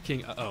yeah, Sea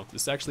King. Uh-oh,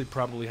 this actually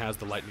probably has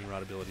the Lightning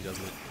Rod ability,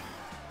 doesn't it?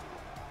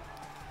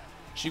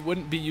 She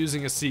wouldn't be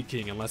using a Sea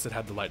King unless it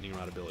had the Lightning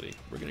Rod ability.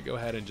 We're going to go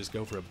ahead and just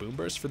go for a Boom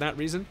Burst for that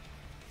reason.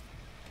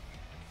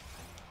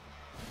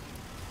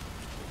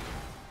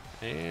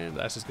 And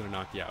that's just going to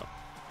knock you out.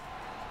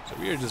 So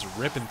we are just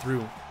ripping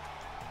through.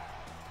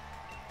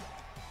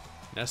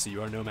 Nessa,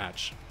 you are no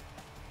match.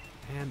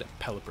 And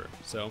Pelipper.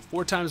 So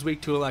 4 times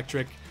weak to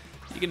electric.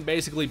 You can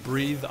basically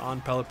breathe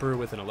on Pelipper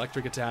with an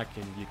electric attack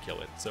and you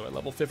kill it. So at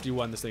level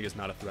 51, this thing is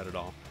not a threat at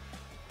all.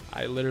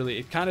 I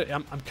literally,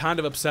 I'm kind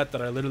of upset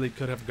that I literally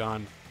could have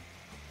gone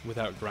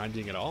without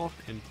grinding at all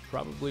and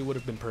probably would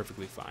have been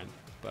perfectly fine.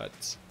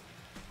 But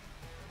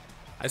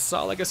I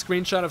saw like a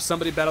screenshot of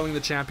somebody battling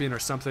the champion or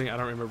something. I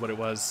don't remember what it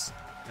was.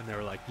 And they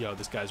were like, yo,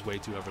 this guy's way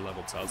too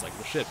overleveled. So I was like,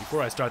 well, shit,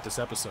 before I start this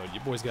episode,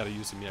 you boys got to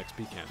use some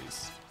EXP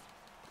candies.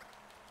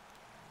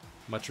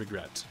 Much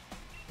regret.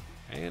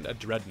 And a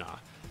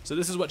Dreadnought. So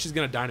this is what she's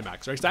going to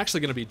Dynamax. Or it's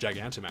actually going to be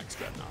Gigantamax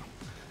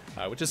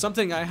Dreadnought. Which is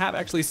something I have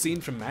actually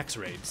seen from max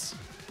raids.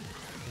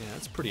 Yeah,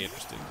 that's pretty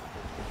interesting.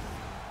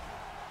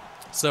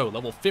 So,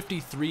 level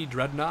 53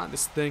 Dreadnought.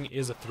 This thing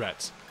is a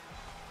threat.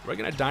 We're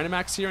going to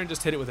Dynamax here and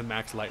just hit it with a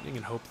Max Lightning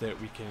and hope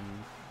that we can...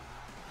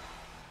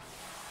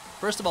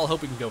 First of all,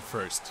 hope we can go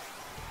first.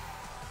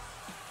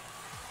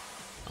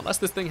 Unless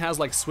this thing has,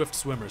 like, Swift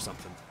Swim or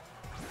something.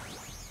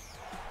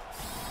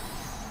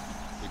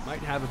 We might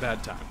have a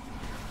bad time.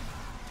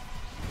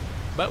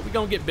 But we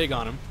gonna get big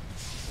on him.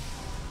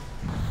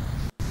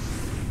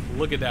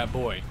 Look at that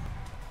boy.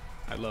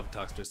 I love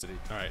toxicity.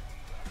 Alright.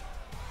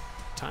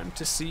 Time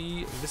to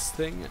see this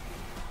thing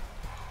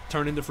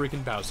turn into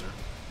freaking Bowser.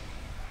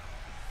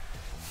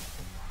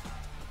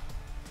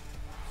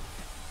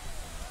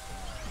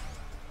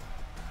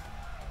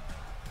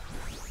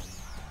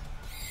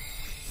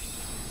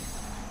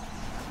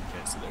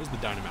 Okay, so there's the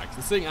Dynamax.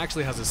 This thing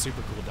actually has a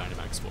super cool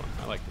Dynamax form.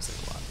 I like this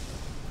thing a lot.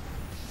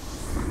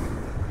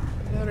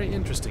 Very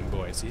interesting,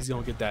 boys. He's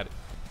gonna get that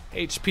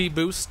HP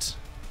boost.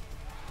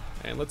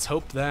 And let's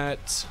hope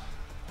that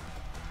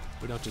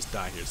we don't just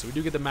die here. So we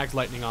do get the Max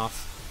Lightning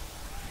off.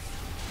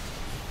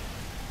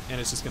 And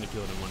it's just gonna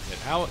kill it in one hit.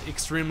 How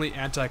extremely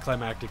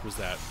anticlimactic was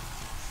that?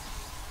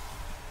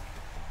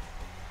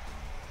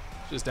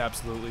 Just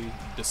absolutely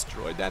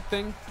destroyed that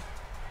thing.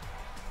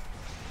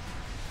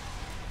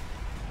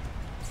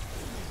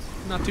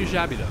 Not too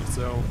shabby though.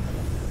 So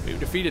we've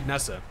defeated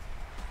Nessa.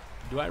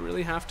 Do I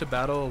really have to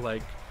battle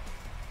like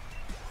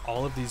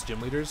all of these gym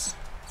leaders?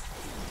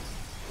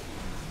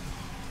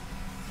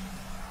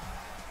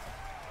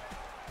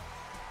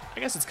 I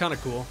guess it's kind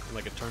of cool in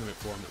like a tournament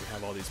form that we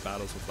have all these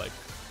battles with like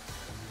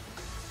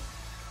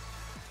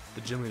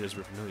the gym leaders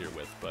we're familiar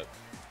with, but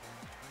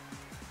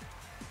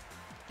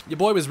your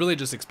boy was really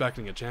just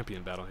expecting a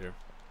champion battle here.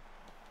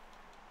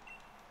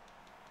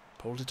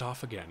 Pulled it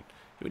off again.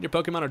 You and your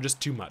Pokemon are just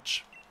too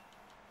much.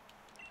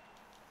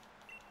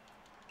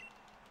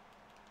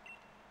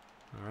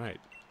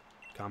 Alright.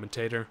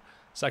 Commentator.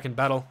 Second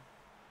battle.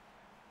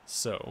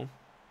 So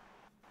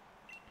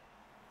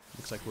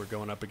looks like we're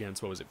going up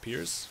against, what was it,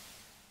 Piers?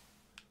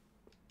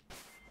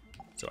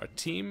 So our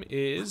team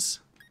is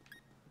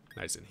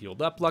nice and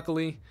healed up,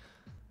 luckily.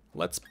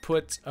 Let's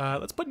put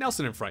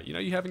Nelson in front. You know,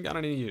 you haven't got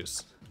any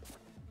use.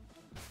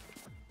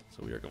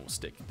 So we are going to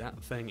stick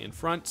that thing in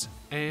front,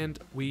 and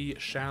we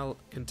shall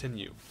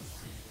continue.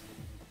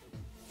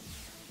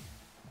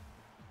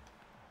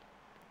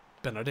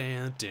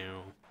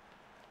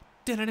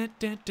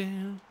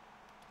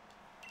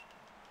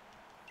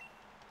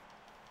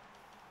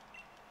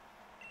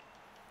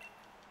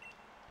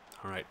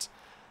 Alright,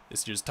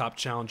 this year's top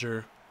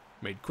challenger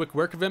made quick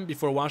work of him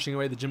before washing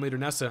away the gym leader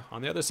Nessa.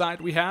 On the other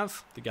side, we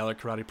have the Galar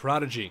Karate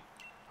Prodigy.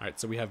 Alright,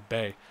 so we have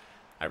Bay.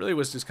 I really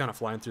was just kind of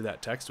flying through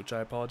that text, which I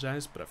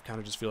apologize, but I've kind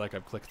of just feel like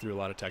I've clicked through a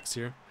lot of text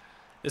here.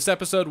 This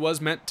episode was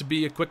meant to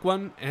be a quick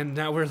one, and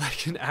now we're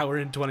like an hour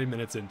and 20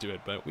 minutes into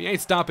it, but we ain't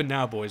stopping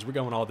now, boys. We're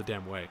going all the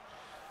damn way.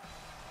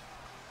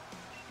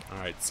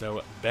 Alright,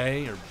 so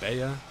Bay, or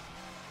Baya,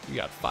 you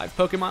got 5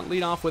 Pokemon.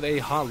 Lead off with a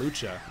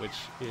Hawlucha, which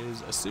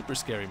is a super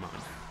scary mon.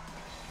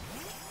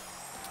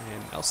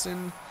 And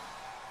Nelson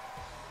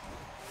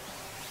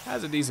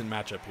has a decent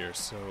matchup here,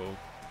 so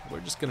we're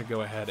just going to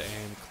go ahead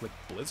and click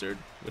Blizzard,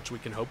 which we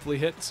can hopefully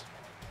hit.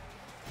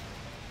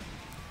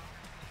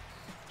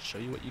 Show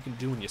you what you can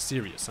do when you're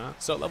serious, huh?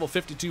 So level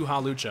 52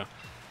 Hawlucha.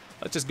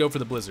 Let's just go for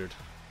the Blizzard.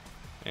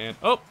 And,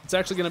 oh, it's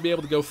actually going to be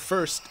able to go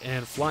first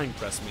and Flying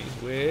Press me,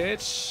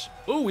 which...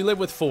 Ooh, we live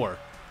with 4.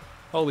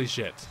 Holy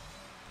shit.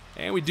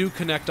 And we do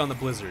connect on the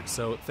Blizzard,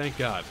 so thank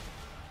God.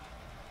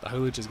 The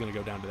Hawlucha is going to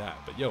go down to that,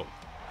 but yo.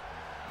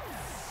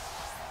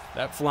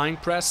 That Flying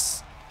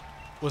Press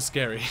was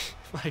scary.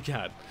 My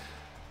God.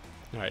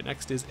 Alright,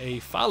 next is a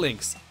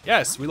Phalanx.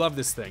 Yes, we love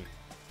this thing.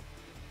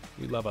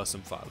 We love us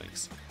some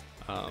Phalanx.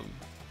 We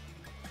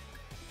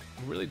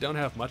really don't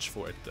have much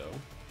for it, though.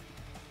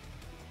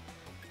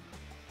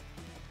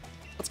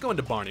 Let's go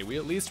into Barney. We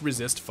at least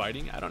resist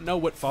fighting. I don't know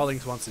what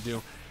Phalanx wants to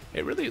do.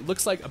 It really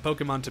looks like a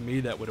Pokemon to me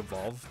that would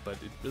evolve, but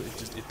it really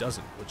just, it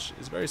doesn't, which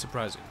is very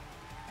surprising.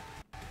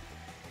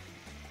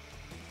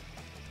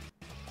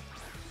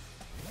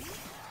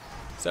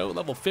 So,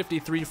 level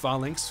 53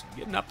 Phalanx,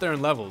 getting up there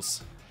in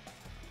levels.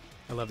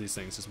 I love these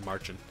things, just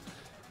marching.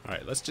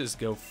 Alright, let's just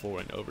go for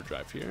an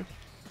Overdrive here.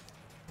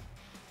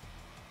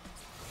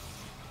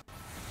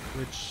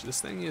 Which, this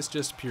thing is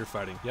just pure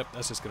fighting. Yep,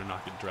 that's just going to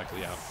knock it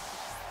directly out.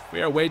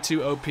 We are way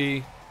too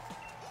OP.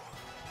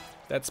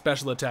 That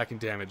special attacking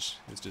damage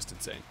is just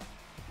insane.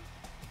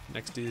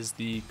 Next is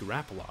the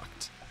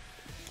Grapploct.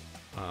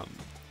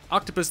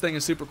 Octopus thing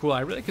is super cool.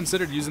 I really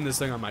considered using this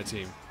thing on my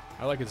team.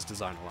 I like its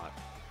design a lot.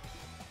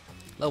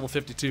 Level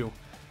 52.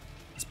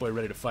 This boy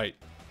ready to fight.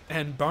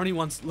 And Barney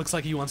looks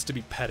like he wants to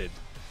be petted.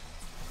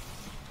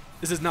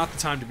 This is not the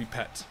time to be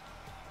pet.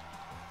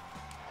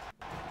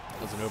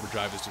 As an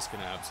Overdrive is just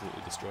going to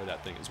absolutely destroy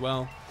that thing as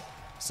well.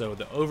 So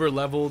the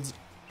over-leveled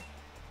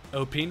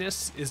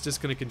OP-ness is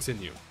just going to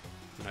continue.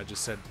 And I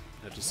just said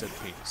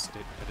penis. I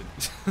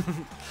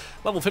didn't.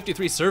 Level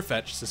 53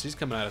 Surfetch, so she's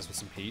coming at us with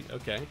some heat.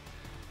 Okay.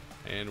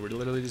 And we're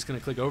literally just going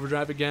to click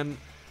Overdrive again.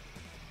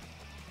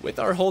 With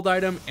our hold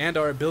item and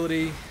our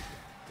ability,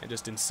 and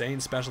just insane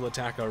special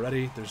attack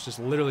already, there's just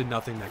literally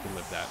nothing that can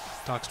lift that.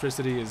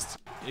 Toxicity is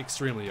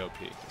extremely OP,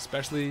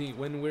 especially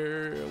when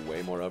we're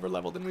way more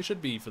over-leveled than we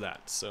should be for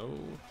that. So,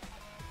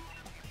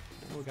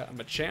 we got a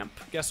Machamp.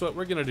 Guess what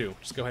we're going to do?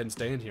 Just go ahead and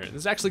stay in here. And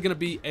this is actually going to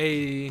be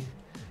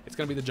it's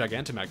going to be the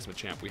Gigantamax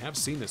Machamp. We have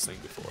seen this thing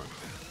before.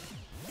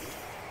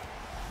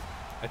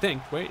 I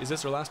think. Wait, is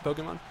this our last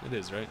Pokemon? It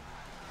is, right?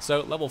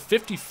 So, level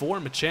 54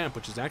 Machamp,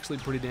 which is actually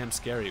pretty damn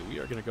scary. We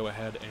are going to go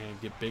ahead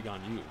and get big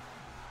on you.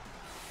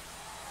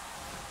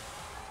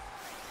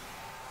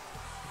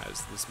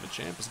 As this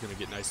Machamp is going to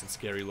get nice and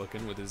scary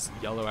looking with his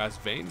yellow-ass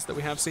veins that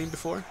we have seen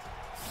before.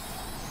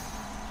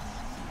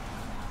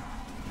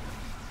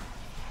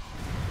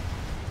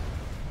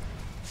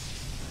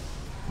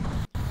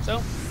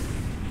 So,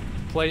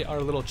 play our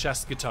little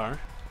chest guitar.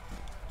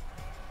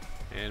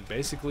 And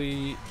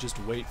basically just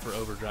wait for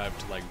Overdrive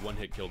to like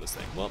one-hit kill this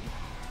thing. Well,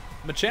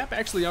 Machamp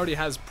actually already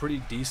has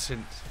pretty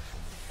decent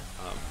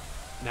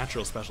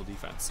natural special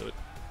defense, so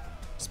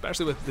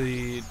especially with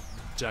the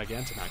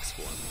Gigantamax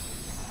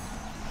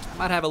form.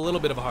 Might have a little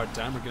bit of a hard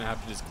time. We're going to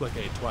have to just click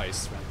A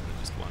twice rather than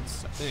just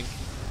once, I think.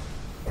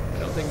 I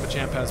don't think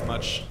Machamp has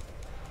much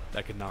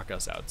that could knock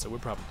us out, so we're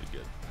probably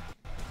good.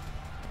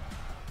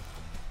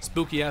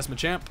 Spooky-ass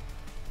Machamp.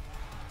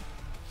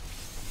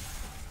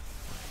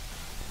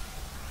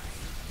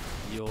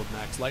 The old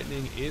Max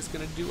Lightning is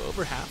going to do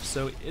over half,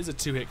 so it is a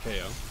 2-hit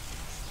KO.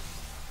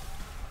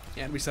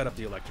 And we set up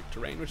the electric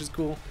terrain, which is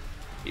cool.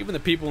 Even the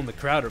people in the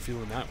crowd are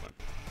feeling that one.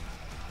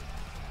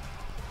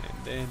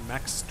 And then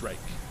Max Strike.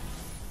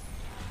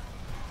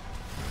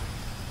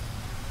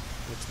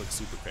 Which looks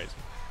super crazy.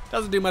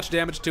 Doesn't do much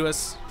damage to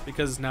us,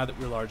 because now that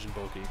we're large and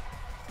bulky.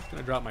 It's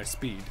going to drop my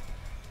speed.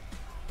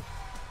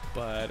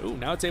 But, ooh,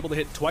 now it's able to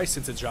hit twice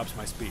since it drops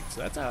my speed.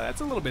 So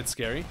that's a little bit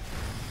scary.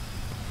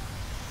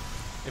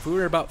 If we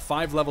were about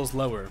 5 levels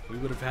lower, we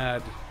would have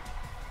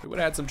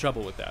had some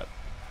trouble with that.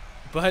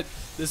 But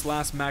this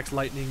last Max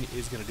Lightning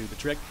is going to do the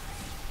trick.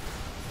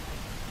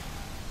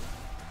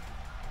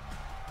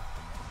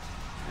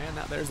 And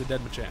now there's the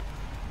dead Machamp.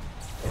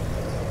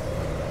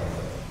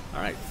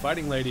 Alright,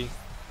 Fighting Lady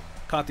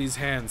caught these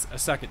hands a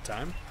second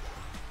time.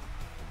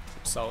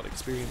 Solid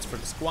experience for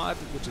the squad,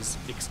 which is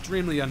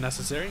extremely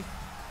unnecessary.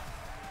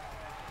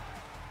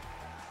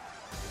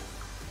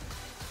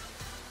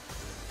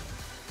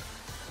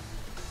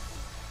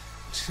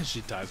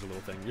 She ties a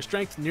little thing. Your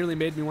strength nearly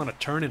made me want to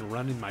turn and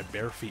run in my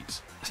bare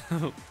feet.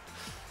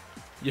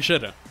 You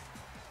shoulda.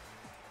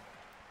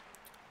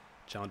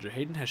 Challenger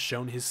Hayden has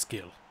shown his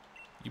skill.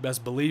 You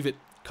best believe it,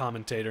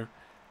 commentator.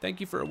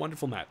 Thank you for a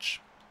wonderful match.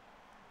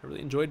 I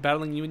really enjoyed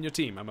battling you and your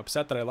team. I'm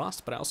upset that I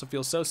lost, but I also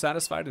feel so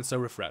satisfied and so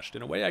refreshed.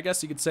 In a way, I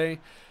guess you could say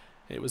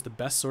it was the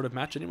best sort of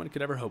match anyone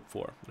could ever hope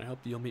for. And I hope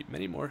you'll meet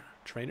many more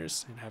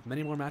trainers and have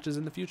many more matches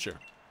in the future.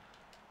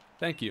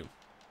 Thank you.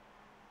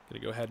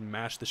 Gonna go ahead and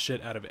mash the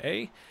shit out of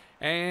A.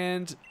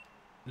 And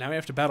now we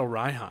have to battle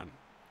Raihan.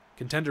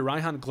 Contender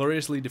Raihan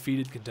gloriously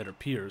defeated Contender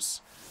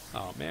Piers.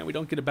 Oh man, we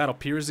don't get to battle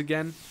Piers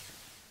again?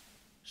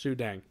 Shoot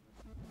dang.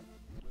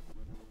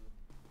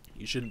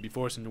 You shouldn't be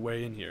forcing your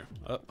way in here.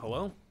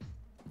 Hello?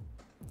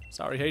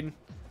 Sorry, Hayden.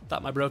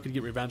 Thought my bro could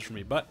get revenge for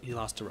me, but he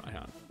lost to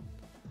Raihan.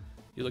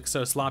 You look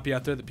so sloppy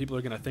out there that people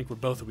are gonna think we're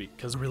both weak,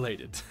 because we're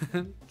related.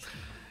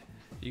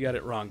 You got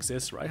it wrong,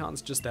 sis.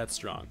 Raihan's just that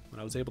strong.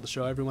 When I was able to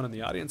show everyone in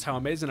the audience how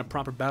amazing a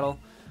proper battle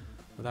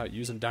without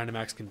using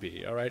Dynamax can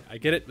be. Alright, I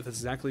get it, but that's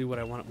exactly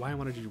what why I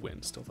wanted you to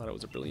win. Still thought it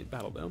was a brilliant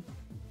battle, though.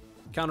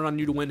 Counted on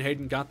you to win,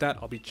 Hayden. Got that?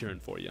 I'll be cheering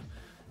for you.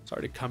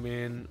 Sorry to come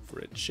in for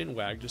a chin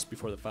wag just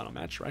before the final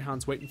match.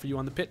 Raihan's waiting for you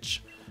on the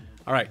pitch.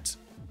 Alright.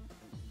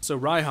 So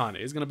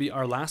Raihan is going to be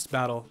our last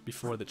battle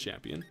before the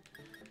champion.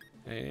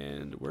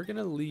 And we're going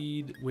to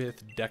lead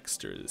with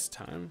Dexter this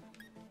time.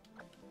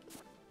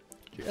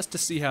 Just to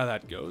see how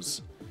that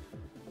goes.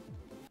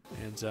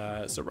 And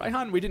so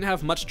Raihan, we didn't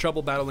have much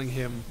trouble battling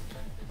him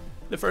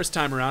the first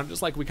time around,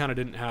 just like we kind of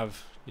didn't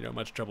have, you know,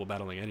 much trouble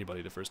battling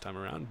anybody the first time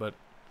around, but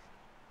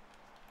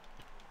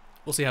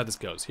we'll see how this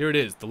goes. Here it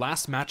is, the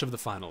last match of the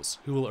finals.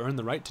 Who will earn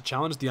the right to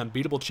challenge the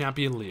unbeatable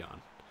champion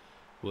Leon?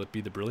 Will it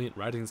be the brilliant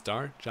Rising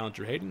Star,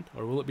 Challenger Hayden,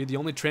 or will it be the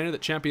only trainer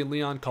that champion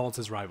Leon calls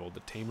his rival, the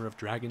tamer of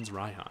dragons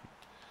Raihan?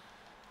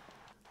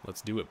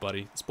 Let's do it,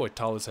 buddy. This boy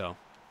tall as hell.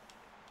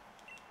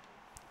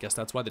 Guess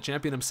that's why the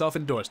champion himself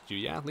endorsed you.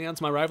 Yeah,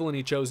 Leon's my rival and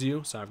he chose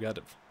you, so I've got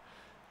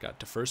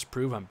to first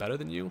prove I'm better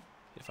than you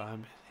if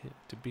I'm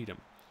to beat him.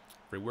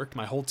 Reworked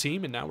my whole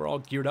team and now we're all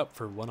geared up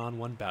for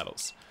one-on-one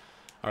battles.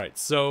 Alright,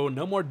 so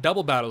no more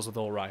double battles with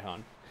old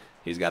Raihan.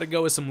 He's got to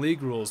go with some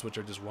league rules, which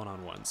are just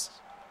one-on-ones.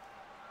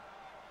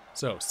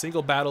 So,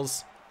 single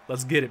battles,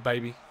 let's get it,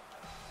 baby.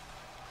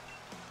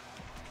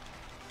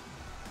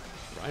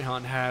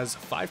 Raihan has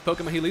 5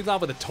 Pokemon. He leads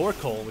off with a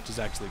Torkoal, which is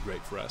actually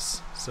great for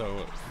us.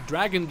 So,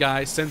 Dragon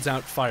Guy sends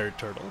out Fire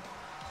Turtle.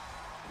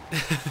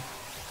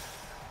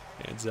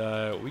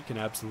 And we can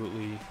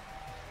absolutely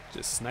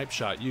just snipe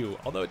shot you.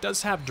 Although it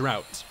does have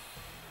Drought,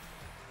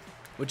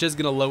 which is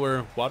going to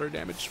lower water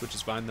damage, which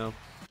is fine though.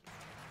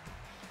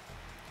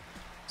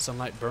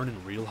 Sunlight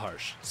Burning real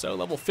harsh. So,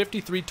 level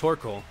 53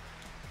 Torkoal.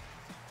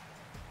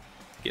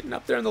 Getting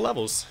up there in the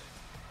levels.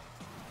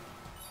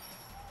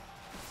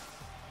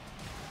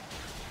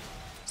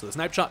 So the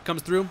Snipe Shot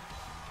comes through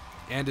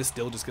and is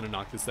still just going to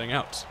knock this thing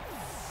out.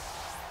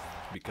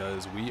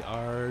 Because we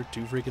are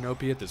too freaking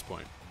OP at this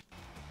point.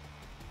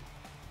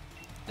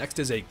 Next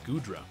is a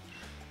Goodra.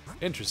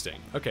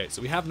 Interesting. Okay,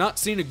 so we have not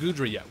seen a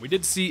Goodra yet. We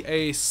did see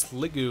a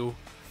Sliggoo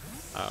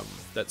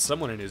that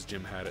someone in his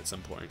gym had at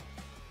some point.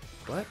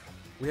 But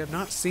we have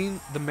not seen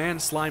the man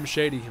Slime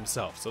Shady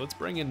himself. So let's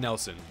bring in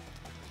Nelson,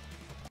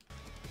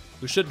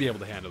 who should be able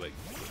to handle it.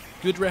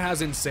 Goodra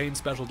has insane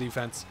special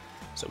defense,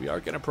 so we are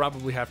going to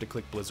probably have to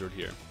click Blizzard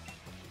here.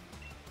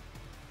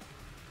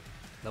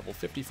 Level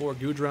 54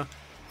 Goodra.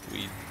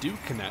 We do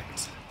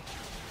connect.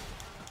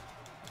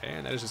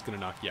 And that is just going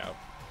to knock you out.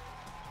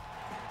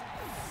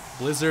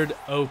 Blizzard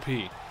OP.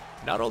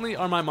 Not only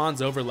are my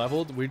Mons over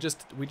leveled, we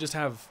just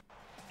have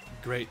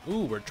great.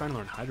 Ooh, we're trying to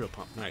learn Hydro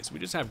Pump. Nice. We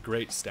just have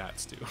great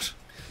stats,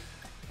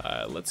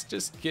 dude. Let's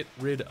just get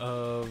rid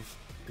of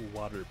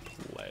Water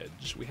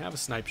Pledge. We have a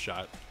Snipe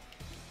Shot,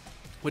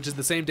 which is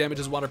the same damage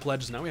as Water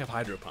Pledge. Now we have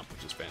Hydro Pump,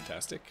 which is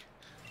fantastic.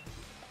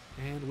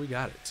 And we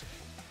got it.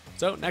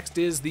 So next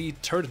is the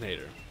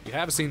Turtonator. We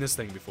have seen this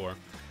thing before.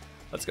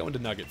 Let's go into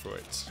Nugget for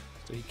it.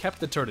 So he kept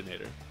the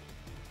Turtonator.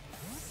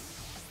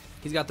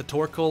 He's got the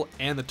Torkoal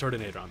and the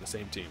Turtonator on the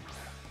same team.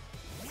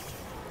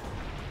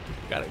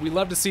 Got it. We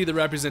love to see the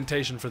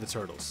representation for the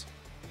turtles.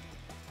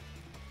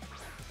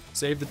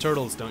 Save the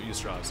turtles, don't use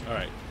straws.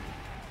 Alright.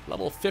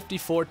 Level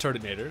 54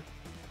 Turtonator.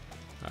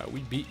 We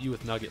beat you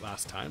with Nugget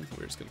last time.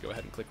 We're just going to go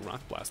ahead and click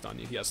Rock Blast on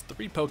you. He has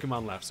 3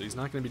 Pokemon left, so he's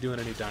not going to be doing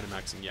any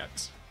Dynamaxing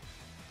yet.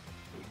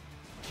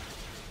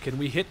 Can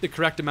we hit the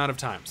correct amount of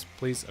times?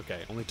 Please?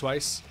 Okay, only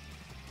twice?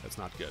 That's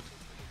not good.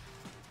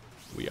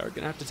 We are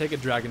going to have to take a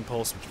Dragon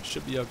Pulse, which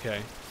should be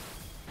okay.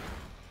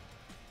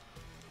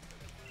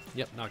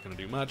 Yep, not going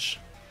to do much.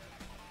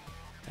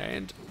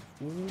 And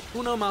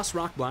Uno Mas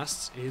Rock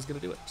Blast is going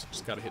to do it.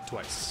 Just got to hit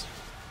twice.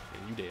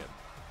 And you did.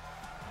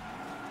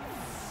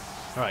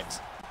 Alright,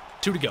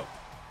 2 to go.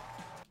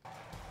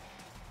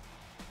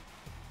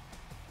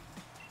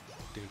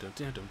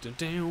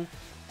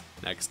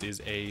 Next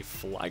is a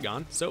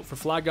Flygon. So for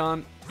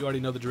Flygon, you already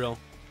know the drill.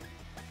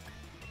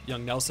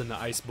 Young Nelson, the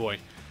Ice Boy.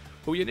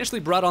 But we initially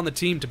brought on the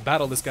team to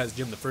battle this guy's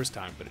gym the first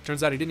time, but it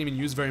turns out he didn't even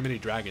use very many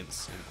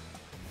dragons. And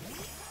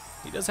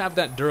he does have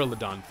that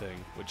Duraludon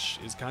thing, which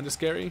is kind of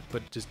scary,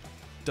 but just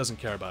doesn't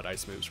care about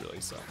ice moves really,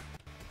 so.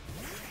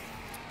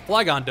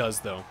 Flygon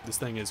does, though. This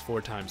thing is 4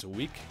 times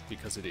weak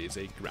because it is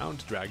a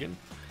ground dragon.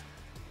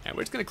 And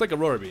we're just going to click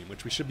Aurora Beam,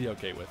 which we should be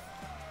okay with.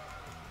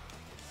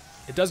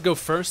 It does go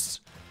first,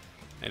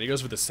 and he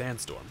goes for the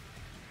Sandstorm.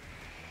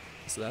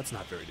 So that's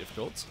not very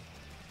difficult.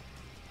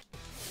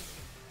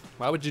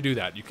 Why would you do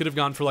that? You could have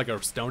gone for like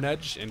a Stone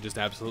Edge and just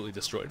absolutely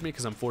destroyed me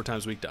because I'm 4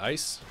 times weak to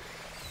ice.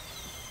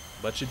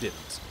 But you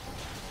didn't.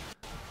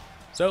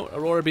 So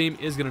Aurora Beam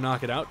is going to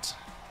knock it out.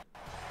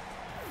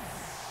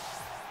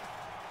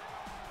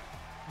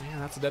 Yeah,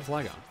 that's a dead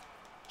Flygon.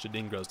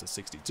 Shading grows to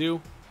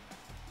 62.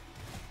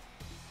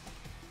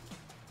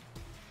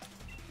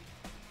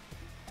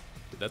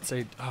 Did that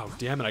say... Oh,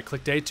 damn it, I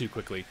clicked A too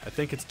quickly. I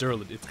think it's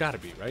Duraludon. It's got to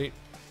be, right?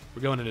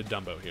 We're going into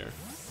Dumbo here.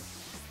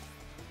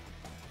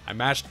 I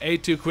mashed A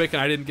too quick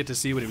and I didn't get to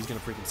see what he was going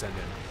to freaking send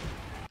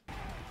in.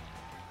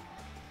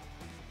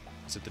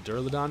 Is it the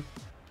Duraludon?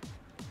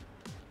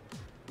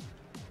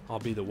 I'll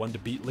be the one to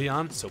beat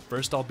Leon, so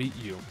first I'll beat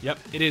you. Yep,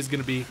 it is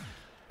going to be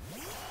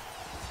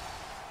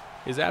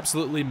his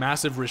absolutely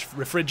massive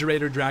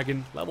refrigerator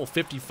dragon, level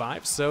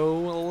 55,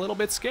 so a little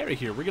bit scary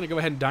here. We're going to go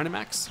ahead and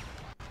Dynamax,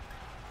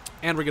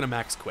 and we're going to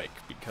max Quake,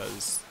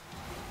 because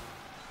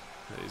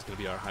that is going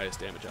to be our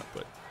highest damage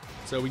output.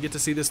 So we get to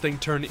see this thing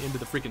turn into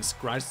the freaking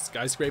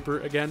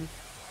skyscraper again,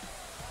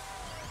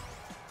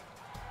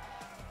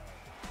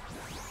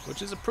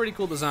 which is a pretty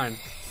cool design.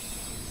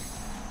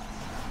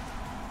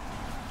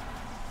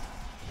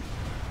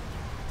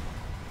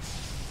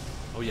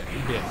 Oh yeah,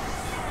 he did.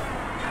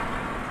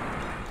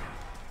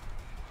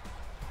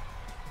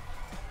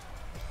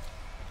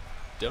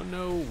 Don't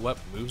know what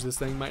moves this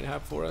thing might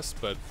have for us,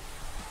 but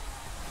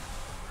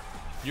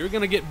if you're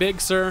gonna get big,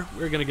 sir,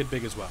 we're gonna get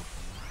big as well.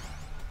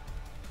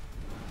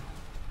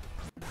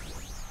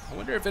 I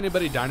wonder if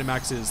anybody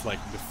Dynamaxes like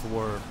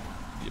before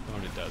the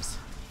opponent does.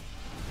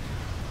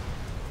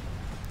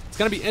 It's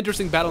gonna be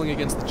interesting battling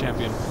against the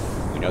champion.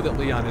 We know that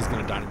Leon is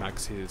gonna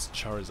Dynamax his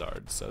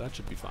Charizard, so that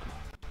should be fun.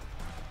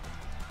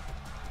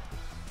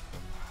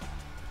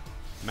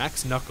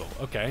 Max Knuckle,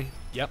 okay.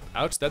 Yep,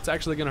 ouch, that's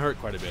actually gonna hurt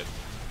quite a bit.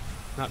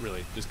 Not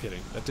really, just kidding.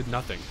 That did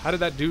nothing. How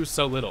did that do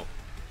so little?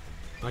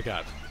 My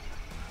god.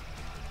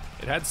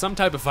 It had some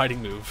type of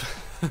fighting move,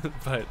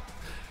 but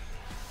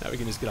now we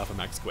can just get off of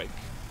Max Quake.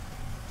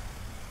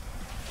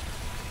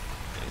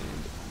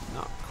 And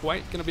not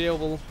quite gonna be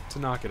able to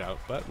knock it out,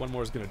 but one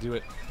more is gonna do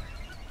it,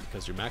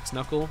 because your Max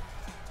Knuckle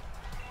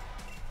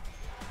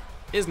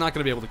is not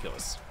gonna be able to kill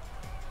us.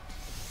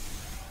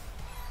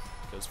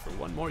 Goes for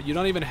one more. You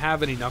don't even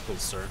have any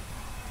Knuckles, sir.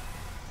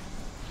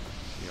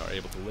 We are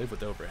able to live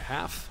with over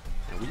half,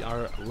 and we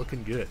are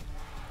looking good.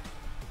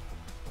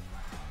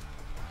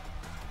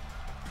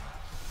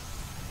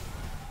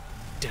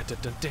 Down, down,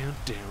 down, down,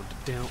 down,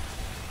 down.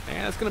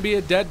 And it's going to be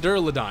a dead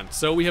Duraludon,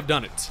 so we have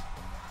done it.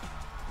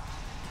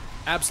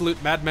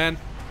 Absolute Madman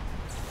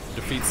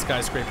defeats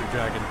Skyscraper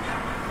Dragon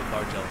with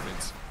large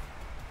elephants.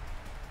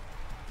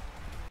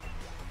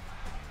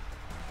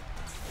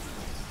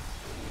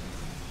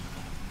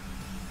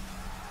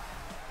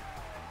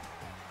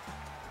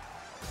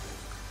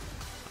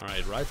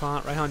 Alright,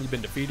 Raihan, you've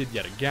been defeated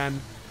yet again.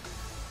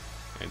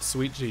 And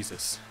sweet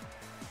Jesus.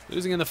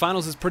 Losing in the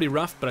finals is pretty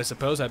rough, but I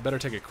suppose I'd better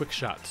take a quick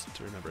shot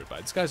to remember it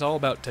by. This guy's all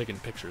about taking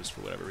pictures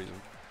for whatever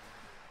reason.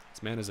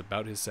 This man is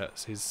about his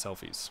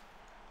selfies.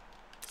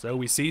 So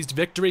we seized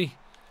victory.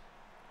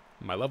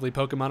 My lovely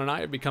Pokemon and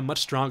I have become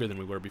much stronger than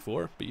we were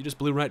before, but you just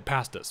blew right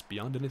past us,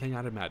 beyond anything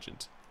I'd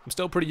imagined. I'm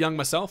still pretty young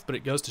myself, but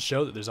it goes to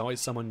show that there's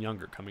always someone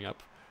younger coming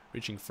up,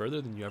 reaching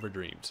further than you ever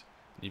dreamed.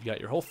 And you've got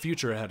your whole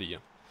future ahead of you.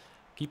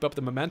 Keep up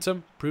the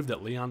momentum, prove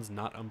that Leon's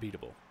not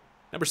unbeatable.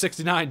 Number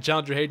 69,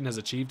 Challenger Hayden has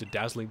achieved a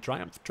dazzling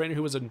triumph. The trainer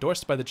who was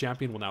endorsed by the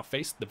champion will now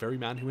face the very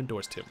man who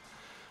endorsed him.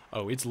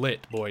 Oh, it's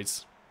lit,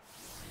 boys.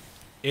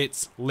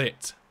 It's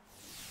lit.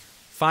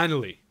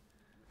 Finally.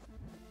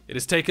 It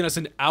has taken us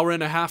an hour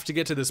and a half to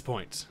get to this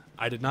point.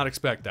 I did not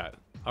expect that.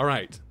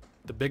 Alright,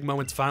 the big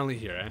moment's finally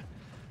here, eh?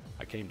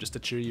 I came just to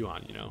cheer you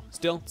on, you know.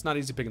 Still, it's not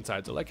easy picking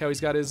sides. I like how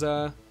he's got his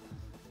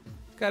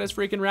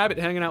freaking rabbit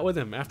hanging out with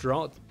him. After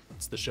all,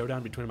 it's the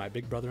showdown between my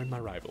big brother and my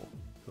rival.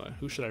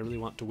 Who should I really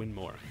want to win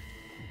more?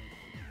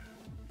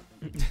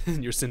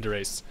 Your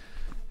Cinderace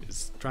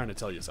is trying to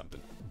tell you something.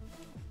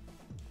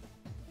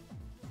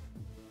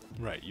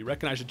 Right, you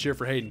reckon I should cheer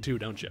for Hayden too,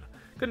 don't you?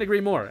 Couldn't agree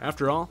more.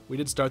 After all, we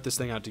did start this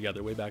thing out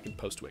together way back in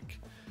Postwick.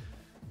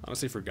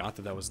 Honestly forgot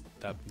that was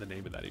the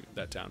name of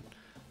that town.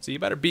 So you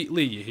better beat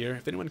Lee, you hear?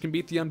 If anyone can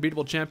beat the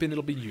unbeatable champion,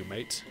 it'll be you,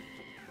 mate.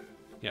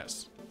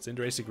 Yes,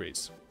 Cinderace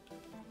agrees.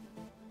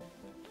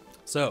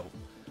 So,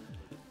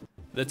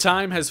 the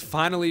time has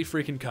finally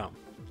freaking come.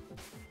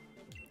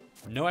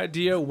 No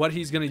idea what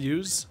he's going to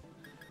use,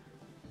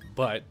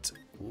 but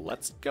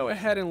let's go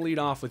ahead and lead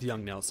off with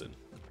young Nelson.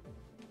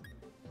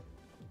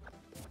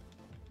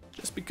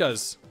 Just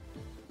because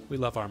we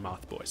love our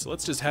Moth Boy. So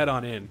let's just head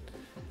on in.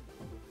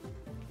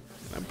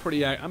 I'm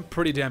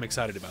pretty damn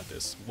excited about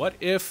this. What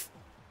if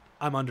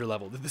I'm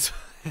underleveled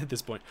at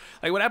this point?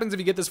 Like, what happens if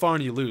you get this far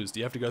and you lose? Do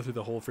you have to go through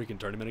the whole freaking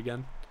tournament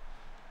again?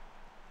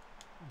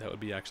 That would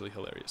be actually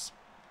hilarious.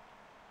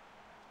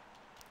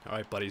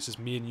 Alright, buddy, it's just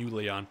me and you,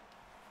 Leon.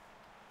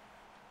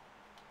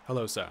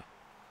 Hello, sir.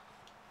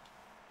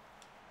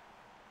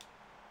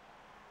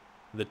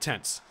 The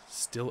tense,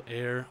 still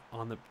air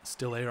on the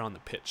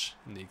pitch,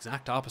 and the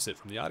exact opposite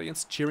from the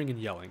audience cheering and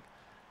yelling.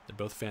 They're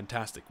both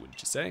fantastic, wouldn't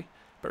you say?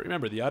 But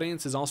remember, the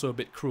audience is also a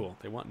bit cruel.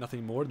 They want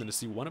nothing more than to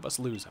see one of us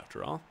lose,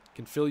 after all. It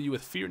can fill you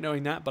with fear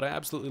knowing that, but I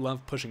absolutely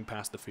love pushing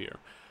past the fear.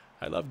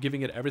 I love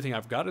giving it everything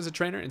I've got as a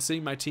trainer and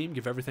seeing my team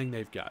give everything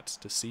they've got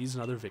to seize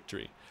another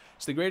victory.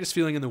 It's the greatest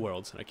feeling in the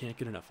world, and I can't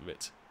get enough of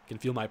it. I can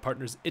feel my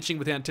partners itching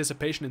with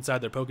anticipation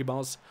inside their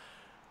Pokeballs.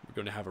 We're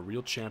going to have a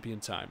real champion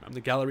time. I'm the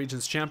Galar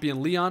region's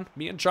champion, Leon.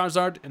 Me and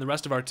Charizard and the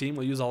rest of our team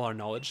will use all our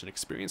knowledge and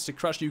experience to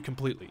crush you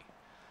completely.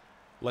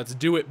 Let's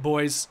do it,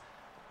 boys.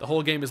 The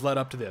whole game is led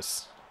up to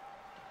this.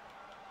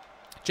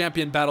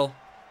 Champion battle.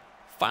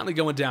 Finally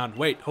going down.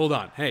 Wait, hold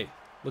on. Hey,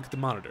 look at the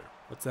monitor.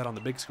 What's that on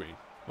the big screen?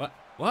 What?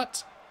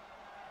 What?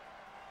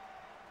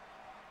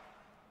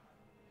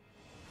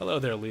 Hello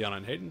there, Leon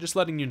and Hayden. Just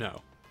letting you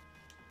know.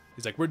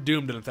 He's like, we're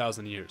doomed in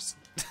 1,000 years.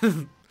 I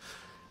think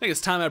it's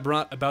time I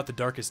brought about the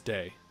darkest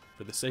day.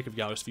 For the sake of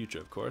Galar's future,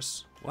 of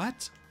course.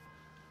 What?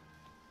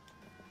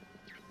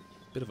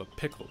 Bit of a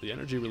pickle. The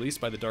energy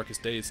released by the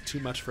darkest day is too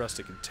much for us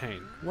to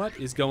contain. What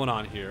is going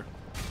on here?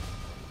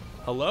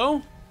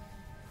 Hello?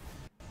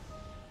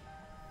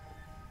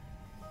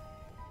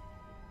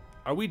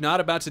 Are we not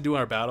about to do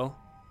our battle?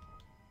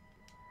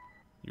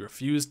 You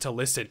refuse to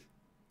listen.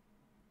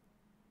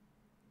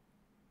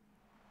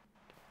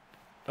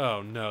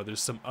 Oh no,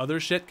 there's some other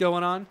shit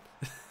going on?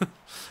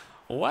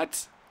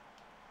 What?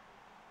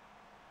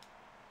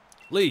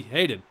 Lee,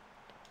 Hayden.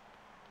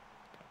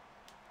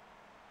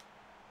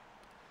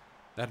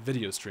 That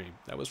video stream,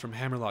 that was from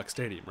Hammerlock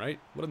Stadium, right?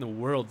 What in the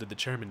world did the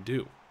chairman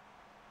do?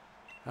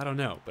 I don't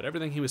know, but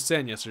everything he was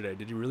saying yesterday,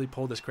 did he really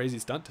pull this crazy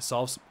stunt to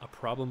solve a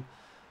problem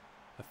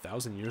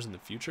 1,000 years in the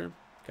future?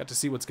 Got to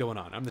see what's going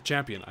on. I'm the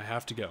champion. I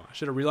have to go. I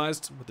should have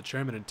realized what the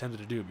chairman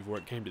intended to do before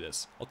it came to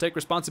this. I'll take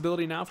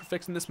responsibility now for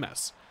fixing this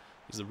mess.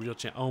 He's a real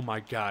champ. Oh my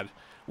god.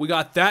 We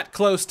got that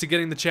close to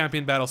getting the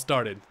champion battle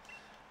started.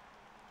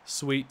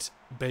 Sweet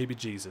baby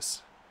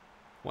Jesus.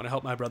 Want to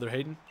help my brother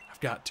Hayden? I've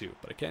got to,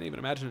 but I can't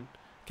even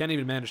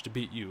manage to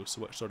beat you,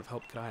 so what sort of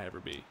help could I ever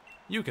be?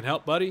 You can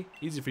help, buddy.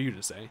 Easy for you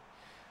to say.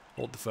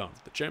 Hold the phone.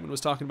 The chairman was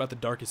talking about the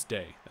darkest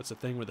day. That's the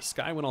thing where the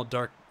sky went all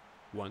dark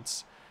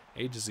once,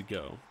 ages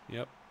ago.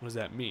 Yep. What does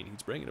that mean?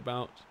 He's bringing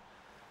about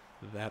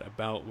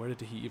where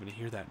did he even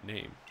hear that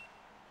name?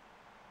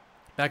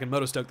 Back in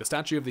Motostoke, the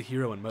statue of the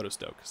hero in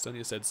Motostoke.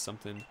 Sonia said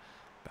something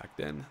back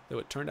then, though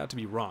it turned out to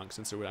be wrong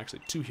since there were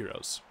actually 2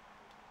 heroes.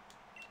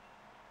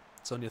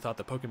 Sonia thought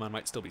the Pokemon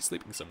might still be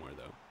sleeping somewhere,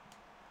 though.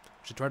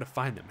 We should try to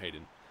find them,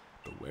 Hayden.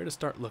 But where to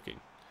start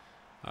looking?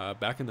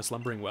 Back in the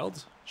Slumbering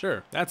Weld?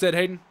 Sure, that's it,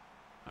 Hayden.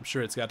 I'm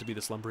sure it's got to be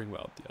the Slumbering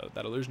Weld.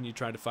 That illusion you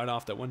tried to fight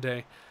off that one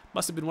day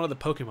must have been one of the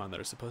Pokemon that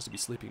are supposed to be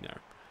sleeping there.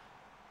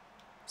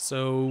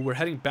 So we're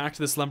heading back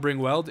to the Slumbering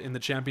Weld, and the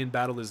champion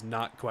battle is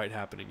not quite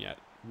happening yet.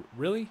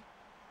 Really?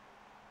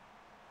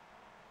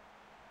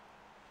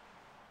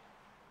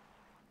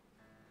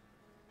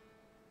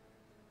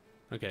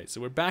 Okay,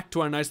 so we're back to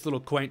our nice little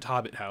quaint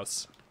hobbit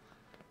house.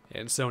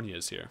 And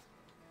Sonia's here.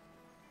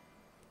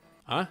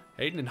 Huh?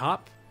 Hayden and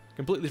Hop?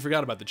 Completely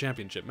forgot about the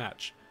championship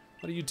match.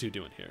 What are you two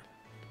doing here?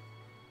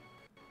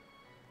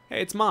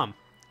 Hey, it's Mom.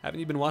 Haven't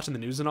you been watching the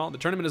news and all? The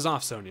tournament is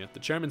off, Sonia. The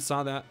chairman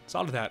saw to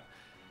that,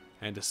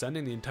 and is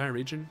sending the entire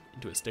region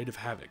into a state of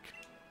havoc.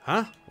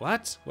 Huh?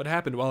 What? What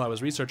happened while I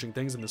was researching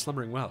things in the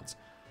Slumbering Wells?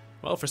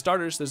 Well, for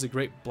starters, there's a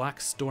great black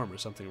storm or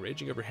something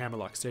raging over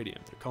Hammerlock Stadium.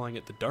 They're calling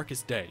it the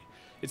Darkest Day.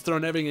 It's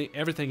thrown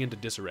everything into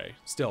disarray.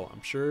 Still,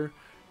 I'm sure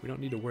we don't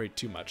need to worry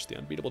too much. The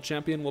unbeatable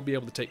champion will be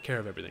able to take care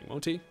of everything,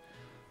 won't he?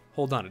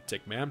 Hold on a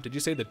tick, ma'am. Did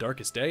you say the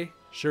Darkest Day?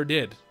 Sure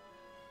did.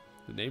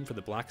 The name for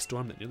the black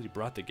storm that nearly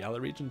brought the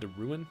Gala region to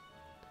ruin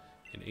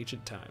in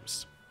ancient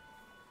times.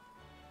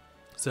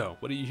 So,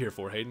 what are you here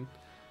for, Hayden?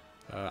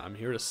 I'm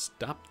here to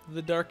stop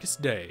the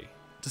Darkest Day.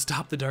 To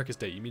stop the Darkest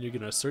Day? You mean you're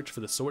going to search for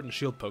the Sword and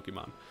Shield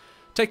Pokemon?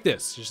 Take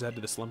this. Just head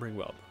to the Slumbering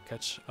Well.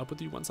 Catch up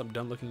with you once I'm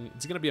done looking.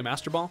 Is it going to be a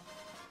Master Ball?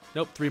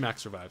 Nope, 3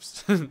 Max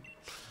Revives.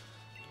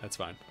 That's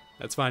fine.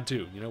 That's fine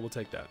too. You know, we'll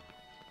take that.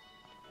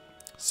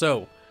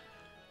 So,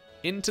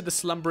 into the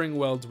Slumbering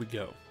Wells we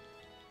go.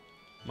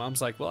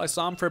 Mom's like, well, I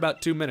saw him for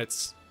about 2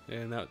 minutes,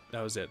 and that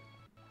was it.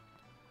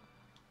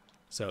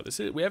 So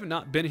we have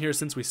not been here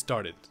since we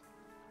started.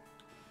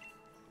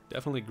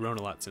 Definitely grown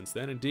a lot since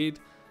then. Indeed,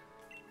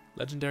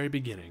 legendary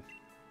beginning.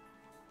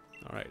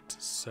 All right,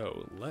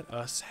 so let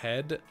us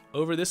head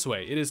over this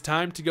way. It is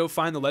time to go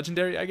find the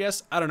legendary, I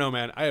guess. I don't know,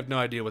 man. I have no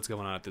idea what's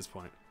going on at this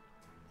point.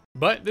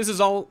 But this is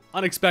all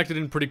unexpected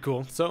and pretty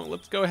cool, so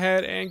let's go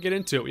ahead and get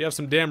into it. We have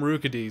some damn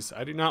Rookadies.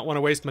 I do not want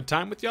to waste my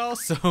time with y'all,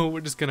 so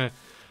we're just going to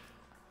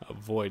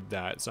avoid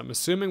that. So I'm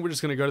assuming we're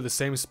just going to go to the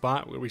same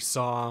spot where we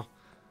saw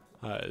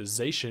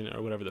Zacian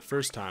or whatever the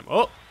first time.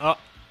 Oh,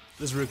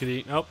 this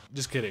Rookadee. Nope,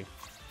 just kidding.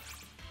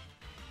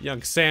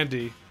 Young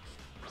Sandy,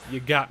 you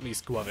got me,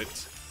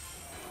 Squavit.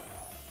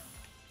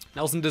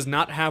 Nelson does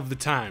not have the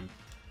time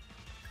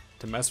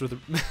to mess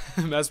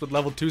with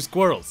level 2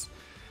 squirrels.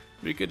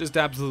 We could just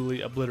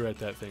absolutely obliterate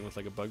that thing with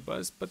like a bug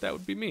buzz, but that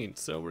would be mean,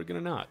 so we're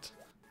gonna not.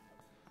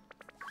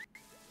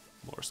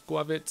 More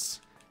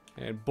Squavits.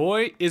 And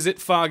boy, is it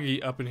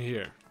foggy up in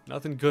here.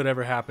 Nothing good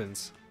ever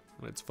happens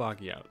when it's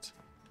foggy out.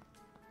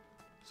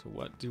 So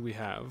what do we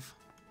have?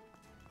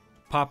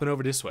 Popping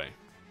over this way.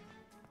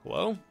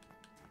 Hello?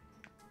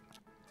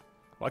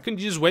 Why couldn't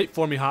you just wait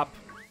for me, Hop?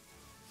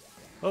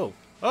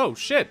 Oh,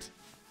 shit.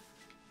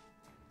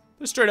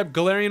 There's straight up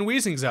Galarian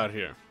Weezings out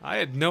here. I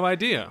had no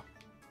idea.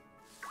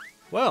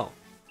 Well,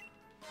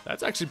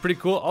 that's actually pretty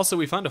cool. Also,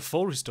 we found a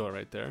full restore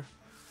right there.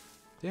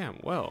 Damn,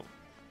 well,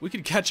 we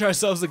could catch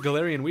ourselves a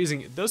Galarian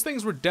Weezing. Those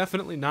things were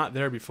definitely not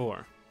there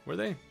before, were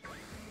they?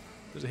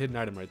 There's a hidden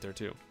item right there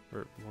too.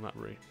 Or, well, not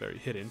very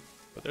hidden,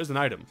 but there's an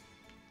item.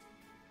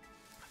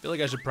 I feel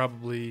like I should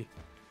probably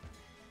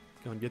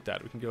go and get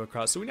that. We can go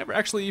across. So we never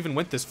actually even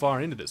went this far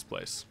into this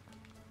place.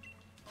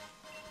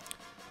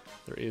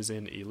 There is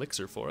an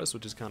elixir for us,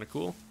 which is kind of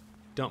cool.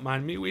 Don't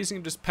mind me, Weezing,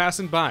 I'm just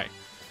passing by.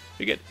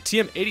 We get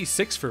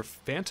TM86 for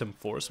Phantom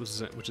Force,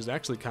 which is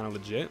actually kind of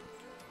legit.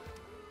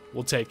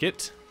 We'll take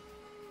it.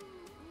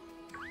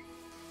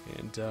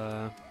 And,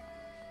 so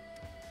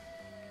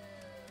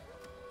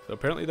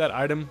apparently that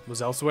item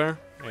was elsewhere,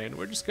 and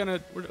we're just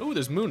gonna, oh,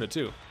 there's Muna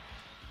too.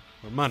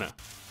 Or Mana.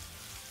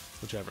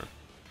 Whichever.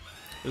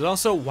 There's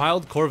also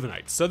Wild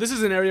Corviknight. So this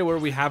is an area where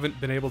we haven't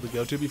been able to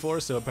go to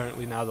before, so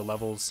apparently now the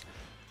levels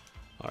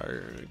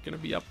are gonna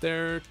be up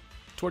there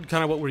toward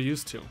kind of what we're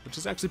used to, which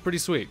is actually pretty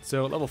sweet.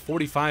 So level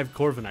 45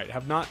 Corviknight.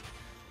 Have not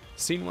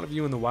seen one of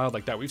you in the wild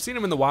like that. We've seen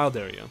them in the wild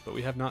area, but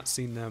we have not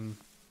seen them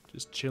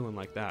just chilling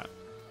like that.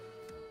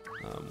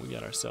 We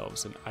got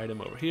ourselves an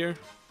item over here.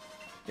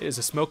 It is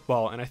a smoke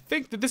ball, and I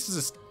think that this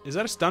is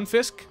that a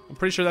Stunfisk? I'm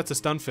pretty sure that's a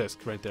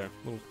Stunfisk right there.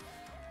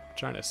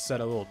 Trying to set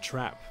a little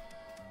trap.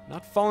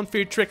 Not falling for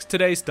your tricks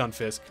today,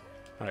 Stunfisk.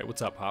 All right,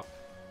 what's up, Hop?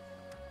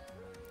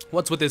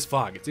 What's with this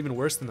fog? It's even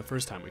worse than the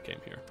first time we came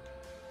here.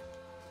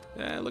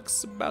 It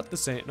looks about the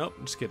same. Nope,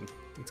 I'm just kidding.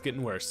 It's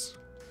getting worse.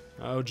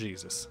 Oh,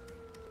 Jesus.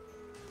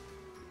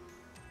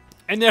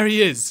 And there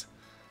he is.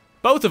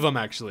 Both of them,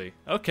 actually.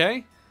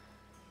 Okay.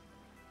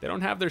 They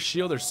don't have their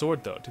shield or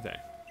sword, though, do they?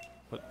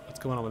 What's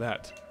going on with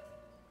that?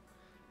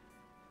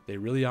 They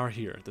really are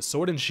here. The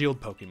sword and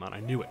shield Pokemon. I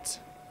knew it.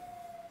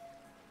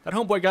 That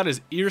homeboy got his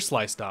ear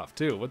sliced off,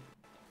 too.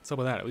 What's up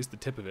with that? At least the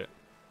tip of it.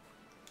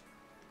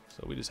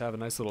 So we just have a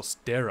nice little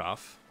stare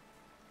off.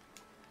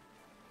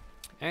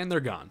 And they're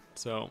gone.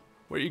 So,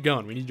 where are you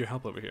going? We need your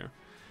help over here.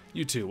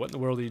 You two, what in the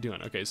world are you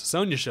doing? Okay, so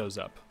Sonia shows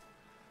up.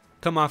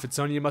 Come off it,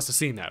 Sonia. You must have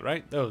seen that,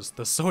 right?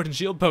 The sword and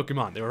shield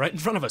Pokemon. They were right in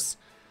front of us.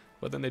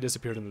 But then they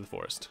disappeared into the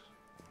forest.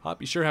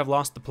 Hop, you sure have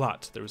lost the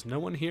plot. There was no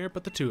one here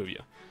but the two of you.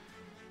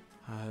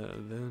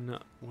 Then,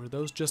 were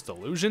those just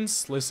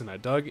illusions? Listen, I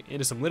dug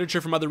into some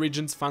literature from other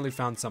regions, finally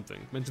found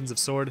something. Mentions of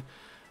sword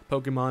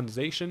Pokemon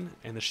Zacian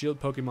and the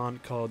shield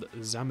Pokemon called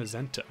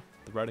Zamazenta.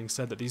 The writing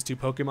said that these two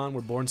Pokemon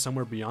were born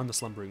somewhere beyond the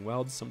Slumbering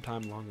Wells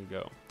sometime long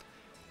ago.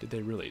 Did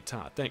they really?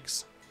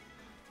 Thanks.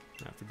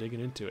 For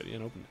digging into it.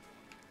 Ian, open it.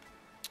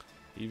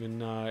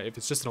 Even if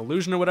it's just an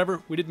illusion or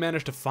whatever, we did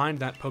manage to find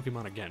that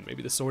Pokemon again.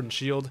 Maybe the sword and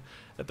shield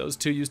that those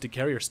two used to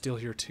carry are still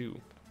here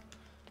too.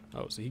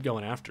 Oh, so he's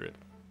going after it.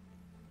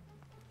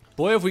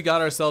 Boy, have we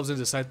got ourselves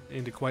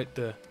into quite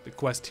the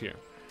quest here.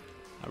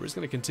 We're just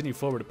going to continue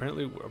forward.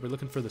 Apparently, are we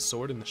looking for the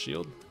sword and the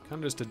shield?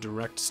 Kind of just a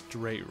direct,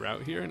 straight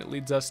route here, and it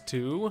leads us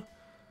to...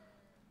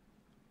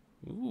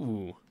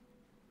 Ooh.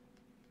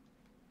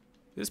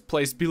 This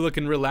place be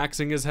looking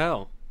relaxing as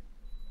hell.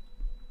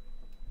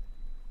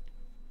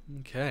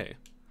 Okay.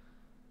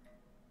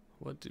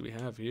 What do we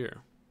have here?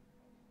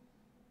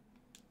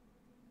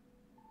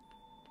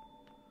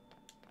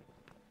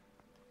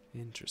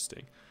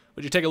 Interesting.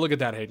 Would you take a look at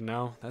that, Hayden?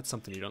 Now, that's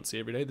something you don't see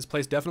every day. This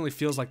place definitely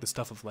feels like the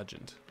stuff of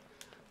legend.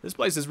 This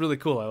place is really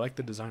cool. I like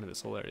the design of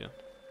this whole area.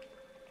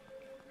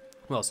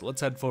 Well, so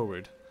let's head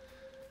forward.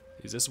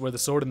 Is this where the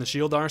sword and the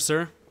shield are,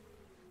 sir?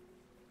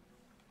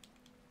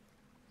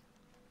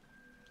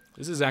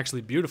 This is actually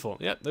beautiful.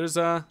 Yep, there's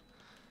there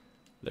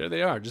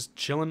they are, just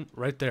chilling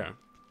right there.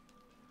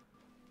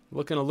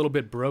 Looking a little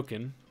bit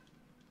broken.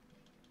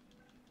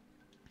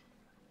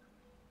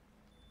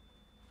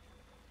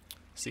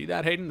 See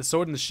that, Hayden? The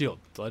sword and the shield.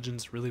 The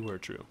legends really were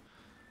true.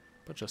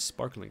 Bunch of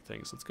sparkling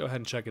things. Let's go ahead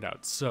and check it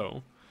out.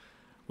 So,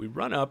 we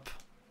run up.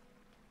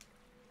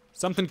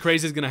 Something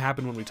crazy is going to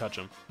happen when we touch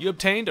them. You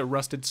obtained a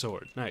rusted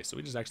sword. Nice, so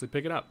we just actually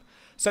pick it up.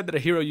 Said that a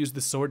hero used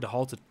this sword to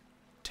halt a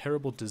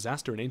terrible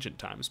disaster in ancient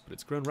times, but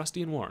it's grown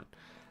rusty and worn.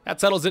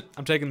 That settles it.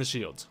 I'm taking the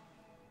shield.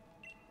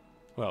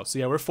 Well, so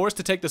yeah, we're forced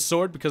to take the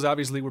sword because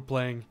obviously we're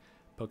playing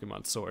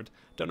Pokemon Sword.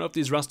 Don't know if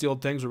these rusty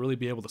old things will really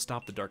be able to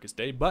stop the darkest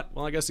day, but,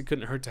 well, I guess it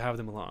couldn't hurt to have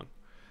them along.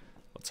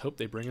 Let's hope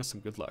they bring us some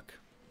good luck.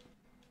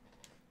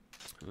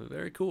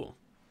 Very cool.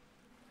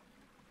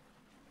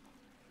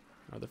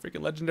 Are the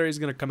freaking legendaries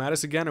going to come at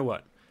us again or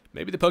what?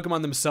 Maybe the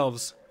Pokemon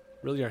themselves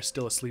really are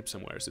still asleep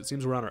somewhere, so it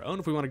seems we're on our own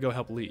if we want to go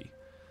help Lee.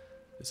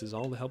 This is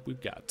all the help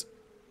we've got.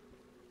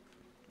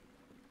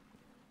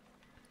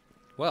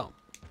 Well.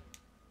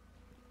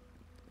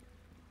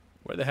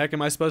 Where the heck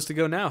am I supposed to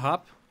go now,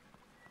 Hop?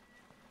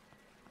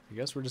 I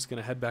guess we're just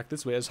going to head back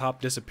this way as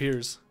Hop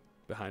disappears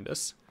behind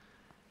us.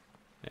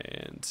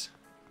 And...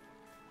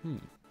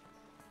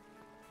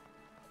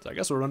 So I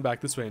guess we'll run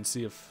back this way and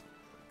see if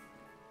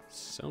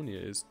Sonia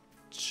is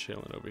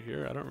chilling over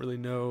here. I don't really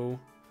know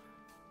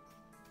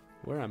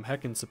where I'm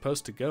heckin'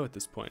 supposed to go at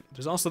this point.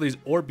 There's also these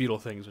orb beetle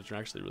things, which are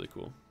actually really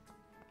cool.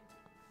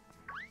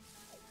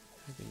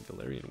 Heckin'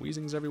 Galarian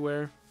Weezings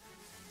everywhere.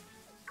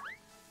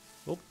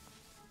 Oh,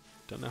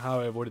 don't know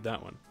how I avoided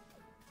that one.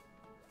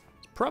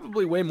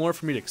 Probably way more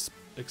for me to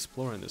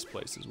explore in this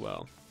place as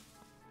well.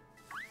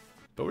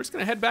 But we're just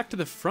gonna head back to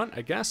the front,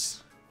 I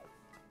guess.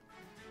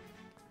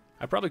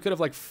 I probably could have,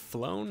 like,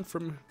 flown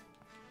from...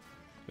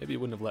 Maybe it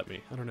wouldn't have let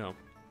me. I don't know.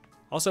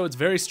 Also, it's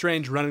very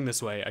strange running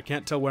this way. I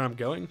can't tell where I'm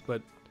going,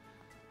 but...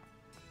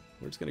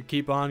 We're just gonna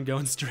keep on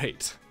going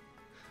straight.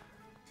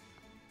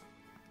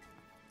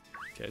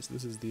 Okay, so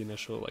this is the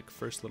initial, like,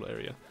 first little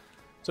area.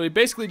 So we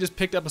basically just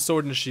picked up a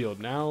sword and a shield.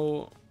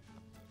 Now...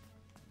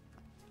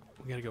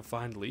 We gotta go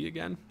find Lee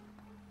again?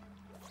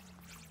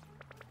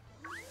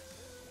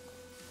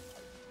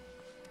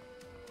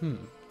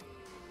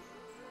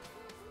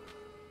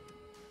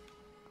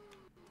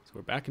 So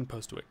we're back in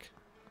Postwick.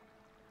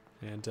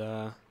 And,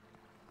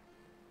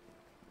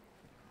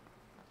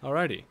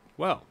 alrighty.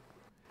 Well,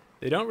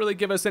 they don't really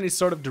give us any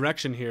sort of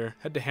direction here.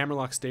 Head to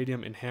Hammerlock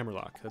Stadium in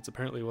Hammerlock. That's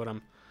apparently where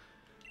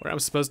I'm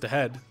supposed to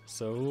head.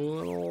 So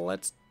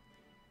let's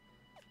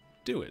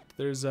do it.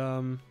 There's,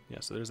 yeah,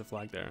 so there's a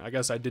flag there. I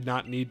guess I did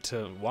not need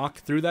to walk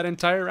through that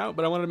entire route,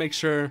 but I wanted to make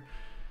sure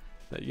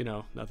that, you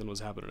know, nothing was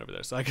happening over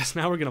there. So I guess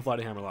now we're gonna fly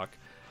to Hammerlock.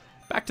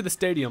 Back to the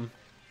stadium.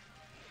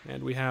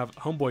 And we have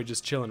Homeboy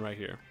just chilling right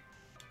here.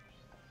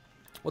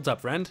 What's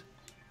up, friend?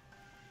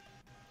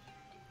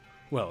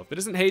 Well, if it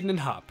isn't Hayden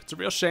and Hop, it's a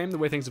real shame the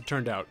way things have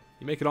turned out.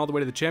 You make it all the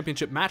way to the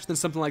championship match, then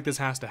something like this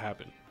has to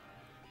happen.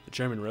 The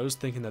chairman rose,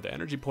 thinking that the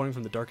energy pouring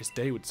from the darkest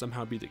day would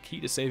somehow be the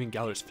key to saving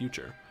Galar's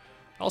future.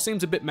 It all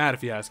seems a bit mad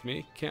if you ask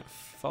me. Can't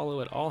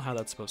follow at all how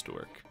that's supposed to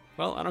work.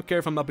 Well, I don't care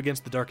if I'm up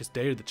against the darkest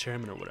day or the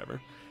chairman or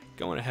whatever.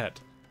 Going ahead.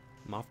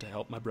 I'm off to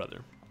help my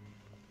brother.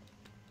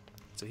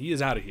 So he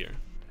is out of here.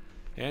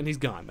 And he's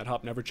gone. That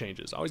Hop never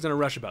changes. Always in a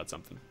rush about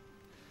something.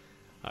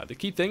 The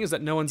key thing is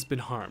that no one's been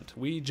harmed.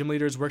 We gym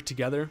leaders work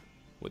together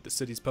with the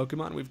city's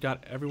Pokemon. We've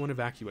got everyone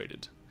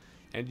evacuated.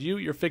 And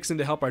you're fixing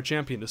to help our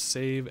champion to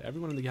save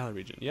everyone in the Galar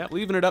region. Yeah,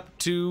 leaving it up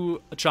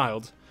to a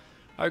child.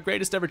 Our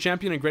greatest ever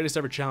champion and greatest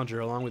ever challenger,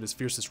 along with his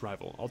fiercest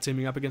rival, all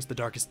teaming up against the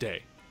darkest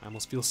day. I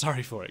almost feel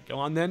sorry for it. Go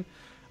on then.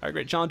 Our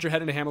great challenger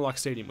heading to Hammerlock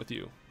Stadium with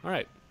you.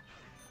 Alright.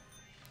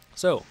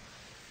 So,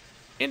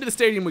 into the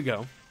stadium we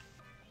go.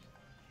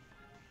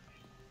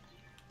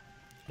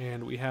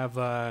 And we have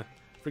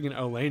friggin'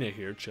 Elena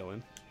here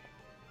chilling.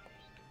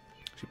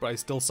 She's probably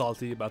still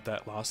salty about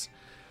that loss.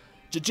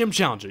 Gym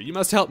Challenger, you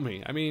must help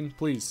me. I mean,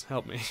 please,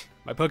 help me.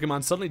 My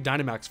Pokemon suddenly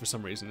Dynamaxed for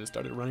some reason and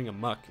started running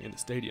amok in the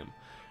stadium.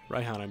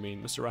 Raihan, I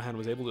mean. Mr. Raihan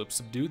was able to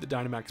subdue the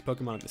Dynamax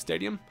Pokemon in the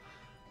stadium.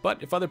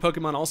 But if other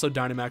Pokemon also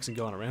Dynamax and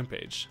go on a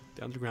rampage,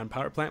 the underground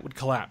power plant would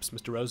collapse.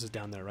 Mr. Rose is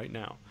down there right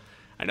now.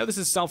 I know this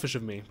is selfish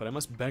of me, but I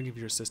must beg of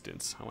your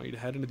assistance. I want you to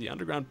head into the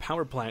underground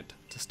power plant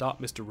to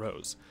stop Mr.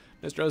 Rose.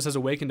 Mr. Rose has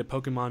awakened a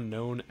Pokemon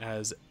known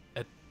as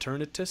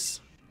Eternatus.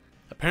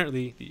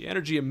 Apparently, the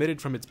energy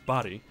emitted from its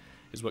body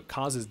is what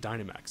causes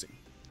Dynamaxing.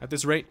 At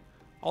this rate,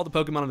 all the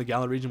Pokemon in the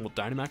Galar region will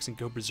Dynamax and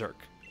go berserk.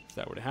 If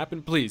that were to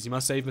happen, please, you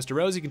must save Mr.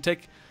 Rose. You can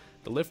take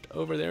the lift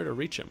over there to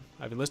reach him.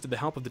 I've enlisted the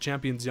help of the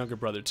champion's younger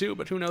brother too,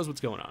 but who knows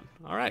what's going on.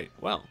 Alright,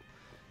 well,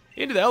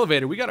 into the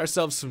elevator. We got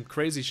ourselves some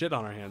crazy shit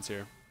on our hands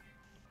here.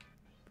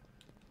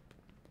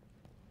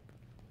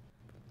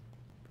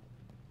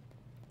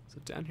 So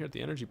down here at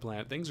the energy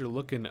plant, things are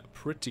looking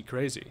pretty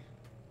crazy.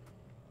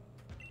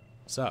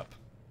 What's up?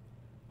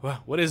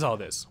 Well, what is all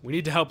this? We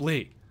need to help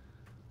Lee.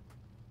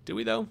 Do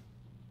we though?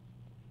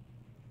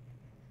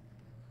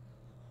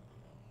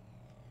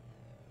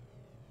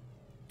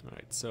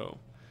 Alright, so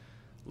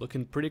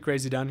looking pretty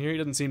crazy down here. He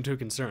doesn't seem too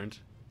concerned.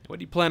 What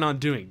do you plan on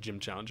doing, Gym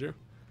Challenger?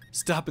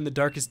 Stop in the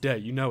darkest day,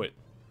 you know it.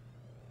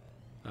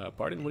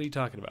 Pardon, what are you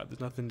talking about? There's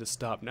nothing to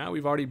stop now.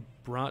 We've already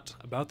brought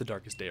about the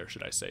darkest day, or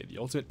should I say, the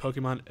ultimate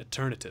Pokemon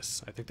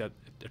Eternatus. I think that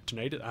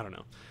Eternatus? I don't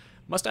know.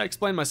 Must I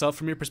explain myself?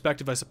 From your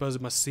perspective, I suppose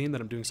it must seem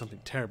that I'm doing something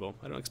terrible.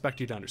 I don't expect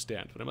you to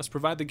understand, but I must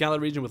provide the Galar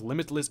region with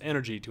limitless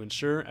energy to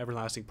ensure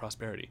everlasting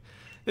prosperity.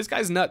 This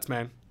guy's nuts,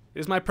 man. It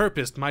is my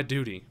purpose, my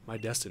duty, my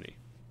destiny.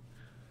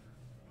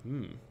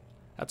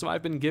 That's why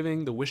I've been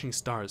giving the wishing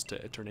stars to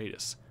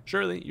Eternatus.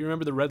 Surely, you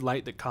remember the red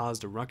light that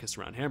caused a ruckus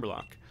around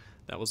Hammerlock.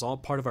 That was all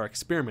part of our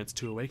experiments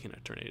to awaken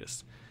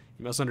Eternatus.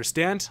 You must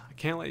understand, I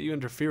can't let you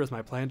interfere with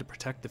my plan to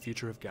protect the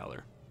future of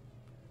Galar.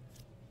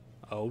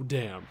 Oh,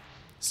 damn.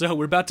 So,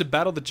 we're about to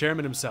battle the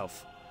chairman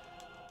himself.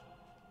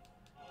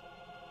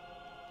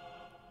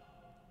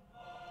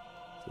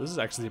 So this is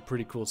actually a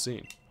pretty cool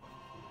scene.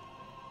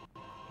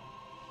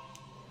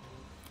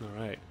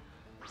 Alright.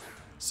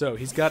 So,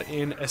 he's got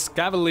an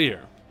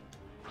Escavalier.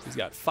 He's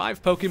got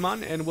 5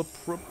 Pokemon, and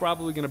we're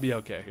probably going to be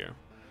okay here.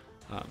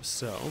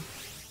 So,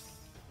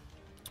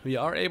 we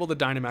are able to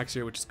Dynamax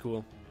here, which is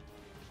cool.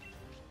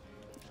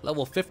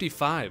 Level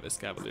 55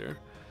 Escavalier.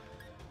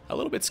 A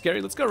little bit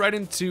scary. Let's go right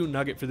into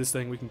Nugget for this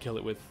thing. We can kill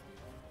it with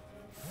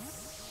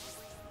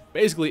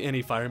basically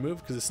any fire move,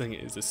 because this thing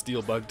is a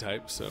steel bug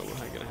type, so we're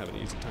not going to have an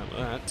easy time with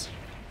that.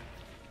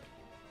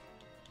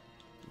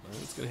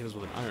 It's going to hit us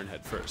with an Iron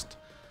Head first.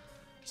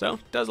 So,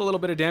 does a little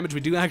bit of damage. We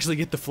do actually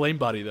get the Flame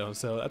Body, though,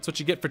 so that's what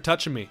you get for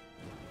touching me,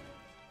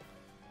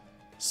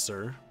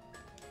 sir.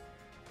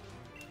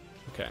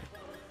 Okay.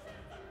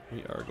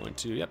 We are going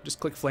to, yep, just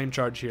click Flame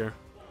Charge here.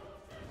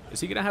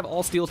 Is he going to have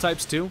all Steel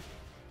types, too?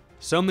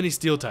 So many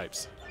Steel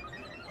types.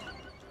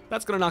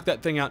 That's going to knock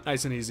that thing out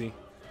nice and easy.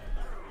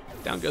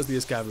 Down goes the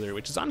Escavalier,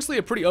 which is honestly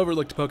a pretty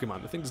overlooked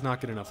Pokemon. The thing does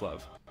not get enough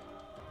love.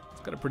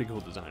 It's got a pretty cool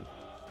design.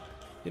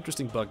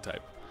 Interesting bug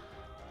type.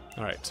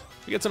 Alright,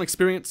 we get some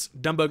experience.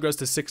 Dumbo grows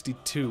to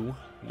 62.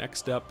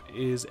 Next up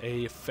is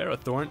a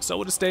Ferrothorn. So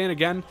we'll just stay in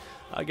again.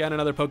 Again,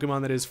 another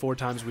Pokemon that is 4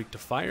 times weak to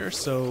fire.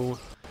 So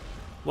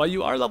while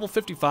you are level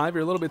 55,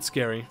 you're a little bit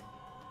scary.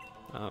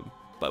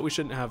 But we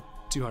shouldn't have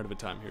too hard of a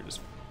time here just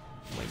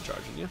flame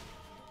charging you.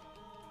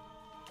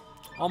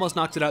 Almost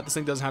knocks it out. This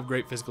thing doesn't have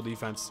great physical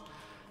defense.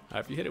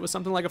 If you hit it with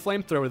something like a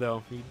flamethrower,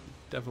 though, you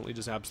definitely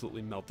just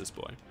absolutely melt this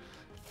boy.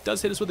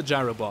 Does hit us with a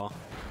Gyro Ball.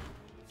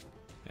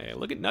 Hey,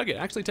 look at Nugget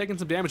actually taking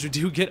some damage. We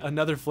do get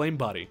another Flame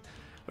Body.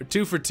 We're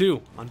 2 for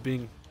 2 on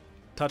being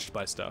touched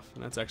by stuff,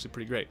 and that's actually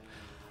pretty great.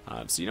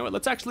 So you know what?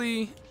 Let's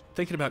actually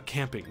thinking about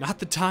camping. Not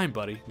the time,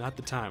 buddy. Not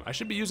the time. I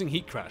should be using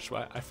Heat Crash.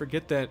 I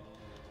forget that.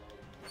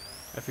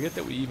 I forget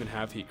that we even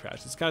have Heat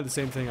Crash. It's kind of the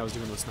same thing I was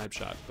doing with Snipe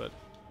Shot, but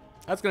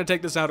that's going to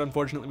take this out.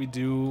 Unfortunately, we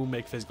do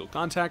make physical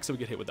contact, so we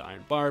get hit with the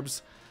Iron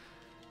Barbs.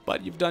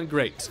 But you've done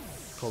great,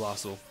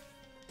 Colossal.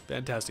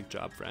 Fantastic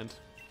job, friend.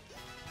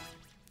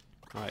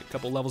 Alright,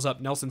 couple levels up.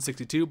 Nelson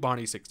 62,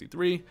 Barney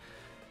 63.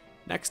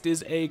 Next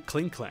is a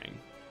Klinklang.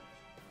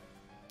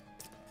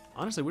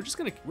 Honestly, we're just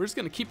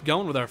gonna keep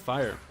going with our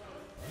fire.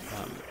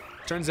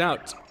 Turns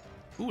out,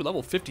 ooh,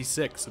 level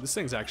 56. So this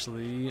thing's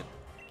actually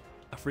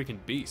a freaking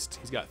beast.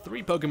 He's got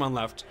 3 Pokemon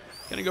left.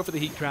 Gonna go for the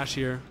Heat Crash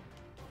here.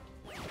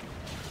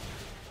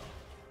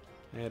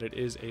 And it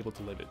is able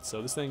to live it.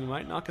 So this thing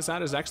might knock us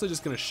out. It's actually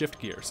just gonna shift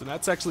gear. So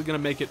that's actually gonna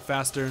make it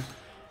faster.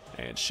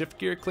 And shift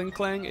gear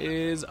Klinklang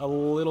is a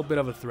little bit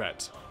of a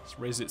threat. Let's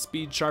raise its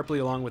speed sharply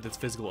along with its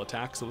physical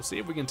attack. So we'll see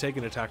if we can take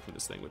an attack from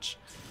this thing, which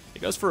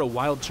it goes for a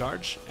Wild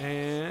Charge.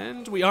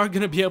 And we are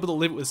going to be able to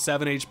live it with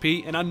 7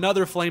 HP and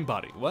another Flame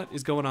Body. What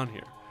is going on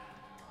here?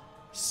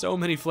 So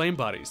many Flame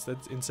Bodies.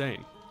 That's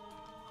insane.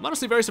 I'm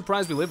honestly very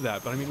surprised we lived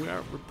that, but I mean,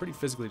 we're pretty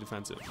physically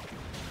defensive.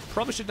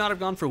 Probably should not have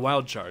gone for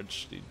Wild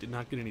Charge. He did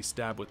not get any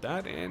stab with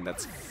that, and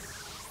that's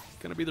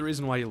going to be the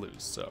reason why you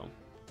lose, so.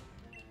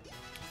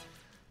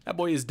 That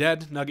boy is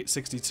dead. Nugget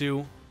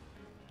 62.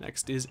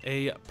 Next is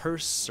a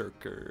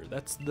Berserker.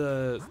 That's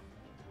the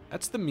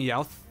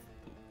Meowth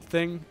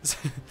thing.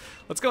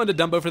 Let's go into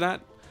Dumbo for that.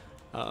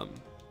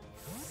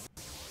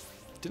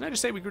 Didn't I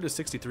just say we grew to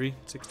 63?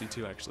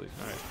 62 actually.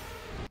 All right.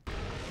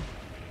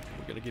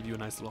 to give you a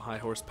nice little high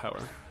horsepower.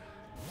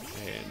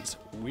 And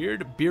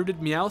weird bearded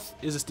Meowth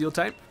is a steel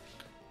type.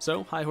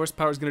 So high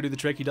horsepower is going to do the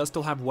trick. He does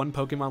still have one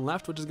Pokemon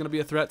left, which is going to be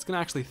a threat. It's going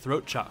to actually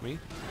throat chop me,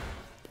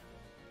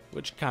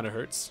 which kind of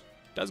hurts.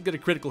 Does get a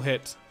critical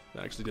hit.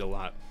 That actually did a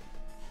lot.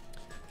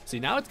 See,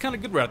 now it's kind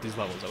of good we're at these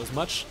levels. I was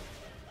much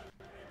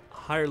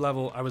higher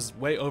level. I was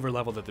way over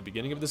leveled at the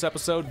beginning of this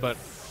episode, but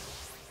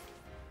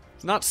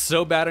it's not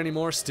so bad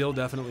anymore. Still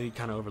definitely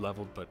kind of over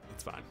leveled, but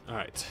it's fine. All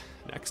right,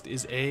 next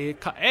is a...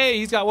 Hey,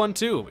 he's got one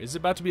too. Is it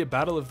about to be a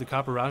battle of the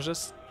Copper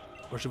Rajas,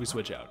 or should we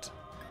switch out?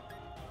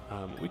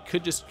 We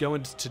could just go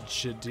into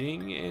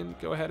Chiding and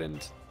go ahead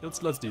and...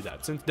 Let's do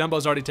that. Since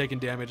Dumbo's already taken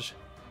damage,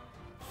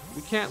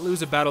 we can't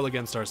lose a battle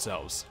against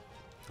ourselves.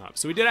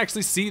 So we did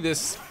actually see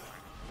this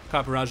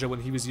Copper Raja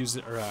when he was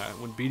using, or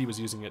when Beatty was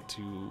using it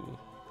to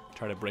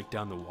try to break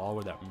down the wall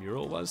where that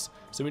mural was.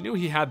 So we knew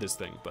he had this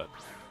thing, but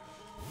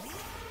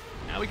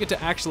now we get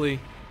to actually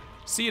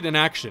see it in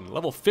action.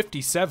 Level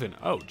 57.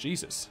 Oh,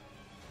 Jesus.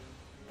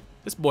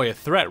 This boy a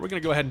threat. We're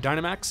going to go ahead and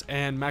Dynamax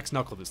and Max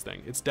Knuckle this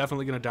thing. It's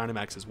definitely going to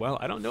Dynamax as well.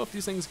 I don't know if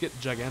these things get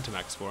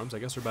Gigantamax forms. I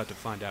guess we're about to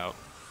find out.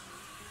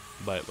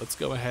 But let's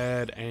go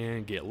ahead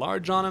and get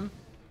large on him.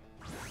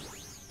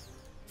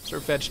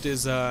 Sirfetch'd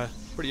is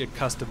pretty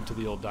accustomed to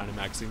the old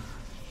Dynamaxing.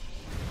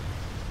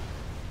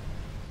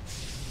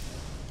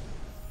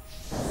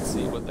 Let's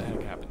see what the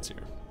heck happens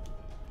here.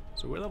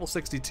 So we're level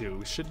 62.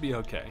 We should be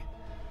okay.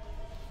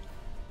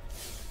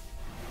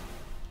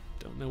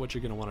 Don't know what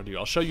you're going to want to do.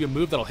 I'll show you a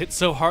move that'll hit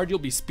so hard you'll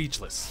be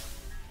speechless.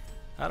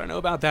 I don't know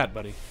about that,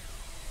 buddy.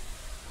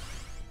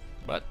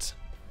 But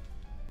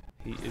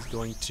he is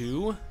going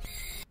to...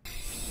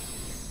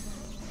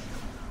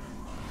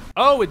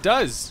 Oh, it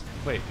does!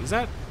 Wait, is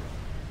that...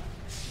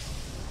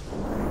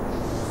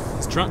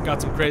 His trunk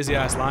got some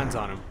crazy-ass lines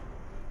on him.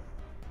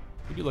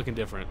 He'd be looking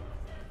different.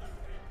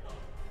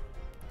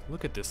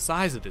 Look at the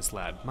size of this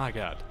lad. My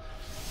God.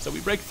 So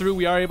we break through.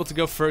 We are able to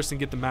go first and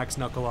get the Max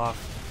Knuckle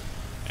off.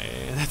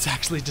 And that's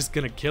actually just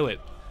going to kill it.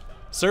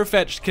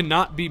 Sirfetch'd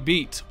cannot be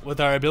beat with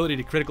our ability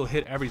to critical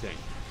hit everything.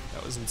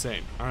 That was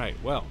insane.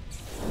 Alright, well.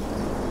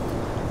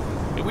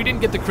 If we didn't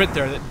get the crit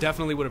there, that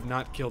definitely would have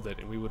not killed it,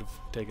 and we would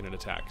have taken an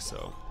attack.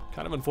 So,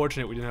 kind of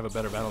unfortunate we didn't have a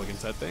better battle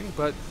against that thing,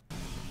 but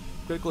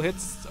critical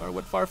hits are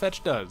what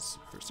Farfetch'd does,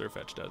 or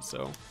Sirfetch'd does,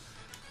 so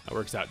that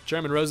works out.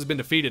 Chairman Rose has been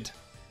defeated.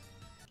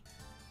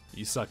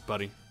 You suck,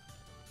 buddy.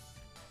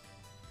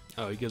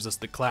 Oh, he gives us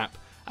the clap.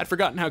 I'd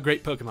forgotten how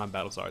great Pokemon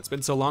battles are. It's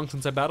been so long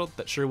since I battled,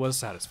 that sure was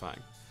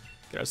satisfying.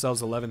 Get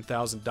ourselves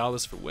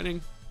 $11,000 for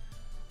winning.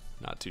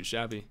 Not too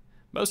shabby.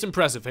 Most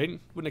impressive, Hayden.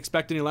 Wouldn't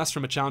expect any less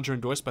from a challenger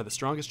endorsed by the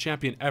strongest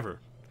champion ever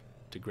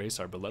to grace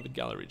our beloved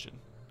Galar region.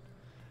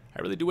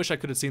 I really do wish I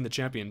could have seen the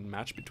champion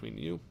match between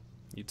you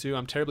two.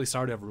 I'm terribly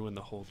sorry to have ruined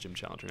the whole gym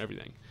challenger and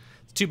everything.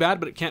 It's too bad,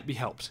 but it can't be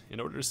helped.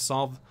 In order to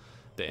solve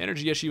the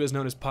energy issue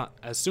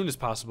as soon as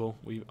possible,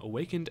 we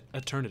awakened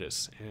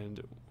Eternatus,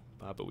 and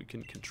but we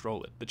can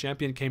control it. The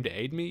champion came to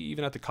aid me,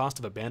 even at the cost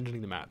of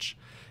abandoning the match.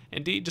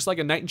 Indeed, just like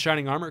a knight in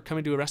shining armor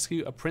coming to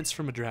rescue a prince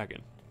from a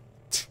dragon.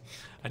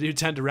 I do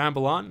tend to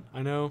ramble on.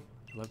 I know,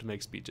 I love to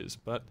make speeches,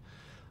 but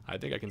I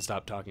think I can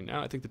stop talking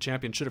now. I think the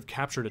champion should have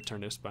captured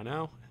Eternatus by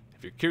now.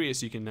 If you're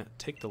curious, you can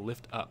take the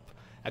lift up.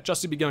 At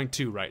just to be going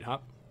too, right,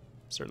 Hop?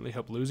 Certainly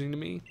hope losing to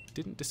me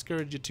didn't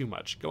discourage you too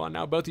much. Go on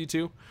now, both of you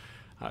two.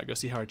 Go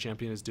see how our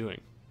champion is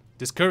doing.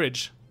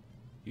 Discourage?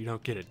 You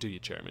don't get it, do you,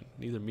 Chairman?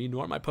 Neither me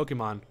nor my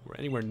Pokemon were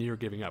anywhere near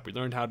giving up. We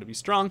learned how to be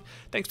strong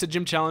thanks to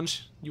Gym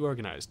Challenge you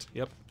organized.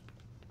 Yep.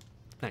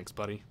 Thanks,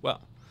 buddy.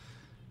 Well,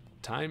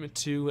 time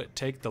to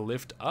take the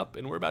lift up,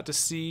 and we're about to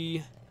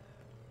see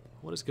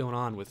what is going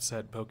on with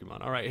said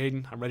Pokemon. All right,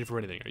 Hayden, I'm ready for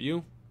anything. Are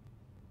you?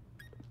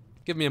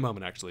 Give me a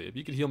moment, actually. If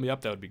you could heal me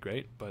up, that would be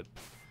great, but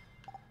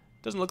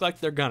doesn't look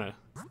like they're gonna.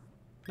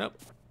 Nope.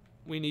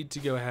 We need to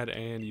go ahead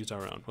and use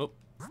our own. Oh.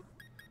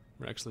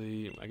 We're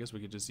actually, I guess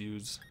we could just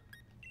use...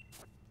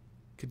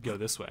 Could go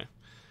this way.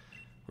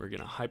 We're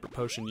gonna Hyper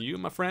Potion you,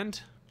 my friend.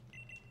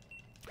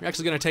 You're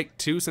actually gonna take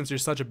two since you're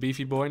such a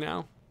beefy boy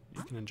now.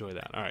 You can enjoy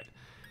that. Alright.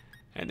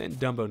 And then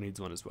Dumbo needs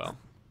one as well.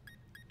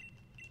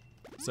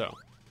 So,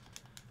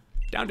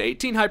 down to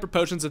 18 Hyper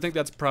Potions. I think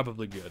that's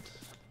probably good.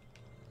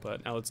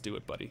 But now let's do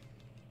it, buddy.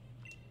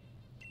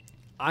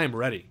 I am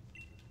ready.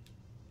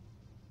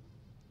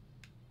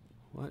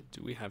 What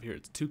do we have here?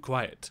 It's too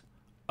quiet.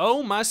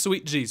 Oh my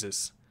sweet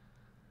Jesus.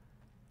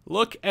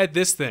 Look at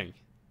this thing.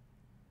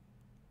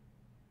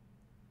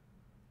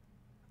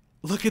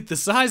 Look at the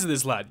size of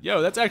this lad.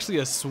 Yo, that's actually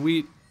a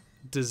sweet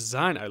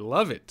design. I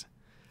love it.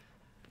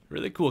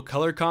 Really cool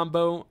color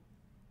combo.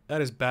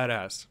 That is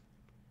badass.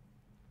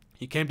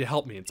 He came to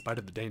help me in spite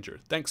of the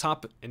danger. Thanks,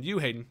 Hop, and you,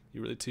 Hayden.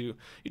 You two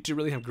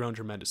really have grown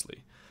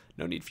tremendously.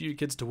 No need for you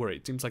kids to worry.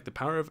 It seems like the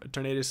power of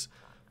Eternatus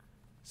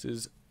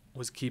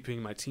was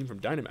keeping my team from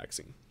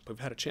Dynamaxing, but we've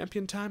had a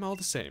champion time all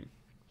the same.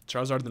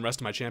 Charizard and the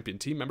rest of my champion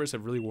team members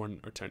have really worn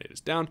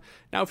Eternatus down.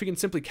 Now, if we can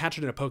simply catch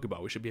it in a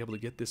Pokeball, we should be able to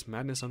get this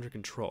madness under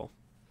control.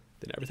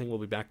 Then everything will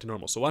be back to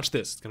normal. So watch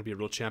this. It's going to be a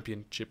real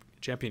champion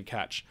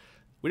catch.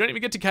 We don't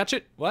even get to catch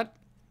it? What?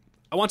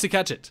 I want to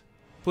catch it.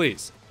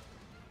 Please.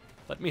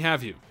 Let me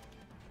have you.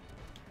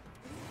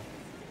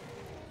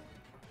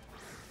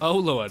 Oh,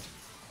 Lord.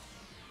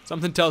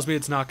 Something tells me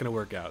it's not going to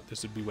work out.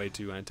 This would be way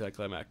too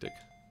anticlimactic.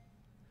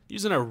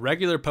 Using a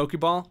regular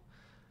Pokeball?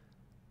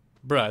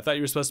 Bruh, I thought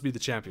you were supposed to be the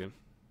champion.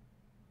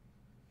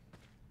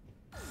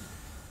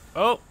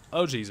 Oh,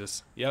 oh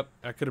Jesus. Yep,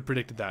 I could have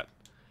predicted that.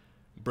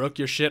 Broke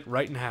your shit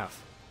right in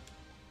half.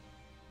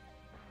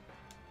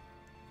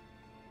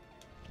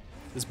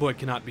 This boy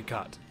cannot be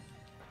caught.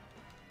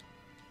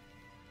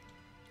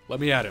 Let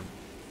me at him.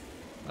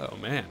 Oh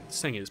man,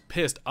 this thing is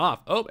pissed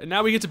off. Oh, and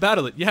now we get to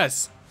battle it.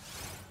 Yes.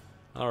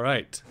 All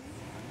right.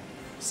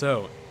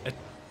 So,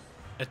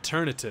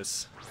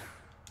 Eternatus.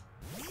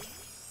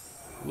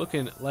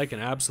 Looking like an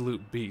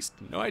absolute beast.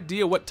 No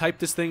idea what type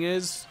this thing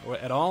is or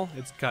at all.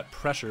 It's got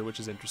pressure, which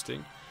is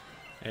interesting.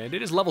 And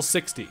it is level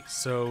 60,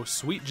 so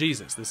sweet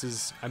Jesus. This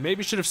is, I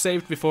maybe should have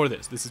saved before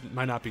this.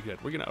 Might not be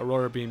good. We're gonna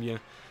Aurora Beam you.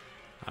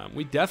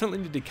 We definitely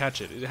need to catch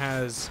it. It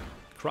has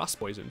cross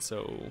poison,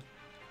 so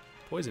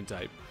poison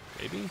type,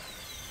 maybe?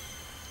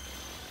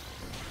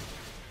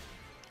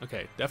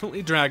 Okay,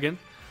 definitely dragon.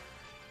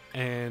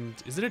 And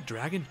is it a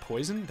dragon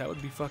poison? That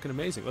would be fucking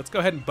amazing. Let's go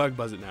ahead and bug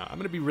buzz it now. I'm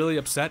gonna be really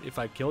upset if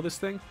I kill this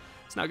thing.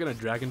 It's not gonna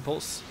dragon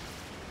pulse.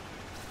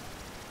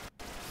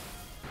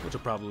 Which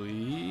will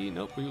probably,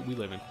 nope, we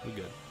live in, we're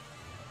good.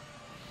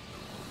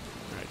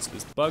 Alright, so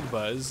this bug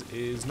buzz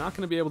is not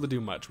gonna be able to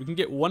do much. We can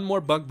get one more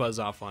bug buzz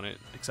off on it,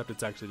 except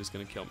it's actually just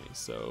gonna kill me,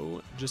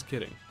 so just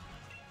kidding.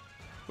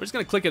 We're just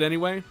gonna click it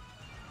anyway,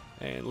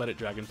 and let it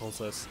dragon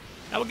pulse us.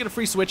 Now we'll get a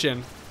free switch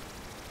in.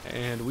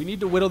 And we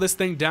need to whittle this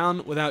thing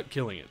down without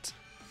killing it.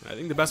 And I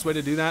think the best way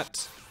to do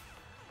that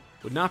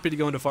would not be to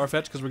go into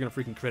Farfetch, because we're going to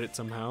freaking crit it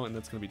somehow, and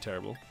that's going to be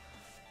terrible.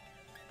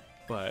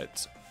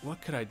 But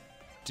what could I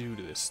do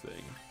to this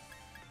thing?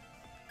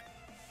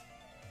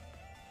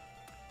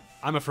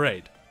 I'm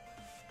afraid.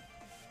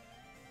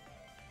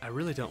 I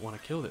really don't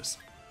want to kill this.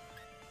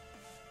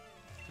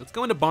 Let's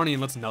go into Barney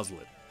and let's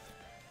nuzzle it.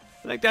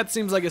 I think that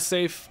seems like a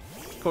safe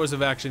course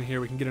of action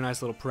here. We can get a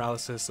nice little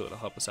paralysis, so it'll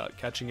help us out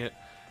catching it.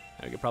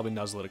 I could probably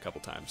nuzzle it a couple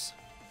times.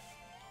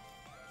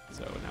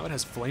 So now it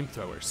has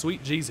flamethrower.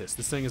 Sweet Jesus,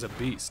 this thing is a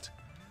beast.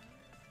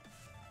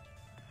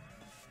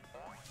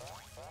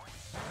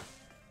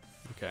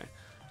 Okay,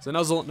 so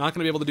nuzzle, not going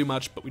to be able to do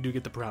much, but we do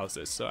get the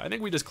paralysis. So I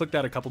think we just click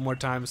that a couple more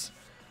times.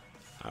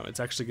 It's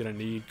actually going to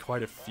need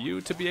quite a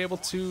few to be able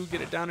to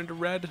get it down into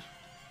red.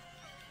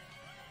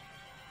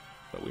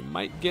 But we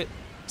might get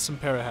some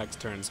Parahax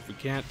turns. If we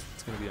can't,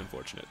 it's going to be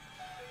unfortunate.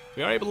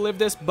 We are able to live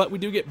this, but we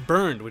do get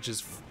burned, which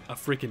is a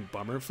freaking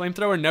bummer.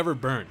 Flamethrower never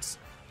burns.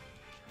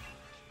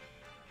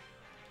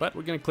 But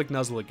we're going to click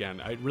nuzzle again.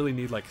 I really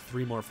need like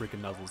 3 more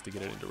freaking nuzzles to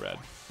get it into red.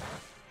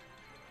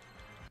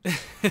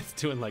 It's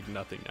doing like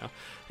nothing now.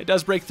 It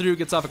does break through,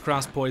 gets off a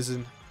cross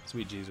poison.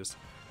 Sweet Jesus.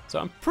 So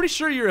I'm pretty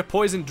sure you're a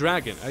poison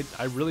dragon.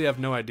 I really have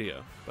no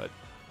idea, but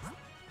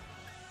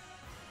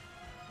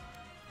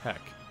heck.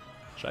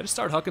 Should I just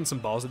start hucking some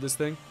balls at this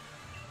thing?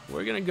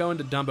 We're gonna go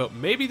into Dumbo.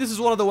 Maybe this is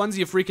one of the ones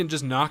you freaking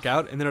just knock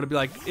out, and then it'll be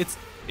like,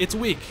 it's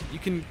weak. You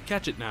can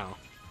catch it now.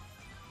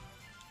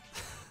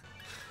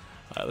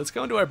 Let's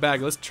go into our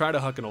bag. Let's try to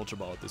huck an Ultra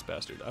Ball at this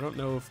bastard. I don't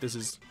know if this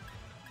is...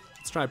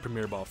 Let's try a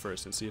Premier Ball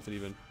first and see if it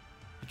even...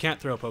 You can't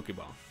throw a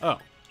Pokeball. Oh.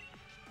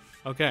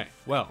 Okay,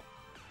 well.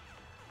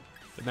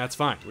 Then that's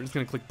fine. We're just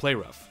gonna click Play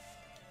Rough.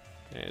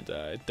 And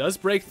it does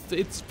break...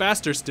 It's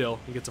faster still.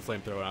 He gets a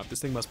Flamethrower out. This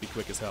thing must be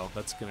quick as hell.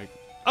 That's gonna...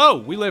 Oh,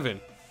 we live in.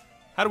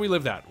 How do we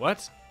live that?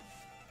 What?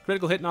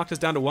 Critical hit knocked us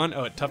down to 1.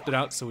 Oh, it toughed it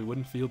out so we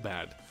wouldn't feel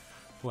bad.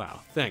 Wow,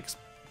 thanks,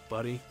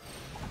 buddy.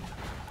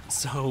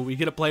 So we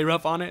get a Play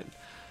Rough on it.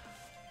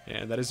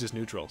 And that is just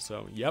neutral,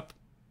 so yep.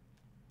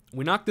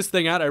 We knocked this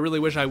thing out. I really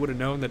wish I would have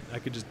known that I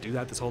could just do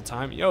that this whole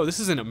time. Yo, this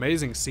is an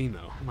amazing scene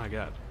though. Oh my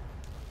god.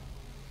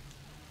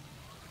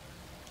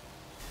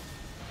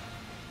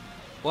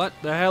 What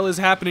the hell is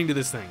happening to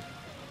this thing?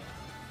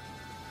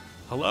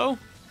 Hello?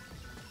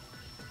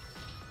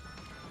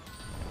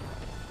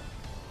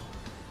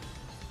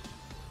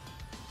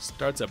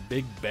 Starts a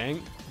big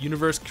bang.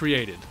 Universe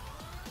created.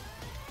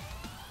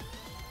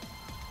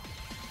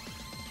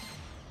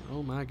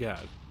 Oh my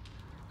god.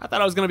 I thought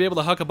I was going to be able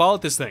to huck a ball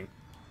at this thing.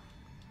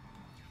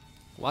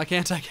 Why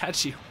can't I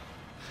catch you?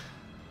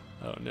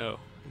 Oh no.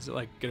 Is it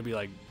like going to be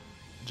like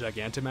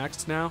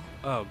Gigantamaxed now?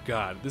 Oh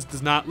god. This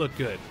does not look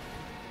good.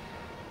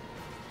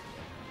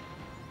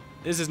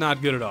 This is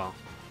not good at all.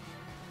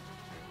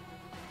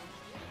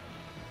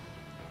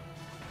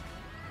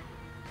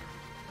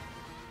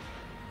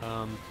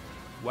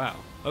 Wow.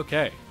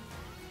 Okay.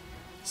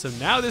 So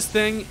now this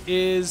thing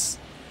is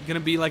going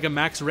to be like a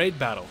max raid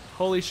battle.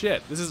 Holy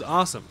shit. This is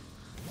awesome.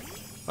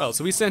 Well,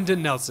 so we send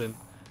in Nelson.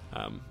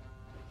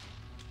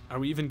 Are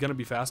we even going to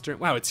be faster?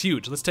 Wow, it's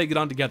huge. Let's take it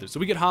on together. So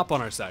we get Hop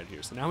on our side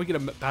here. So now we get to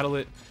battle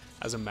it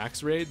as a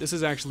max raid. This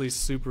is actually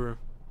super,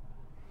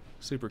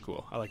 super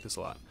cool. I like this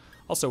a lot.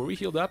 Also, were we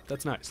healed up?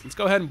 That's nice. Let's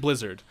go ahead and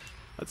Blizzard.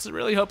 Let's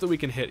really hope that we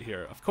can hit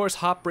here. Of course,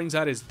 Hop brings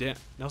out his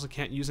Nelson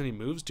can't use any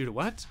moves due to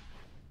what?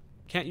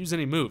 Can't use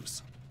any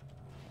moves.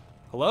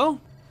 Hello?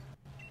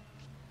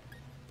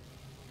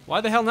 Why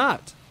the hell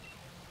not?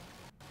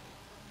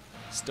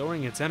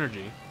 Storing its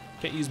energy.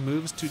 Can't use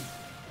moves due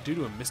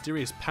to a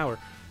mysterious power.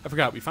 I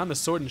forgot, we found the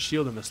sword and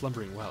shield in the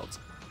slumbering welds.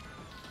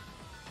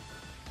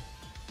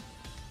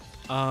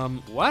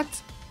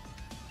 What?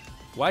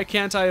 Why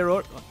can't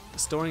I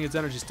storing its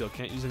energy still?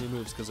 Can't use any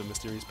moves because of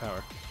mysterious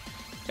power.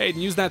 Hey,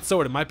 use that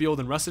sword. It might be old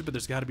and rusted, but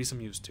there's got to be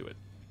some use to it.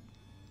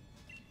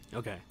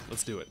 Okay,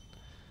 let's do it.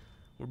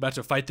 We're about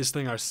to fight this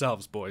thing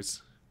ourselves,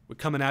 boys. We're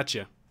coming at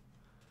you.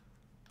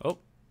 Oh.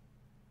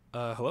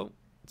 Hello?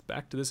 It's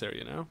back to this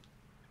area now.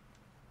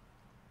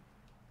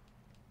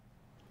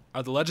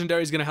 Are the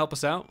legendaries going to help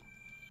us out?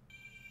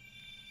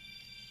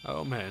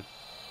 Oh, man.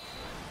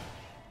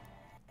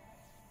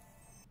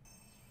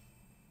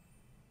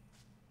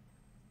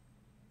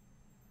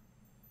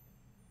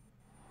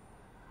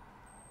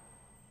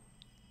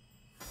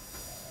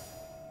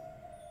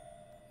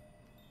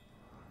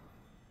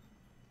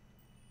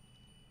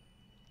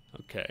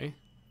 Okay.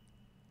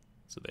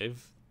 So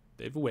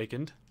they've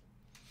awakened.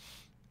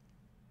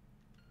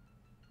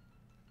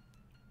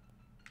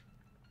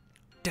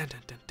 Dun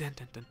dun dun dun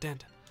dun dun dun.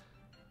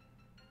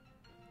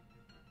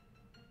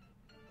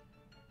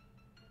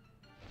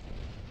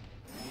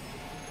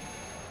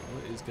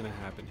 What is gonna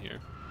happen here?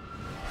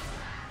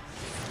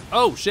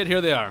 Oh shit,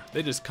 here they are.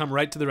 They just come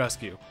right to the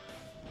rescue.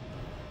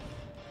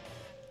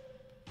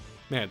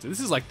 Man, so this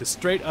is like the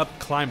straight up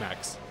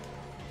climax.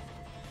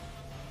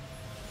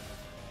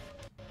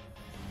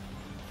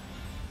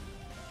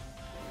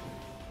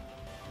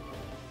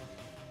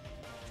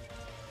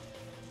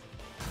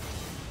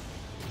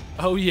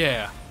 Oh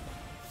yeah.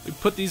 We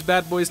put these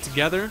bad boys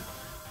together.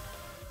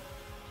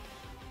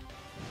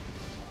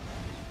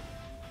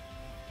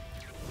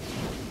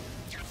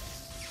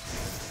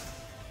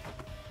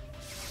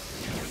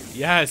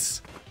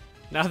 Yes.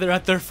 Now they're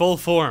at their full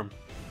form.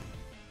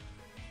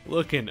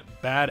 Looking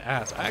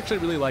badass. I actually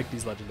really like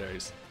these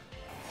legendaries.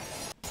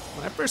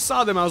 When I first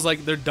saw them, I was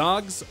like, they're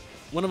dogs.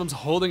 One of them's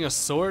holding a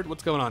sword.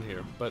 What's going on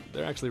here? But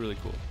they're actually really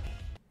cool.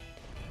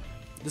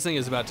 This thing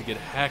is about to get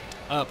hacked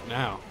up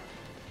now.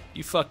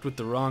 You fucked with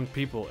the wrong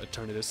people,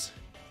 Eternatus.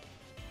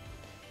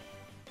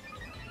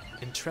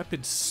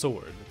 Intrepid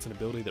Sword. It's an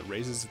ability that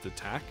raises its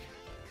attack.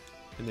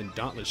 And then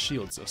Dauntless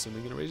Shield, so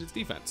assuming gonna raise its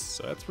defense.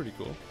 So that's pretty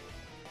cool.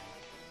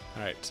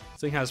 Alright,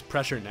 this thing has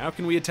pressure now.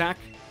 Can we attack?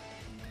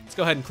 Let's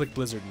go ahead and click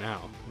Blizzard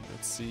now.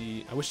 Let's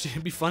see. I wish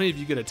it'd be funny if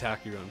you could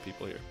attack your own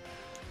people here.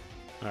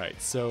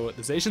 Alright, so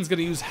the Zacian's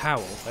gonna use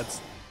Howl.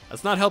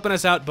 That's not helping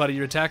us out, buddy.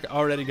 Your attack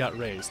already got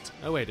raised.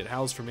 Oh wait, it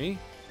howls for me?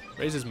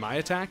 Raises my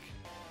attack?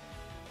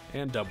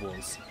 And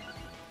doubles.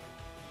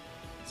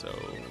 So,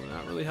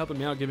 not really helping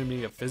me out, giving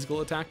me a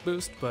physical attack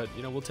boost, but,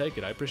 you know, we'll take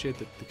it. I appreciate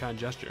the kind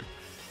gesture.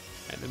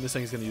 And then this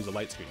thing's going to use a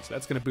light screen, so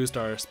that's going to boost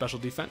our special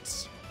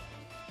defense.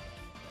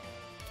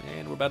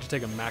 And we're about to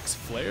take a max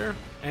flare,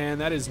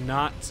 and that is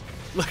not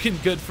looking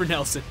good for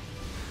Nelson.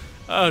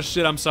 Oh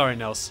shit, I'm sorry,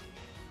 Nels.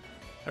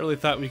 I really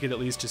thought we could at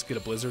least just get a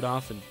blizzard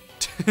off and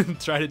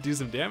try to do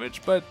some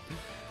damage, but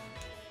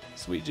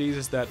sweet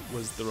Jesus, that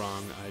was the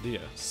wrong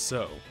idea.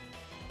 So,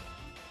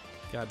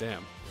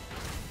 goddamn.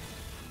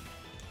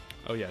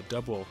 Oh yeah,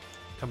 double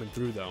coming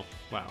through though.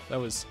 Wow, that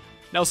was...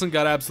 Nelson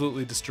got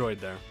absolutely destroyed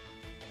there.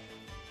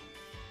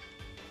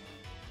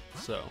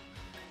 So,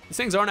 these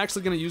things aren't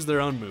actually going to use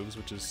their own moves,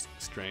 which is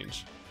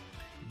strange.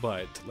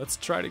 But let's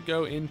try to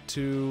go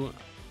into...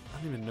 I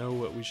don't even know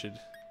what we should...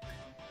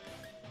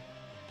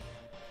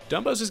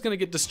 Dumbo's just going to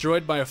get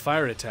destroyed by a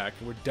fire attack,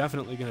 and we're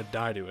definitely going to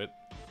die to it.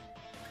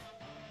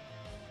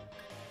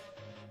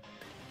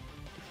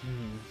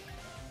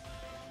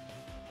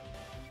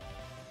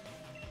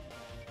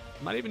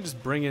 Might even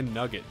just bring in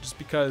Nugget, just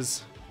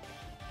because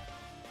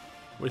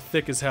we're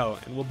thick as hell,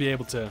 and we'll be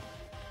able to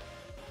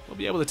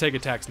take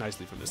attacks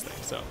nicely from this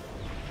thing. So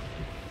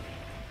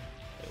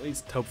at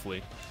least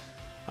hopefully,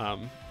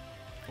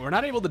 we're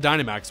not able to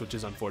Dynamax, which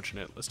is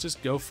unfortunate. Let's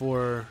just go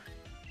for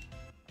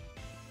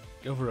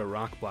a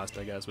Rock Blast,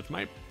 I guess, which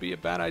might be a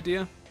bad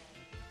idea.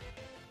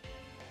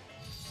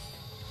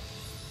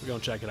 We're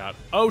gonna check it out.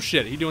 Oh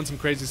shit, he's doing some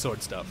crazy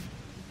sword stuff.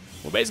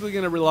 We're basically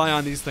going to rely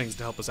on these things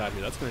to help us out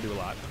here. That's going to do a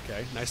lot.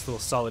 Okay, nice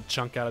little solid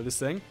chunk out of this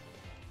thing.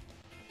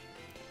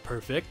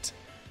 Perfect.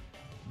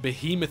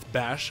 Behemoth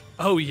Bash.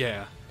 Oh,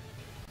 yeah.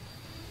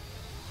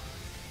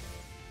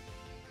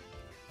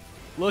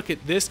 Look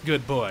at this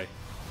good boy.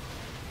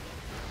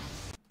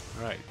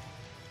 Alright.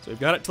 So we've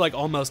got it to like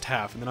almost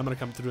half, and then I'm going to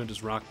come through and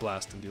just Rock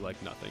Blast and do like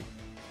nothing.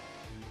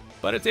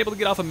 But it's able to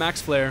get off a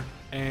Max Flare,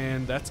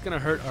 and that's going to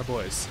hurt our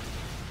boys.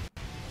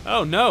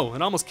 Oh, no.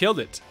 It almost killed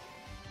it.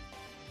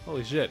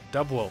 Holy shit,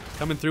 double.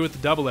 Coming through with the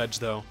double edge,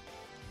 though.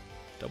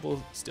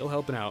 Double still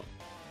helping out.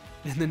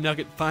 And the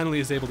Nugget finally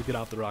is able to get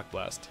off the Rock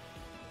Blast.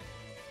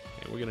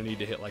 Okay, we're going to need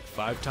to hit like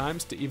 5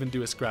 times to even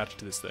do a scratch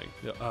to this thing.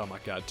 Oh my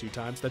god, 2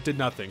 times? That did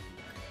nothing.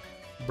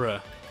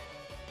 Bruh.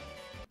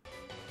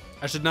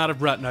 I should not have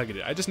brought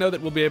Nuggeted. I just know that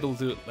we'll be able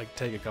to like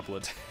take a couple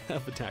of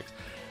attacks.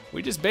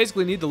 We just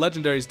basically need the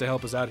legendaries to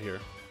help us out here.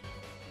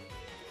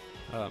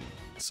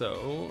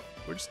 So,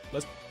 we're just...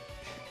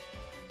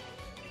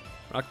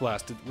 Rock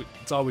Blast.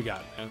 It's all we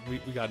got. And we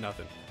got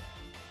nothing.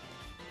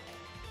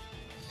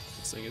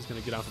 This thing is going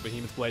to get off a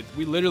Behemoth Blade.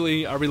 We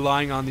literally are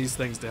relying on these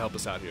things to help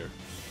us out here.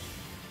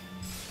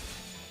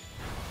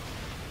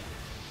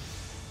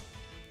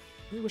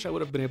 I really wish I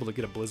would have been able to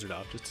get a Blizzard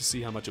off just to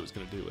see how much it was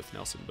going to do with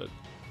Nelson, but...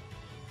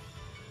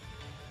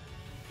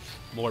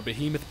 More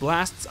Behemoth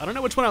Blasts. I don't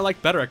know which one I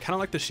like better. I kind of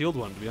like the shield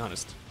one, to be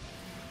honest.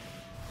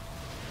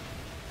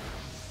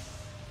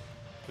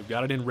 We've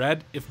got it in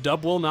red. If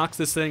Dubwool knocks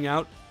this thing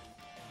out,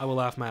 I will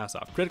laugh my ass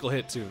off. Critical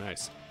hit, too.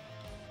 Nice.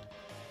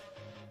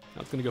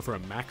 Now it's going to go for a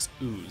Max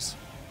Ooze.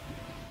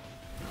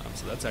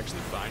 So that's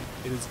actually fine.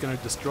 It is going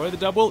to destroy the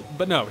Dubwool,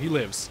 but no, he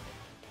lives.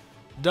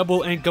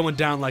 Dubwool ain't going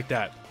down like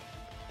that.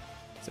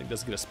 This thing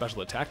does get a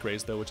special attack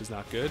raise, though, which is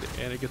not good.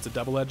 And it gets a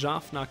double edge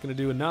off. Not going to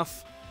do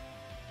enough.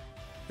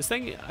 This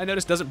thing, I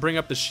noticed, doesn't bring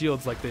up the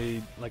shields like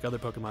other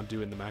Pokemon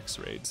do in the max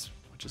raids,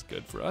 which is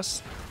good for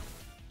us.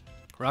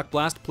 Rock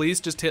Blast, please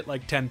just hit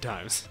like 10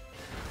 times.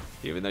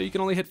 Even though you can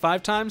only hit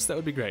 5 times, that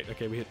would be great.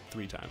 Okay, we hit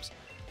 3 times.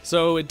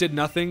 So it did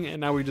nothing, and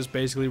now we just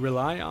basically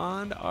rely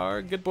on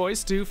our good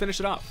boys to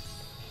finish it off.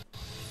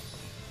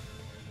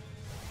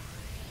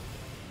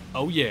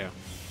 Oh yeah.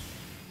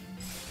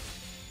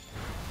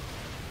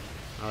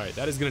 Alright,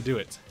 that is going to do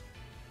it.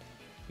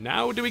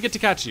 Now do we get to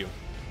catch you?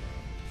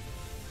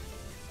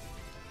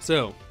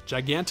 So,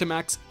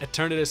 Gigantamax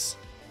Eternatus.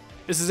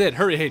 This is it.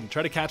 Hurry, Hayden.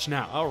 Try to catch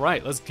now.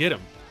 Alright, let's get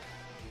him.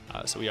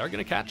 So we are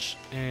going to catch,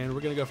 and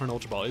we're going to go for an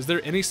Ultra Ball. Is there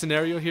any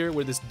scenario here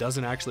where this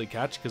doesn't actually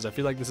catch? Because I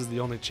feel like this is the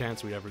only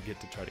chance we ever get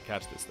to try to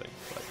catch this thing.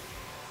 But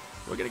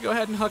we're going to go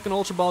ahead and huck an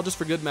Ultra Ball just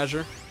for good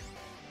measure.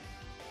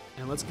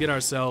 And let's get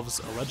ourselves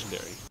a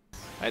Legendary.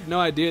 I had no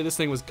idea this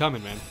thing was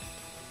coming, man.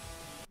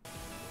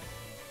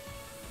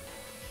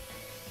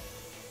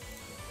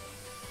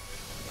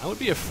 I would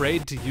be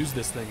afraid to use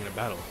this thing in a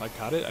battle. If I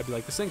caught it, I'd be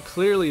like, this thing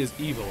clearly is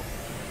evil.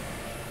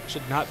 I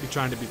should not be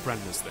trying to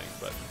befriend this thing,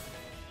 but...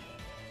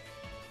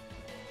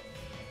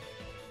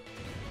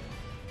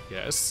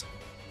 Yes.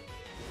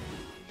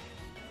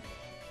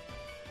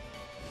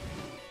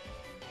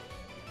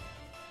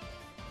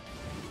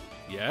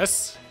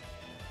 Yes.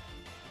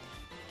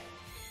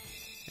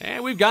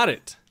 And we've got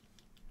it.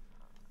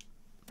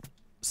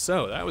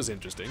 So, that was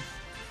interesting.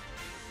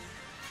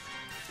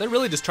 They're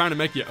really just trying to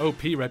make you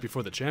OP right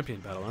before the champion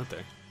battle, aren't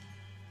they?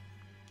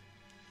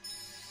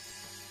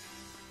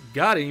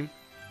 Got him.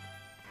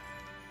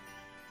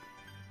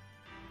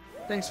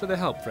 Thanks for the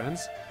help,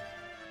 friends.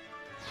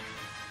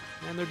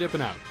 And they're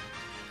dipping out.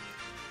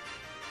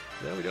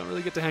 Well, we don't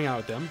really get to hang out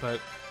with them,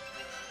 but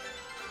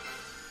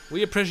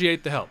we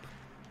appreciate the help.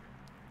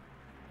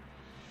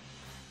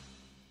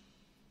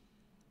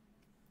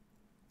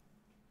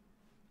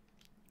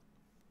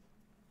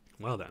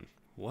 Well then,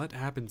 what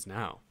happens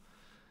now?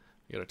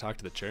 You gotta talk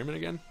to the chairman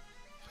again?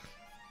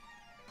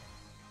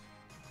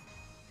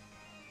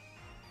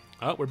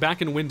 Oh, we're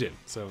back in Windin,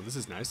 so this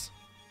is nice.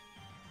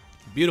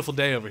 Beautiful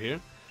day over here.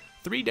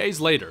 3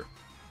 days later.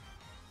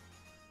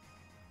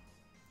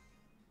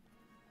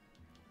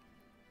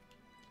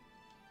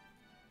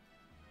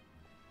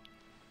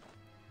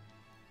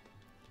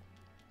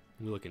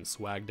 We're looking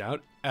swagged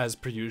out, as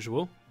per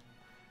usual.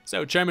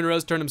 So, Chairman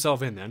Rose turned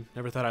himself in then.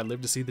 Never thought I'd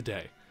live to see the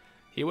day.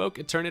 He awoke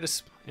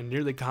Eternatus and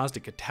nearly caused a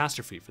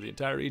catastrophe for the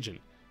entire region.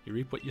 You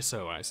reap what you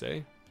sow, I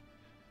say.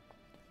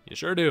 You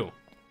sure do.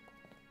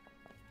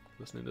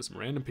 Listening to some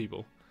random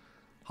people.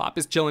 Hop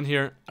is chilling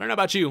here. I don't know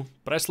about you,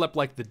 but I slept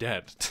like the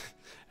dead.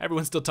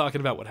 Everyone's still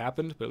talking about what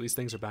happened, but at least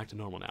things are back to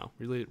normal now.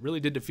 Really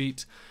did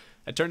defeat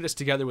Eternatus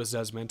together with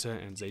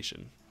Zasmenta and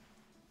Zacian.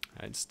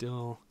 And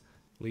still,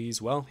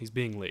 Lee's, well, he's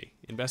being Lee.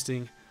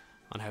 Investing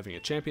on having a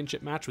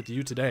championship match with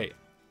you today.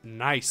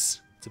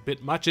 Nice. It's a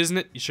bit much, isn't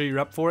it? You sure you're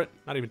up for it?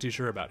 Not even too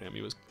sure about him.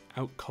 He was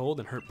out cold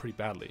and hurt pretty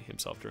badly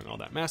himself during all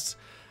that mess.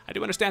 I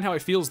do understand how he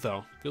feels,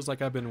 though. Feels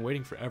like I've been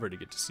waiting forever to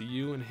get to see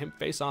you and him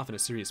face off in a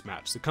serious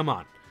match. So come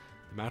on.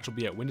 The match will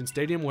be at Windin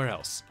Stadium. Where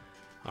else?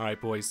 All right,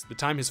 boys. The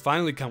time has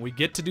finally come. We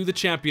get to do the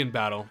champion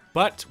battle,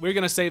 but we're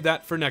going to save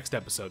that for next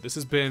episode. This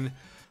has been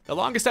the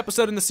longest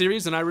episode in the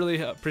series, and I really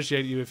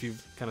appreciate you if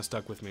you've kind of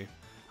stuck with me.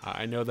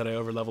 I know that I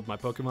overleveled my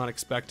Pokemon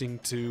expecting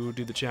to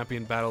do the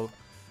champion battle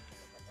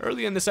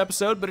early in this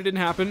episode, but it didn't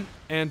happen,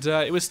 and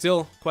it was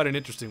still quite an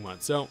interesting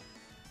one. So,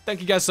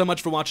 thank you guys so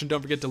much for watching.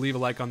 Don't forget to leave a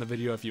like on the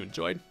video if you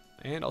enjoyed,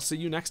 and I'll see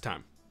you next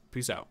time.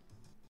 Peace out.